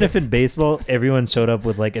 Imagine if in baseball everyone showed up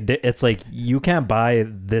with it's you can't buy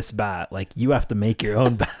this bat. You have to make your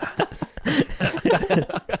own bat.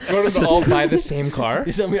 you want them to all buy the same car?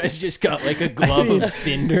 Some guys just got a glove of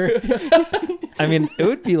cinder. I mean, it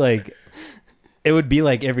would be like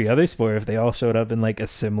every other sport if they all showed up in a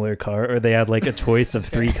similar car, or they had a choice of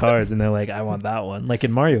 3 cars and they're I want that one. Like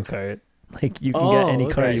in Mario Kart, Like you can get any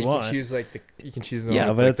car Right, you want. Can choose you can choose the Yeah,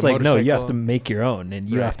 like, but it's the like no, you have motorcycle. to make your own, and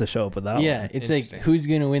you Right. have to show up with that. Yeah, one. it's like Interesting. who's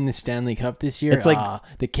gonna win the Stanley Cup this year? It's like-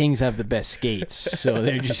 the Kings have the best skates, so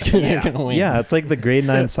they're just gonna win. Yeah, it's like the grade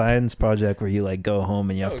 9 science project where you like go home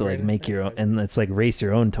and you have Oh, to like grade make 9 your own, science. and it's like race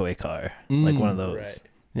your own toy car, like one of those. Right.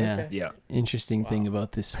 yeah. Okay. Yeah. Interesting thing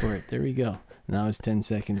about this sport. There we go. Now it's 10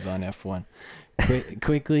 seconds on F1.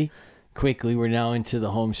 Quickly, we're now into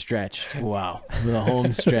the home stretch. Wow, the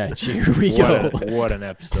home stretch. Here we go. What an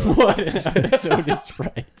episode. What an episode is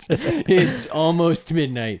right. It's almost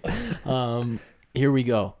midnight. Here we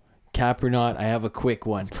go. Cap or not, I have a quick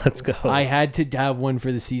one. Let's go. I had to have one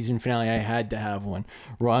for the season finale. I had to have one.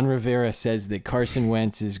 Ron Rivera says that Carson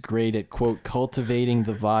Wentz is great at, quote, cultivating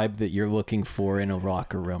the vibe that you're looking for in a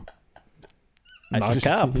locker room. Not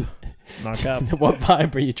cap. Not cap. What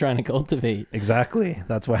vibe are you trying to cultivate? Exactly.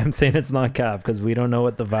 That's why I'm saying it's not cap, because we don't know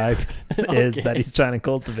what the vibe is Okay. that he's trying to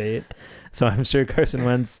cultivate. So I'm sure Carson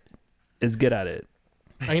Wentz is good at it.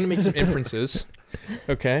 I'm gonna make some inferences.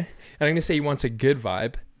 Okay, and I'm gonna say he wants a good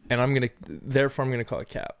vibe, and I'm gonna call it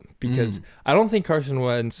cap because I don't think Carson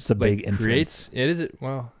Wentz It's a big inference. creates. It is it.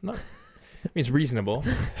 Well, no. I mean, it's reasonable.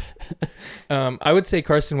 I would say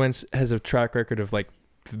Carson Wentz has a track record of like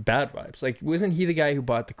bad vibes. Like, wasn't he the guy who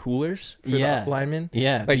bought the coolers for Yeah. the linemen?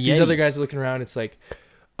 Yeah. Like the these other Yetis. guys looking around, it's like,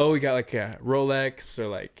 oh, we got like a Rolex, or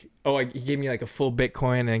like, oh, he gave me like a full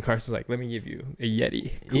Bitcoin, and then Carson's like, let me give you a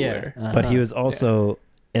Yeti cooler. Yeah. But he was also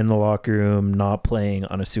in the locker room not playing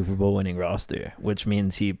on a Super Bowl winning roster, which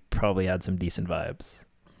means he probably had some decent vibes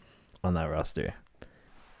on that roster.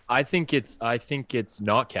 I think it's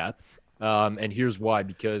not cap. And here's why,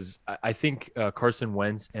 because I think Carson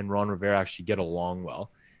Wentz and Ron Rivera actually get along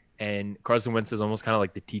well. And Carson Wentz is almost kind of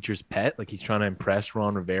like the teacher's pet. Like he's trying to impress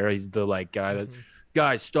Ron Rivera. He's the like guy that,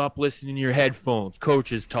 guys, stop listening to your headphones.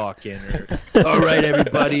 Coach is talking. Or, all right,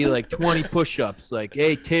 everybody, like 20 push-ups. Like,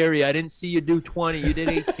 hey, Terry, I didn't see you do 20. You did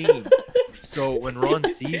 18. So when Ron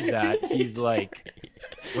sees that, he's like,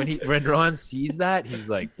 when Ron sees that, he's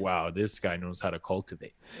like, wow, this guy knows how to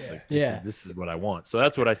cultivate. Like, this is what I want. So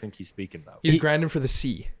that's what I think he's speaking about. He's grinding for the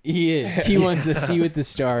C. He is. He wants the C with the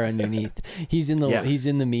star underneath. He's in the Yeah. he's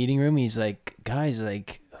in the meeting room. He's like, guys,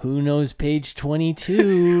 like, who knows page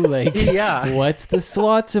 22? Like, Yeah. what's the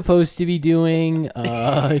slot supposed to be doing?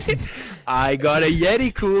 I got a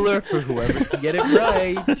Yeti cooler for whoever can get it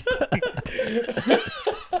right.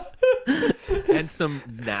 And some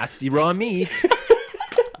nasty raw meat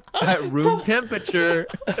at room temperature.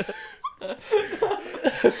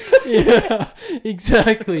 yeah,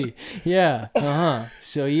 exactly. Yeah.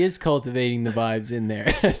 So he is cultivating the vibes in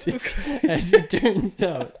there, as it turns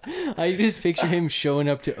out. I just picture him showing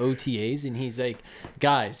up to OTAs and he's like,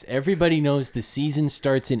 guys, everybody knows the season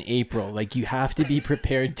starts in April. Like, you have to be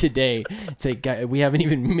prepared today. It's like, guy, we haven't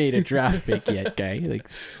even made a draft pick yet, guy. Like,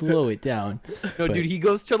 slow it down. No, But- dude, he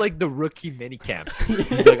goes to like the rookie mini camps.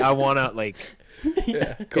 He's like, I want to like,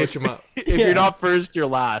 Coach him up. if you're not first, you're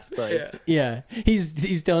last. Like, Yeah,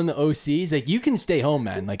 he's telling the OC, he's like, you can stay home,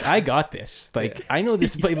 man. Like, I got this. Like, I know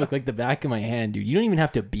this playbook like the back of my hand, dude. You don't even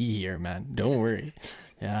have to be here, man. Don't worry.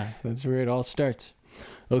 Yeah, that's where it all starts.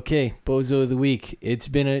 Okay, Bozo of the Week. It's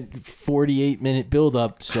been a 48-minute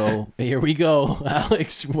build-up, so here we go.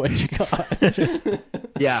 Alex, what you got?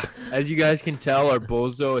 yeah, as you guys can tell, our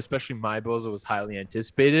bozo, especially my bozo, was highly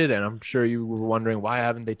anticipated, and I'm sure you were wondering why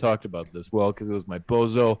haven't they talked about this? Well, because it was my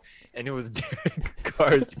bozo, and it was Derek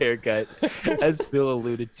Carr's haircut, as Phil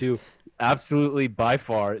alluded to. Absolutely, by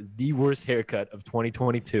far, the worst haircut of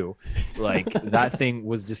 2022. Like, that thing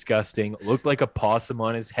was disgusting. Looked like a possum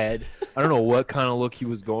on his head. I don't know what kind of look he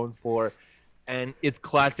was going for. And it's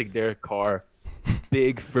classic Derek Carr.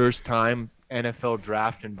 Big first-time NFL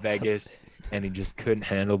draft in Vegas, and he just couldn't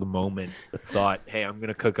handle the moment. Thought, hey, I'm going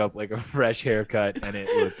to cook up like a fresh haircut, and it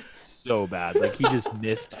looked so bad. Like, he just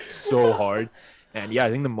missed so hard. And yeah, I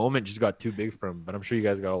think the moment just got too big for him, but I'm sure you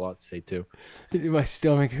guys got a lot to say too. My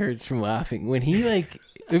stomach hurts from laughing. When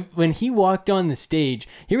he walked on the stage,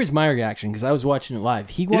 here was my reaction because I was watching it live.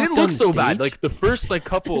 He It walked didn't on look the so stage. bad. Like the first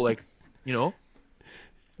couple, you know.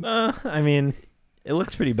 I mean, it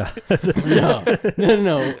looks pretty bad.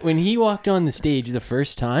 No. When he walked on the stage the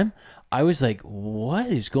first time, I was like, what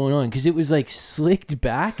is going on? Because it was like slicked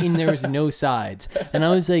back and there was no sides. And I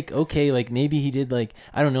was like, okay, like maybe he did like,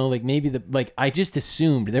 I don't know, like maybe I just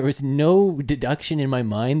assumed there was no deduction in my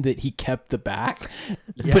mind that he kept the back.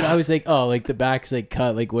 Yeah. But I was like, oh, like the back's like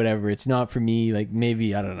cut, like whatever. It's not for me. Like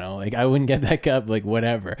maybe, I don't know. Like I wouldn't get that cut, like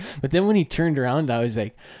whatever. But then when he turned around, I was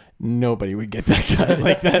like, nobody would get that cut.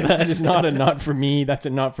 Like that is not a not for me. That's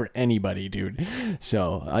a not for anybody, dude.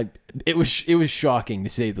 So it was shocking to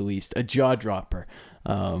say the least. A jaw dropper.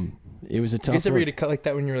 It was a You tough guys ever look. get a cut like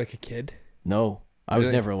that when you were like a kid? No, I was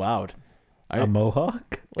Really? never allowed. A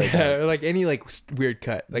mohawk? Like, or like any like weird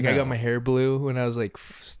cut. Like I No. got my hair blue when I was like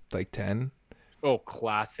 10. Oh,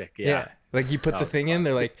 classic. Yeah. Like you put That the was thing in,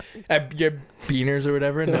 they're like at your beaners or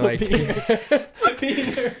whatever, and they're like,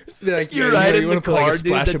 they're like, You're yeah, right you in want the to put like car, a dude,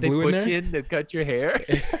 splash that of they blue in put there? you in to cut your hair.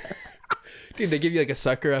 Dude, they give you like a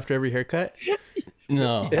sucker after every haircut.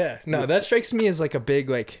 No. Yeah, no, that strikes me as like a big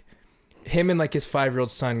like. Him and like his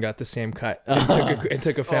 5-year-old son got the same cut and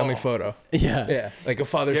took a family photo. Yeah. Yeah, like a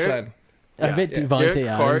father Derek- son. I bet yeah. Devontae Derek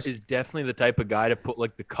Carr Adams. is definitely the type of guy to put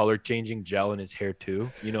like the color changing gel in his hair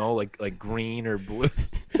too. You know, like green or blue.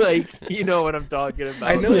 Like, you know what I'm talking about.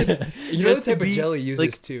 I know that. You know the Just to type of be, gel he uses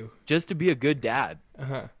like- too. Just to be a good dad.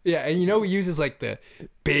 Yeah, and you know he uses like the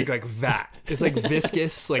big like vat. It's like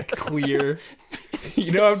viscous, like clear.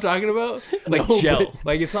 You know what I'm talking about? Like No, gel.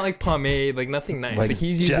 Like it's not like pomade. Like nothing nice. Like,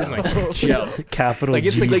 he's using gel. like gel. Capital Like,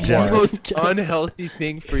 it's G like- Like gel. the most unhealthy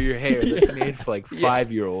thing for your hair that's made for like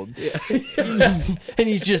 5-year-olds. And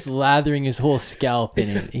he's just lathering his whole scalp in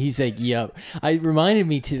it. He's like, yep. It reminded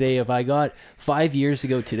me today of I got 5 years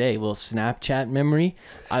ago today, little Snapchat memory.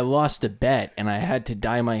 I lost a bet and I had to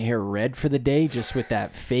dye my hair red for the day just with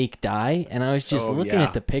that fake dye. And I was just Oh, looking yeah.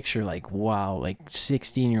 at the picture like, wow, like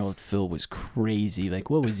 16-year-old Phil was crazy. Like,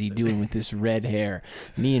 what was he doing with this red hair?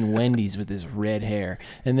 Me and Wendy's with this red hair.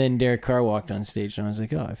 And then Derek Carr walked on stage and I was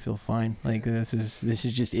like, oh, I feel fine. Like, this is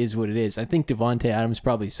just is what it is. I think Devontae Adams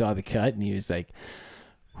probably saw the cut and he was like,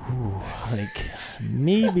 whew, like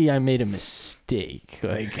maybe I made a mistake.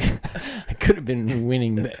 Like I could have been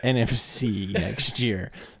winning the NFC next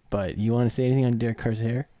year. But you want to say anything on Derek Carr's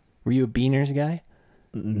hair? Were you a Beaners guy?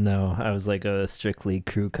 No, I was like a strictly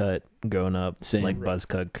crew cut growing up. Same. Like buzz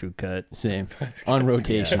cut, crew cut. Same. On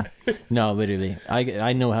rotation. No, literally.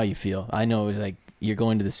 I know how you feel. I know it's like you're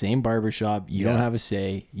going to the same barbershop. You don't Yeah. have a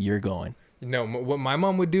say. You're going. No, what my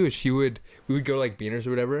mom would do is we would go like Beaners or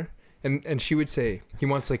whatever, and she would say he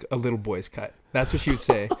wants like a little boy's cut. That's what she would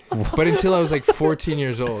say. But until I was like 14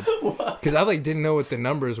 years old, because I like didn't know what the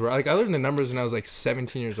numbers were. Like I learned the numbers when I was like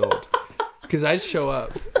 17 years old, because I'd show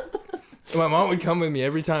up. And my mom would come with me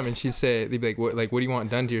every time, and she'd say, they'd be like, what do you want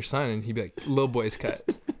done to your son? And he'd be like, little boy's cut.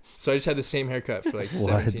 So I just had the same haircut for like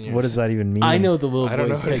 17 years. What does that even mean? I know the little I don't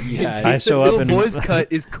boys know what cut it you means. had. I show Little up and boy's cut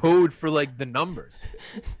is code for like the numbers.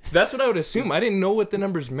 That's what I would assume. I didn't know what the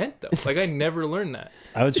numbers meant though. Like I never learned that.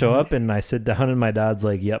 I would show up and I sit down and my dad's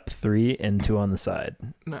like, "Yep, 3 and 2 on the side."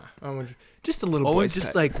 Nah, just a little Always boy's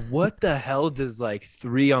just cut. like, what the hell does like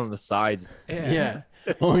 3 on the sides? Yeah.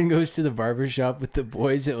 Owen goes to the barber shop with the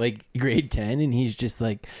boys at like grade 10 and he's just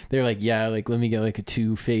like, they're like, yeah, like let me get like a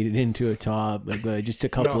 2 faded into a top, like just a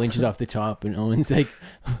couple inches off the top. And Owen's like,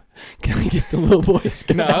 can I get the little boys?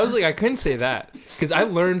 No, I was like, I couldn't say that because I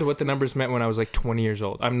learned what the numbers meant when I was like 20 years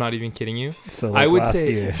old. I'm not even kidding you. So I like would last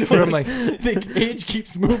say, year, from like, The age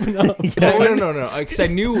keeps moving up. no, because I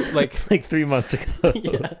knew like, like 3 months ago.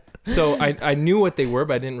 Yeah. so I knew what they were,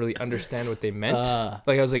 but I didn't really understand what they meant.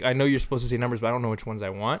 Like I was like, I know you're supposed to say numbers, but I don't know which ones I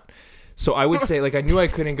want. So I would say like I knew I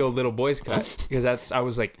couldn't go little boys cut because I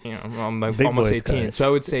was like, you know, I'm like Big almost boys 18. cut. So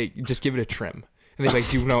I would say just give it a trim. And they'd be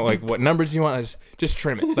like, do you know like what numbers do you want? I just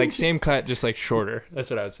trim it. Like same cut, just like shorter. That's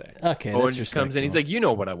what I would say. Okay. Owen that's just comes in. He's respectable. like, you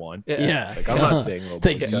know what I want. yeah. Like, I'm not saying little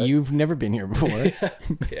boys Like, cut. you've never been here before.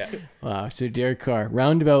 Yeah. Wow. So Derek Carr,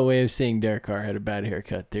 roundabout way of saying Derek Carr had a bad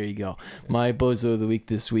haircut. There you go. My bozo of the week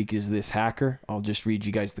this week is this hacker. I'll just read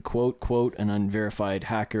you guys the quote. Quote, an unverified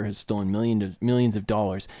hacker has stolen millions of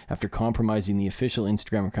dollars after compromising the official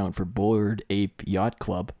Instagram account for Bored Ape Yacht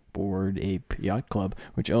Club,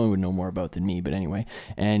 which Owen would know more about than me, but anyway.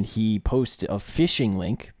 And he posted a phishing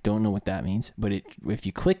link. Don't know what that means, but if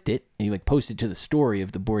you clicked it, and you like posted to the story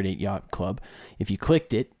of the Bored Ape Yacht Club. If you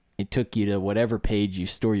clicked it, it took you to whatever page you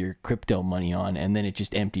store your crypto money on, and then it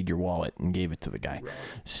just emptied your wallet and gave it to the guy. Right.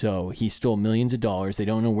 So he stole millions of dollars. They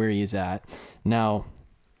don't know where he is at. Now,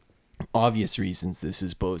 obvious reasons this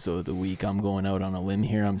is bozo of the week. I'm going out on a limb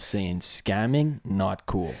here. I'm saying scamming, not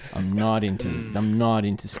cool. I'm not into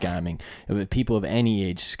scamming. With people of any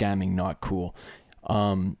age, scamming, not cool.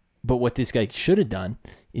 But what this guy should have done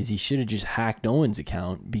is he should have just hacked Owen's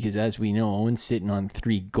account, because as we know, Owen's sitting on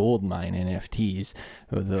 3 gold mine NFTs,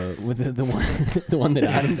 the one that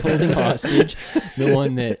Adam's holding hostage, the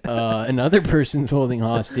one that another person's holding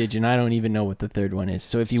hostage, and I don't even know what the third one is.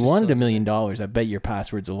 So if you wanted $1 million, I bet your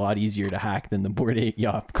password's a lot easier to hack than the Bored Ape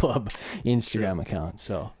Yacht Club Instagram account.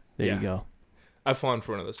 So there you go. I've fallen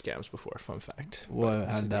for one of those scams before. Fun fact. What?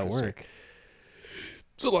 How did that work?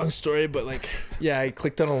 It's a long story, but like, yeah, I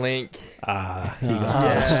clicked on a link. He got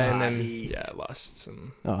Yeah, and then I lost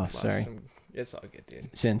some. Oh, sorry. It's all good, dude.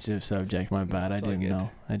 Sensitive subject. My bad. I It's all didn't good.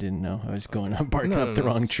 know. I didn't know. I was going up barking No, up the no,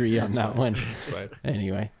 wrong it's- tree on it's that fine. one. It's fine.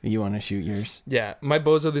 Anyway, you want to shoot yours? Yeah, my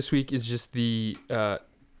bozo this week is just the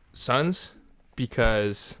Suns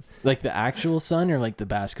because Like the actual Sun or like the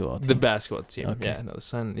basketball team? the basketball team. Okay. Yeah, no,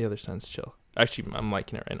 the other Suns chill. Actually, I'm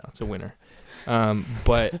liking it right now. It's a winner.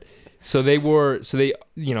 But so they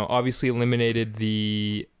obviously eliminated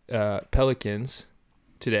the Pelicans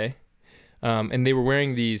today. And they were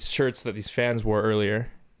wearing these shirts that these fans wore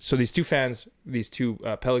earlier. So these two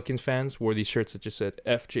Pelicans fans wore these shirts that just said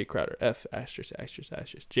F Jay Crowder, F asterisk asterisk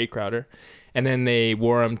asterisk Jay Crowder, and then they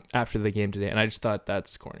wore them after the game today. And I just thought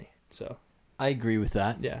that's corny. So I agree with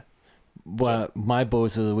that. yeah, Well, my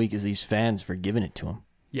boast of the week is these fans for giving it to him.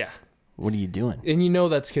 yeah, What are you doing?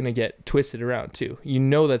 and that's gonna get twisted around too.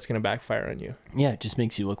 That's gonna backfire on you. Yeah, it just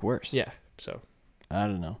makes you look worse. Yeah. So I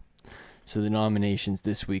don't know. So the nominations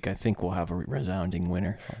this week, I think we'll have a resounding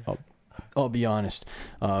winner. I'll be honest.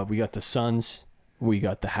 We got the Suns, we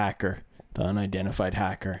got the hacker, the unidentified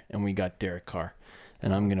hacker, and we got Derek Carr.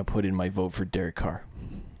 And I'm going to put in my vote for Derek Carr.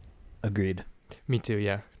 Agreed. me too.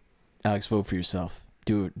 Yeah. Alex, vote for yourself.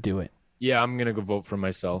 Do it. Yeah, I'm gonna go vote for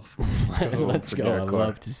myself. Let's for go. Derek I'd Carr.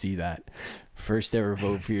 love to see that. First ever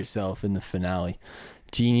vote for yourself in the finale.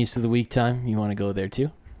 Genius of the week time. You want to go there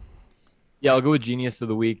too? Yeah, I'll go with Genius of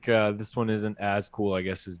the Week. This one isn't as cool, I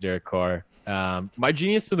guess, as Derek Carr. My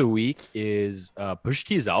Genius of the Week is Pusha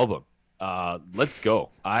T's album. Let's go.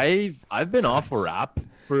 I've been off a rap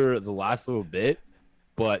for the last little bit,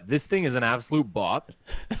 but this thing is an absolute bop.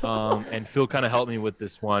 And Phil kind of helped me with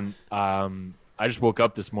this one. I just woke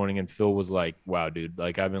up this morning and Phil was like, "Wow, dude!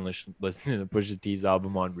 Like I've been listening to Pusha T's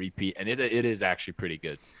album on repeat, and it is actually pretty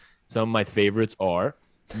good." Some of my favorites are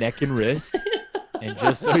Neck and Wrist. And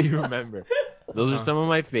just so you remember, those are some of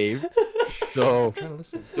my favorites. So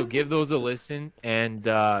give those a listen. And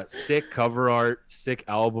sick cover art, sick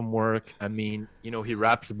album work. I mean, he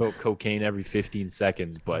raps about cocaine every 15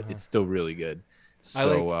 seconds, but it's still really good.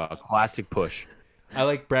 So classic push. I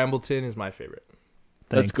like Brambleton is my favorite.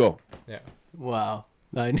 Let's go. Yeah. Wow.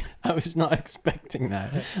 I was not expecting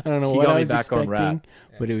that. I don't know He what got I me was back on expecting, rap.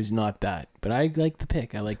 but it was not that. But I like the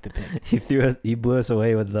pick. He blew us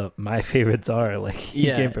away with the my favorites are like he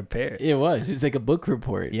Yeah. came prepared. It was like a book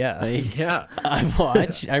report. Yeah. Like, Yeah.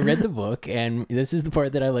 I read the book, and this is the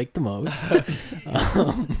part that I like the most.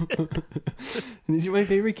 These are my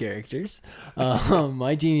favorite characters.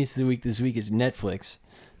 My genius of the week this week is Netflix.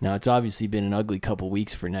 Now, it's obviously been an ugly couple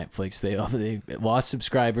weeks for Netflix. They lost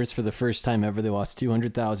subscribers for the first time ever. They lost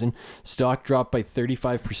 200,000. Stock dropped by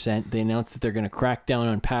 35%. They announced that they're going to crack down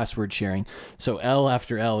on password sharing. So L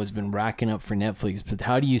after L has been racking up for Netflix. But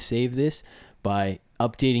how do you save this? By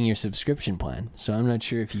updating your subscription plan. So I'm not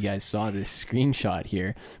sure if you guys saw this screenshot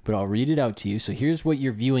here, but I'll read it out to you. So here's what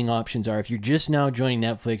your viewing options are. If you're just now joining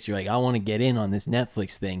Netflix, you're like, I want to get in on this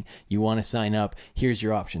Netflix thing. You want to sign up. Here's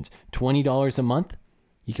your options. $20 a month.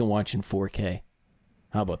 You can watch in 4K.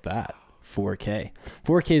 How about that? 4K.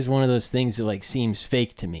 4K is one of those things that like seems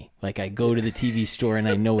fake to me. Like I go to the TV store and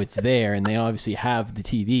I know it's there and they obviously have the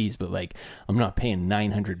TVs, but like I'm not paying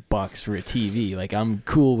 $900 for a TV. Like I'm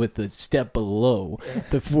cool with the step below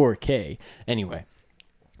the 4K. Anyway,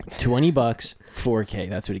 $20, 4K.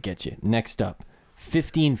 That's what it gets you. Next up,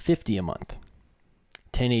 $15.50 a month.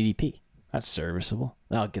 1080p. That's serviceable.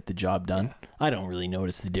 That'll get the job done. I don't really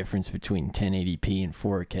notice the difference between 1080p and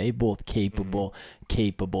 4K. Both capable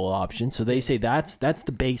options. So they say that's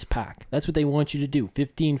the base pack. That's what they want you to do.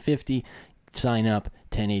 $15.50, sign up,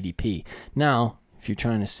 1080p. Now, if you're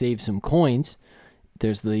trying to save some coins,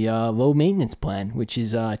 there's the low maintenance plan, which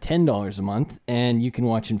is $10 a month, and you can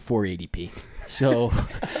watch in 480p. So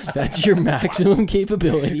that's your maximum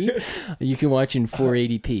capability. You can watch in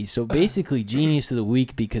 480p. So basically, genius of the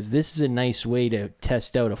week, because this is a nice way to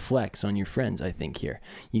test out a flex on your friends, I think, here.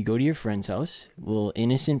 You go to your friend's house, little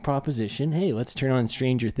innocent proposition, hey, let's turn on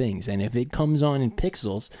Stranger Things. And if it comes on in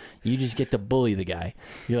pixels, you just get to bully the guy.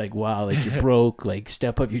 You're like, wow, like you're broke, like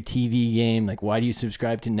step up your TV game. Like, why do you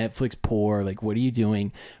subscribe to Netflix poor? Like, what are you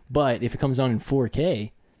doing? But if it comes on in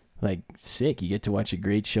 4K, like sick, you get to watch a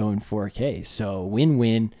great show in 4K. So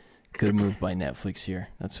win-win. Good move by Netflix here.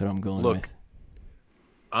 That's what I'm going with.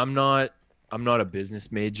 I'm not a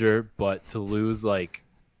business major, but to lose like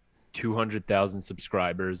 200,000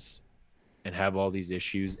 subscribers and have all these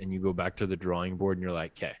issues, and you go back to the drawing board and you're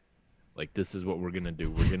like, okay, like this is what we're gonna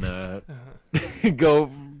do. We're gonna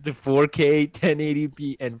go to 4K,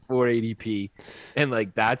 1080p, and 480p, and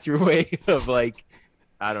like that's your way of like,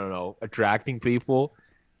 I don't know, attracting people.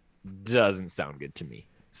 Doesn't sound good to me.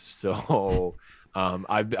 So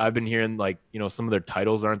I've been hearing like, some of their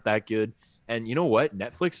titles aren't that good. And you know what?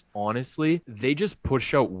 Netflix, honestly, they just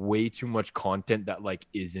push out way too much content that like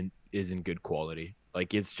isn't good quality.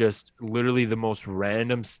 Like it's just literally the most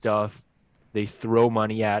random stuff. They throw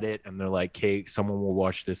money at it and they're like, hey, someone will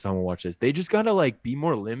watch this, someone will watch this. They just gotta like be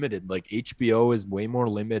more limited. Like HBO is way more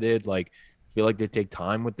limited. Like I feel like they take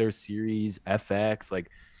time with their series, FX, like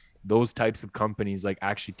those types of companies like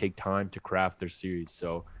actually take time to craft their series.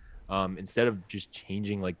 So instead of just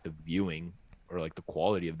changing like the viewing or like the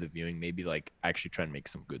quality of the viewing, maybe like actually try and make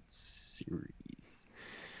some good series.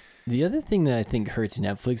 The other thing that I think hurts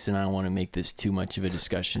Netflix, and I don't want to make this too much of a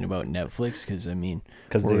discussion about Netflix because, I mean...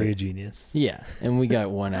 Because they're a genius. Yeah, and we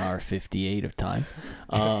got 1 hour 58 of time.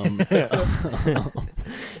 The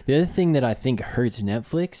other thing that I think hurts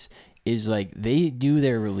Netflix is, like, they do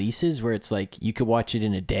their releases where it's like you could watch it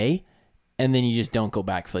in a day, and then you just don't go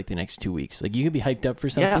back for, like, the next 2 weeks. Like, you could be hyped up for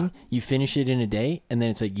something, you finish it in a day, and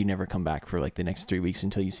then it's like you never come back for, like, the next 3 weeks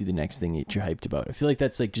until you see the next thing that you're hyped about. I feel like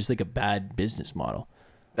that's, like, just, like, a bad business model.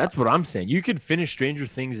 That's what I'm saying. You could finish Stranger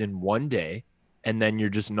Things in one day, and then you're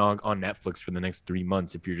just not on Netflix for the next 3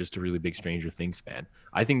 months if you're just a really big Stranger Things fan.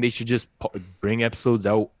 I think they should just bring episodes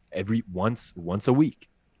out once a week.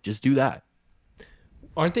 Just do that.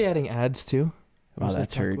 Aren't they adding ads too? Wow,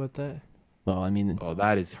 that's hurt. About that? Well, I mean... Oh,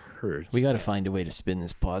 that is hurt. We got to find a way to spin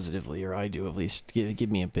this positively, or I do at least. Give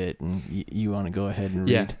me a bit, and you want to go ahead and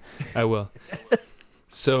read. Yeah, I will.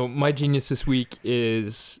 So my genius this week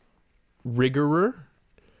is Rigorer.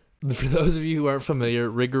 For those of you who aren't familiar,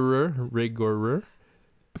 Rigorer,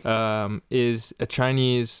 is a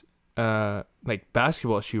Chinese like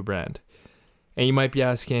basketball shoe brand, and you might be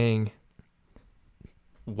asking,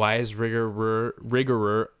 why is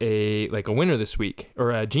Rigorer a winner this week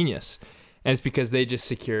or a genius? And it's because they just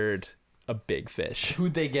secured a big fish.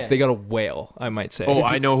 Who'd they get? They got a whale, I might say. Oh,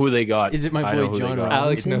 I know who they got. Is it my boy John Robinson?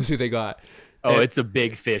 Alex knows who they got. Oh, it's a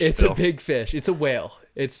big fish. It's a big fish. It's a whale.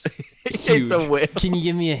 It's huge. It's a whale. Can you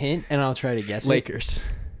give me a hint and I'll try to guess Lakers.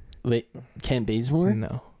 it? Kent Bazemore?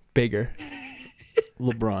 No. Bigger.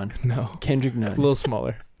 LeBron? No. Kendrick A Nunn? little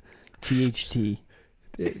smaller. THT?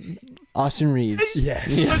 Austin Reeves?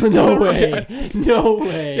 Yes. No way. No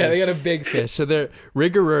way. Yeah, they got a big fish. So they're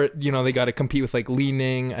Rigorer, they got to compete with like Li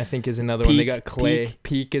Ning, I think is another one. They got Clay.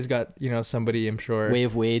 Peak has got, somebody, I'm sure.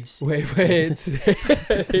 Wave Wades. Wave Wades.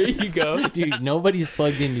 There you go. Dude, nobody's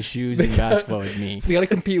plugged into shoes in basketball with me. So they got to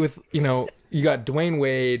compete with, you got Dwayne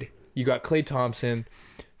Wade, you got Klay Thompson.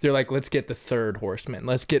 They're like, let's get the third horseman.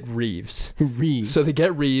 Let's get Reeves. Reeves. So they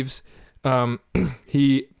get Reeves.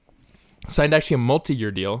 He signed actually a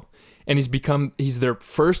multi-year deal. And he's their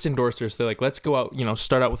first endorser. So they're like, let's go out,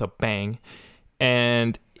 start out with a bang.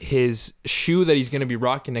 And his shoe that he's going to be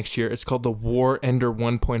rocking next year, it's called the War Ender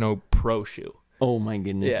 1.0 Pro shoe. Oh my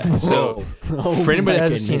goodness. Yeah. So for anybody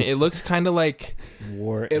that hasn't seen it, it looks looks kind of like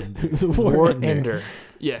War War Ender.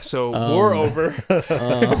 Yeah. So war over.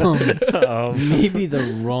 maybe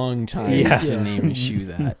the wrong time to name a shoe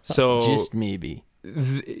that. So just maybe.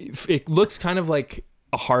 It looks kind of like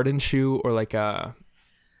a Harden shoe or like a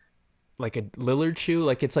Lillard shoe.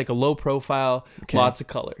 Like it's like a low profile, lots of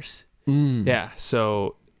colors. Yeah.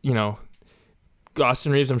 So,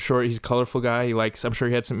 Austin Reeves, I'm sure he's a colorful guy. I'm sure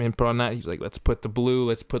he had some input on that. He's like, let's put the blue,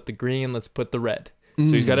 let's put the green, let's put the red. So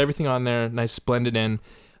he's got everything on there, nice blended in.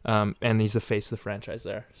 And he's the face of the franchise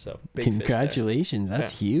there. So big congratulations.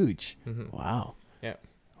 That's huge. Mm-hmm. Wow. Yeah.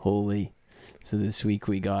 Holy. So this week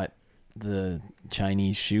we got the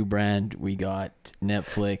Chinese shoe brand, we got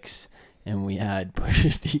Netflix, and we had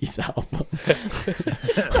Pusha T's album.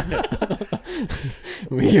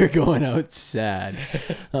 We are going out sad.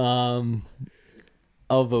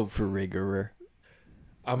 I'll vote for Rigorer.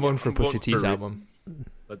 I'm voting for Pusha T's album.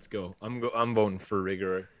 Let's go. I'm voting for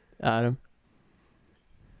Rigorer. Adam?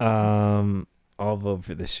 I'll vote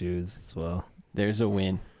for the shoes as well. There's a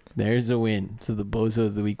win. So the bozo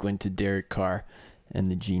of the week went to Derek Carr, and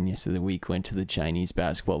the genius of the week went to the Chinese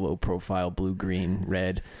basketball low profile blue, green,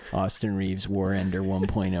 red Austin Reeves War Ender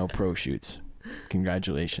 1.0 Pro shoots.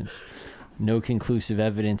 Congratulations. No conclusive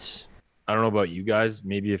evidence. I don't know about you guys.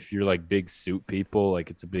 Maybe if you're like big suit people, like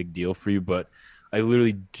it's a big deal for you, but I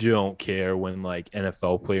literally don't care when like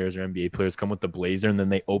NFL players or NBA players come with the blazer and then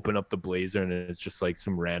they open up the blazer and it's just like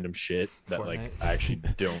some random shit that like I actually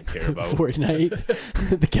don't care about.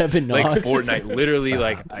 Fortnite, the Kevin Knox. Like Fortnite, literally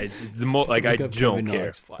it's the most like I don't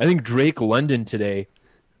care. I think Drake London today,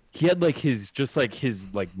 he had like his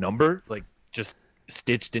like number like just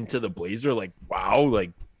stitched into the blazer. Like wow,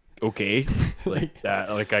 like okay, like that.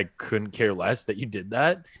 Like I couldn't care less that you did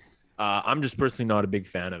that. I'm just personally not a big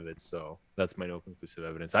fan of it, so that's my no conclusive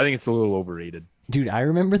evidence. I think it's a little overrated. Dude, I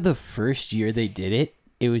remember the first year they did it,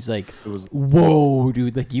 it was like, It was whoa,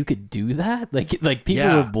 dude, like you could do that? Like people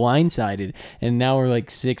Yeah. were blindsided, and now we're like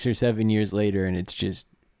 6 or 7 years later, and it's just,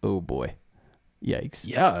 oh boy, yikes.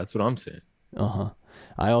 Yeah, that's what I'm saying.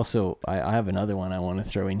 I have another one I want to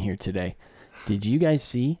throw in here today. Did you guys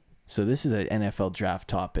see? So this is an NFL draft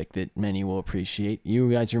topic that many will appreciate. You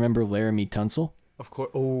guys remember Laramie Tunsil? Of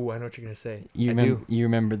course. Oh, I know what you're gonna say. You I remember? do. You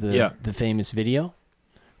remember the Yeah. the famous video?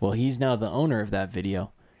 Well, he's now the owner of that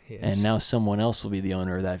video. Yes. And now someone else will be the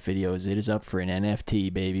owner of that video. As it is up for an NFT,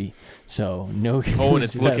 baby. So no. Owen,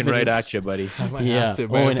 it's exclusive looking right evidence. at you, buddy. I might Yeah. have to,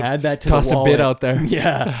 might Oh, have and to add that to toss the a wallet. bid out there.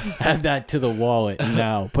 Yeah. Add that to the wallet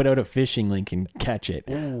now. Put out a phishing link and catch it.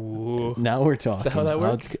 Ooh. Now we're talking. Is that how that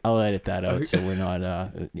works? I'll edit that out so we're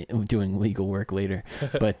not doing legal work later.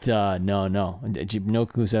 But no. No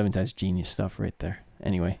Conclusive Evidence has genius stuff right there.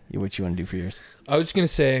 Anyway, what you want to do for yours? I was just gonna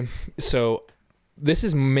say, so this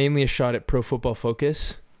is mainly a shot at Pro Football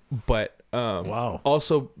Focus, but Wow.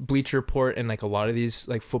 also Bleacher Report and like a lot of these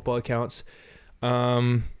like football accounts.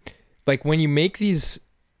 Like when you make these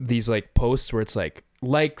like posts where it's like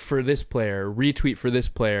for this player, retweet for this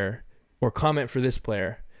player, or comment for this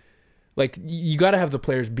player, like you got to have the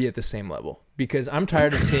players be at the same level, because I'm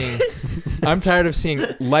tired of seeing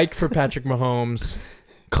like for Patrick Mahomes,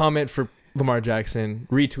 comment for Lamar Jackson,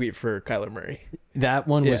 retweet for Kyler Murray. That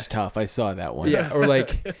one Yeah. was tough. I saw that one. Yeah, or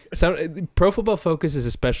like Pro Football Focus is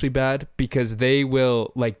especially bad because they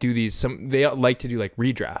will like do these they like to do like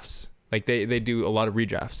redrafts. Like they do a lot of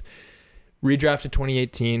redrafts. Redraft of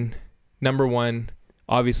 2018, number 1,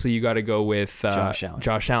 obviously you got to go with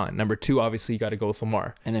Josh Allen. Number 2, obviously you got to go with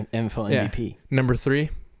Lamar. And an NFL Yeah. MVP. Number 3,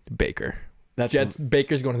 Baker. That's Jets.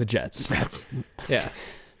 Baker's going to the Jets. That's Yeah.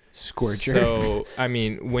 scorcher. So I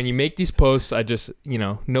mean, when you make these posts, I just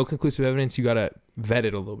no conclusive evidence. You gotta vet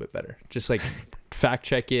it a little bit better. Just like fact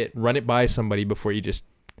check it, run it by somebody before you just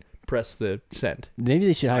press the send. Maybe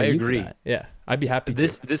they should hire I you agree. for that. Yeah, I'd be happy.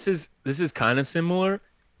 This is kind of similar,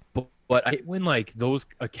 but I hate when like those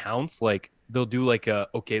accounts like they'll do like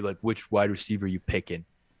like which wide receiver you picking,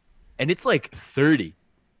 and it's like 30,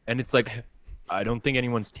 and it's like I don't think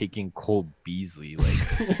anyone's taking Cole Beasley.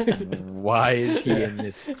 Like, why is he in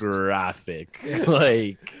this graphic?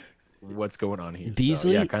 Like, what's going on here?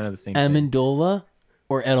 Beasley, so, yeah, kind of the same thing. Amendola,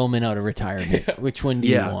 or Edelman out of retirement? Which one do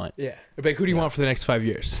you want? Yeah, like who do you want for the next 5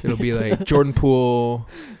 years? It'll be like Jordan Poole,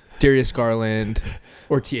 Darius Garland,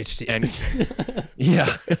 or THT. And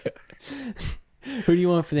yeah, Who do you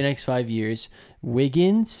want for the next 5 years?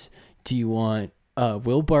 Wiggins? Do you want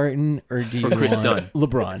Will Barton, or do you Chris want Dunn?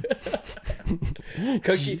 LeBron?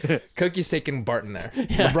 Cookie's taking Barton there.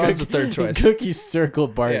 Yeah, LeBron's the third choice. Cookies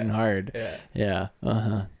circled Barton Yeah. hard. Yeah,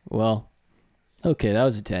 Yeah. Well, okay, that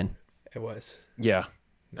was a 10. it was. yeah,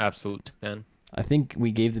 absolute 10. I think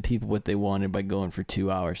we gave the people what they wanted by going for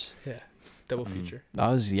 2 hours. Yeah, double feature. That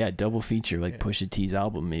was double feature, like Yeah. Pusha T's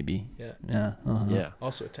album maybe. Yeah, Yeah. Yeah,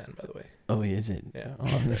 also a 10 by the way. Oh, is it? Yeah. Oh,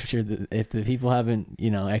 I'm sure that if the people haven't,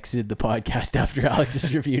 exited the podcast after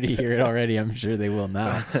Alex's review to hear it already, I'm sure they will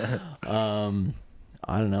now.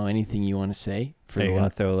 I don't know. Anything you want to say? Are you gonna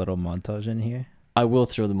throw a little montage in here? I will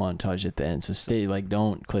throw the montage at the end. So stay,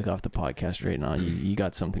 don't click off the podcast right now. You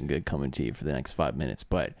got something good coming to you for the next 5 minutes.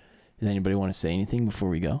 But does anybody want to say anything before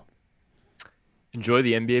we go? enjoy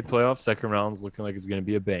the NBA playoffs. Second round's looking like it's going to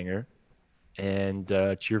be a banger, and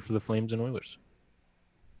cheer for the Flames and Oilers.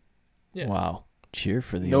 Yeah. Wow. Cheer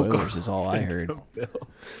for the No Oilers is all I heard. No, Phil.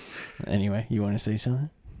 Anyway, you want to say something?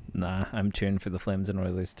 Nah, I'm cheering for the Flames and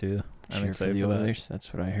Oilers too. I'm Cheer for excited the for that. Oilers.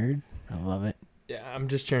 That's what I heard. I love it. Yeah, I'm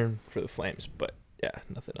just cheering for the Flames, but yeah,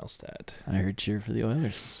 nothing else to add. I heard cheer for the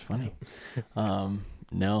Oilers. It's funny.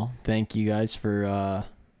 No, thank you guys for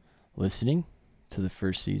listening to the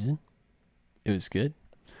first season. It was good.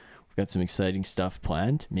 We've got some exciting stuff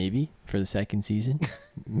planned, maybe, for the second season.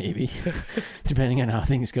 Maybe. Depending on how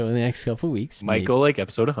things go in the next couple of weeks. Might Maybe. go like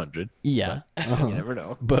episode 100. Yeah. You never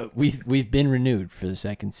know. But we've been renewed for the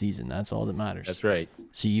second season. That's all that matters. That's right.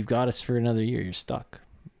 So you've got us for another year. You're stuck.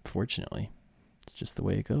 Fortunately. It's just the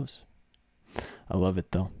way it goes. I love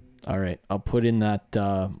it, though. All right. I'll put in that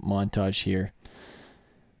montage here.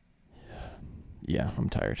 Yeah, I'm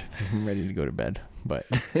tired. I'm ready to go to bed. But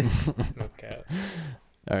Okay.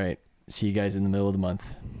 all right. See you guys in the middle of the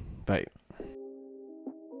month. Bye.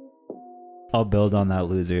 I'll build on that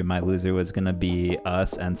loser. My loser was gonna be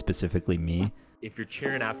us, and specifically me. If you're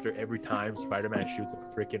cheering after every time Spider-Man shoots a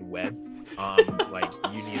freaking web, like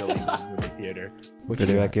you need to leave the movie theater. For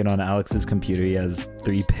the record, on Alex's computer, he has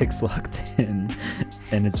 3 picks locked in,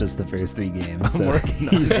 and it's just the first 3 games. I'm working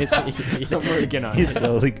on it. I'm working on He's it.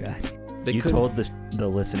 slowly grinding. They You could- told the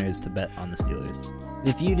listeners to bet on the Steelers.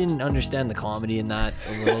 If you didn't understand the comedy in that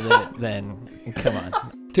a little bit, then come on.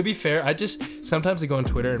 To be fair, sometimes I go on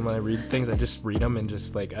Twitter and when I read things, I just read them and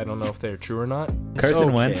just like I don't know if they're true or not.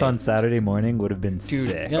 Carson Wentz okay. on Saturday morning would have been Dude,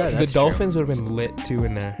 sick. Yeah, the that's Dolphins would have been lit too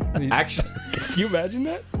in there. Actually, Can you imagine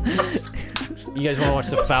that? You guys want to watch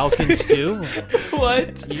the Falcons too?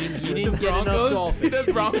 what? You didn't get enough Dolphins.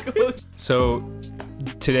 The Broncos. So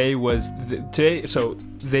today was today. So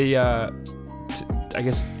they, I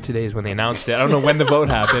guess today is when they announced it. I don't know when the vote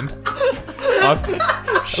happened.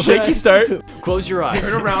 Shaky start. Close your eyes.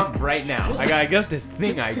 Turn around right now. I got this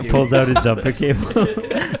thing I do. Pulls out his jumper cable.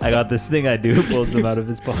 I got this thing I do. Pulls them out of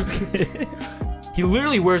his pocket. He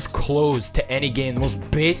literally wears clothes to any game, the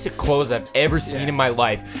most basic clothes I've ever seen in my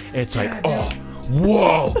life. And it's like, oh,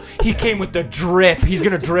 whoa, he came with the drip. He's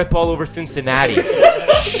going to drip all over Cincinnati.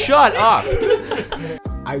 Shut up.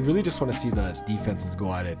 I really just want to see the defenses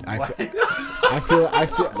go at it. I feel. I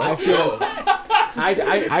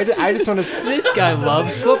just want to. This guy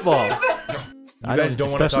loves football. You guys don't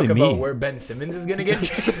want to especially talk me. about where Ben Simmons is going to get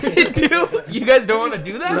to? You guys don't want to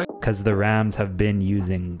do that? Because the Rams have been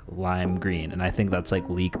using lime green, and I think that's like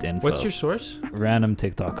leaked info. What's your source? random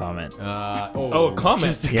TikTok comment? Oh, comment.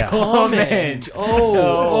 Just a Yeah. comment.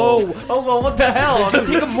 Oh, well, what the hell? I'm gonna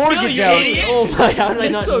take a mortgage you out. idiot. Oh my, how did I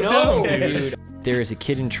not so know, dumb. dude? There is a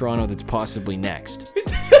kid in Toronto that's possibly next.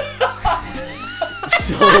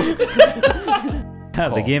 Yeah,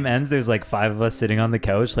 the game ends. There's like 5 of us sitting on the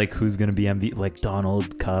couch. Like, who's gonna be MVP? Like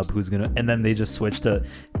Donald Cub. Who's gonna? And then they just switch to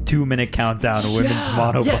 2-minute countdown. Women's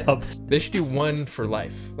monopub. They should do one for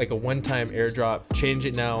life, like a one-time airdrop. Change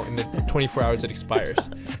it now in the 24 hours it expires.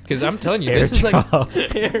 Because I'm telling you, this is like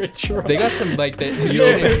Airdrop. they got some like that.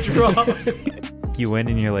 You win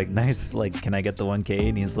and you're like, nice. Like, can I get the 1K?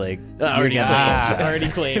 And he's like, Already you're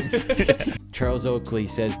gonna- claimed. Charles Oakley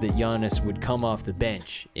says that Giannis would come off the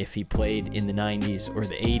bench if he played in the 90s or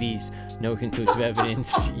the 80s. No conclusive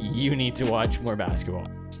evidence. You need to watch more basketball.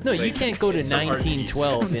 No, you can't go to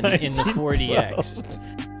 1912 in the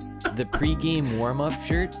 40X. The pregame warm-up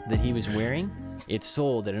shirt that he was wearing, it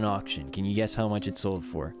sold at an auction. Can you guess how much it sold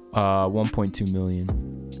for? 1.2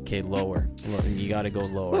 million. Okay, lower. You got to go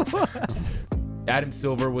lower. Adam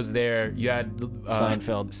Silver was there. You had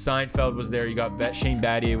Seinfeld. Seinfeld was there. You got Shane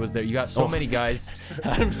Battier was there. You got so many guys.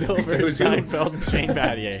 Adam Silver, Seinfeld, and Shane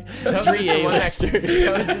Battier. That Three was A-listers.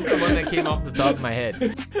 that was just the one that came off the top of my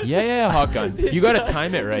head. Yeah, Hot Gun. You got to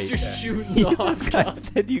time it right. Just shooting the hot This guy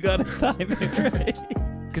said you gotta time it right.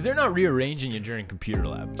 Because they're not rearranging you during computer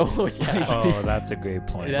lab. Oh, yeah. Oh, that's a great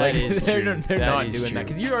point. That is they're true. they're That not is doing true. that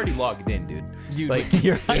because you're already logged in, dude. Dude, Like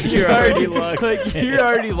you're already logged. Like you're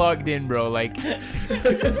already logged in, bro. Like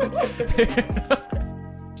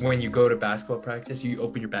When you go to basketball practice, you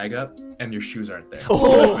open your bag up and your shoes aren't there.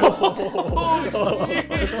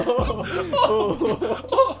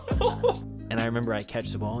 And I remember I catch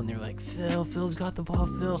the ball and they're like, Phil's got the ball,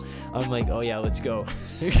 Phil. I'm like, oh yeah, let's go.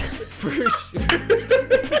 First.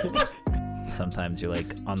 Sometimes you're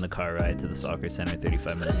like on the car ride to the soccer center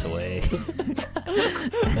 35 minutes away.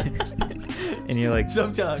 And you're like,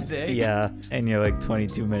 Sometimes, eh? yeah, and you're like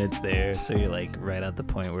 22 minutes there, so you're like right at the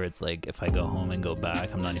point where it's like, if I go home and go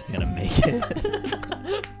back, I'm not even gonna make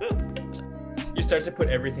it. You start to put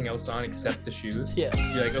everything else on except the shoes. Yeah.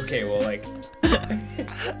 You're like, okay, well, like.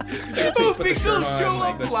 Oh, big they'll show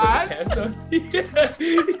up last.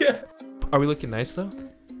 Yeah. Are we looking nice though?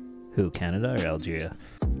 Who, Canada or Algeria?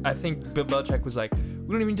 I think Bill Belichick was like, we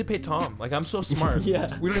don't even need to pay Tom. Like, I'm so smart.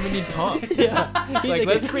 Yeah. We don't even need Tom. Yeah. Like,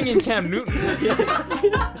 let's bring in Cam Newton.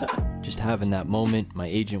 Just having that moment, my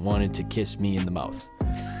agent wanted to kiss me in the mouth.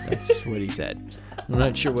 That's what he said. I'm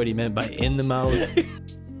not sure what he meant by in the mouth.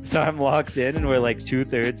 So I'm locked in and we're like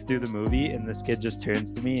 2/3 through the movie and this kid just turns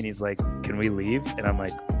to me and he's like, can we leave? And I'm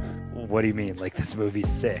like, what do you mean? Like, this movie's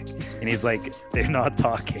sick. And he's like, they're not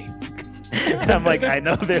talking. And I'm like, I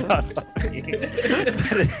know they're not talking.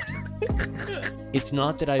 It's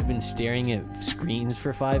not that I've been staring at screens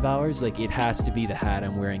for 5 hours. Like, it has to be the hat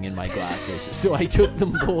I'm wearing and my glasses. So I took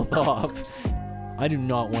them both off. I do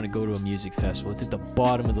not want to go to a music festival. It's at the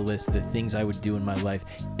bottom of the list of the things I would do in my life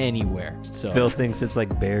anywhere. So Phil thinks it's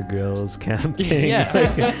like Bear Grylls camping. yeah,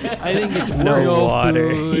 I think it's No worse.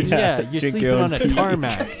 water. Food. Yeah, you're drink sleeping your own on a tea.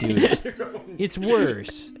 tarmac, dude. It's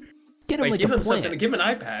worse. Get him Like, like give a him plant. something. Give him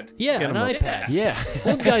an iPad. Yeah, Get an him a- iPad. Yeah.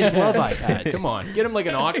 Old guys love iPads. Come on. Get him like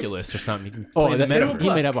an Oculus or something. You can Oh, play the he Metaverse.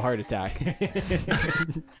 might have a heart attack.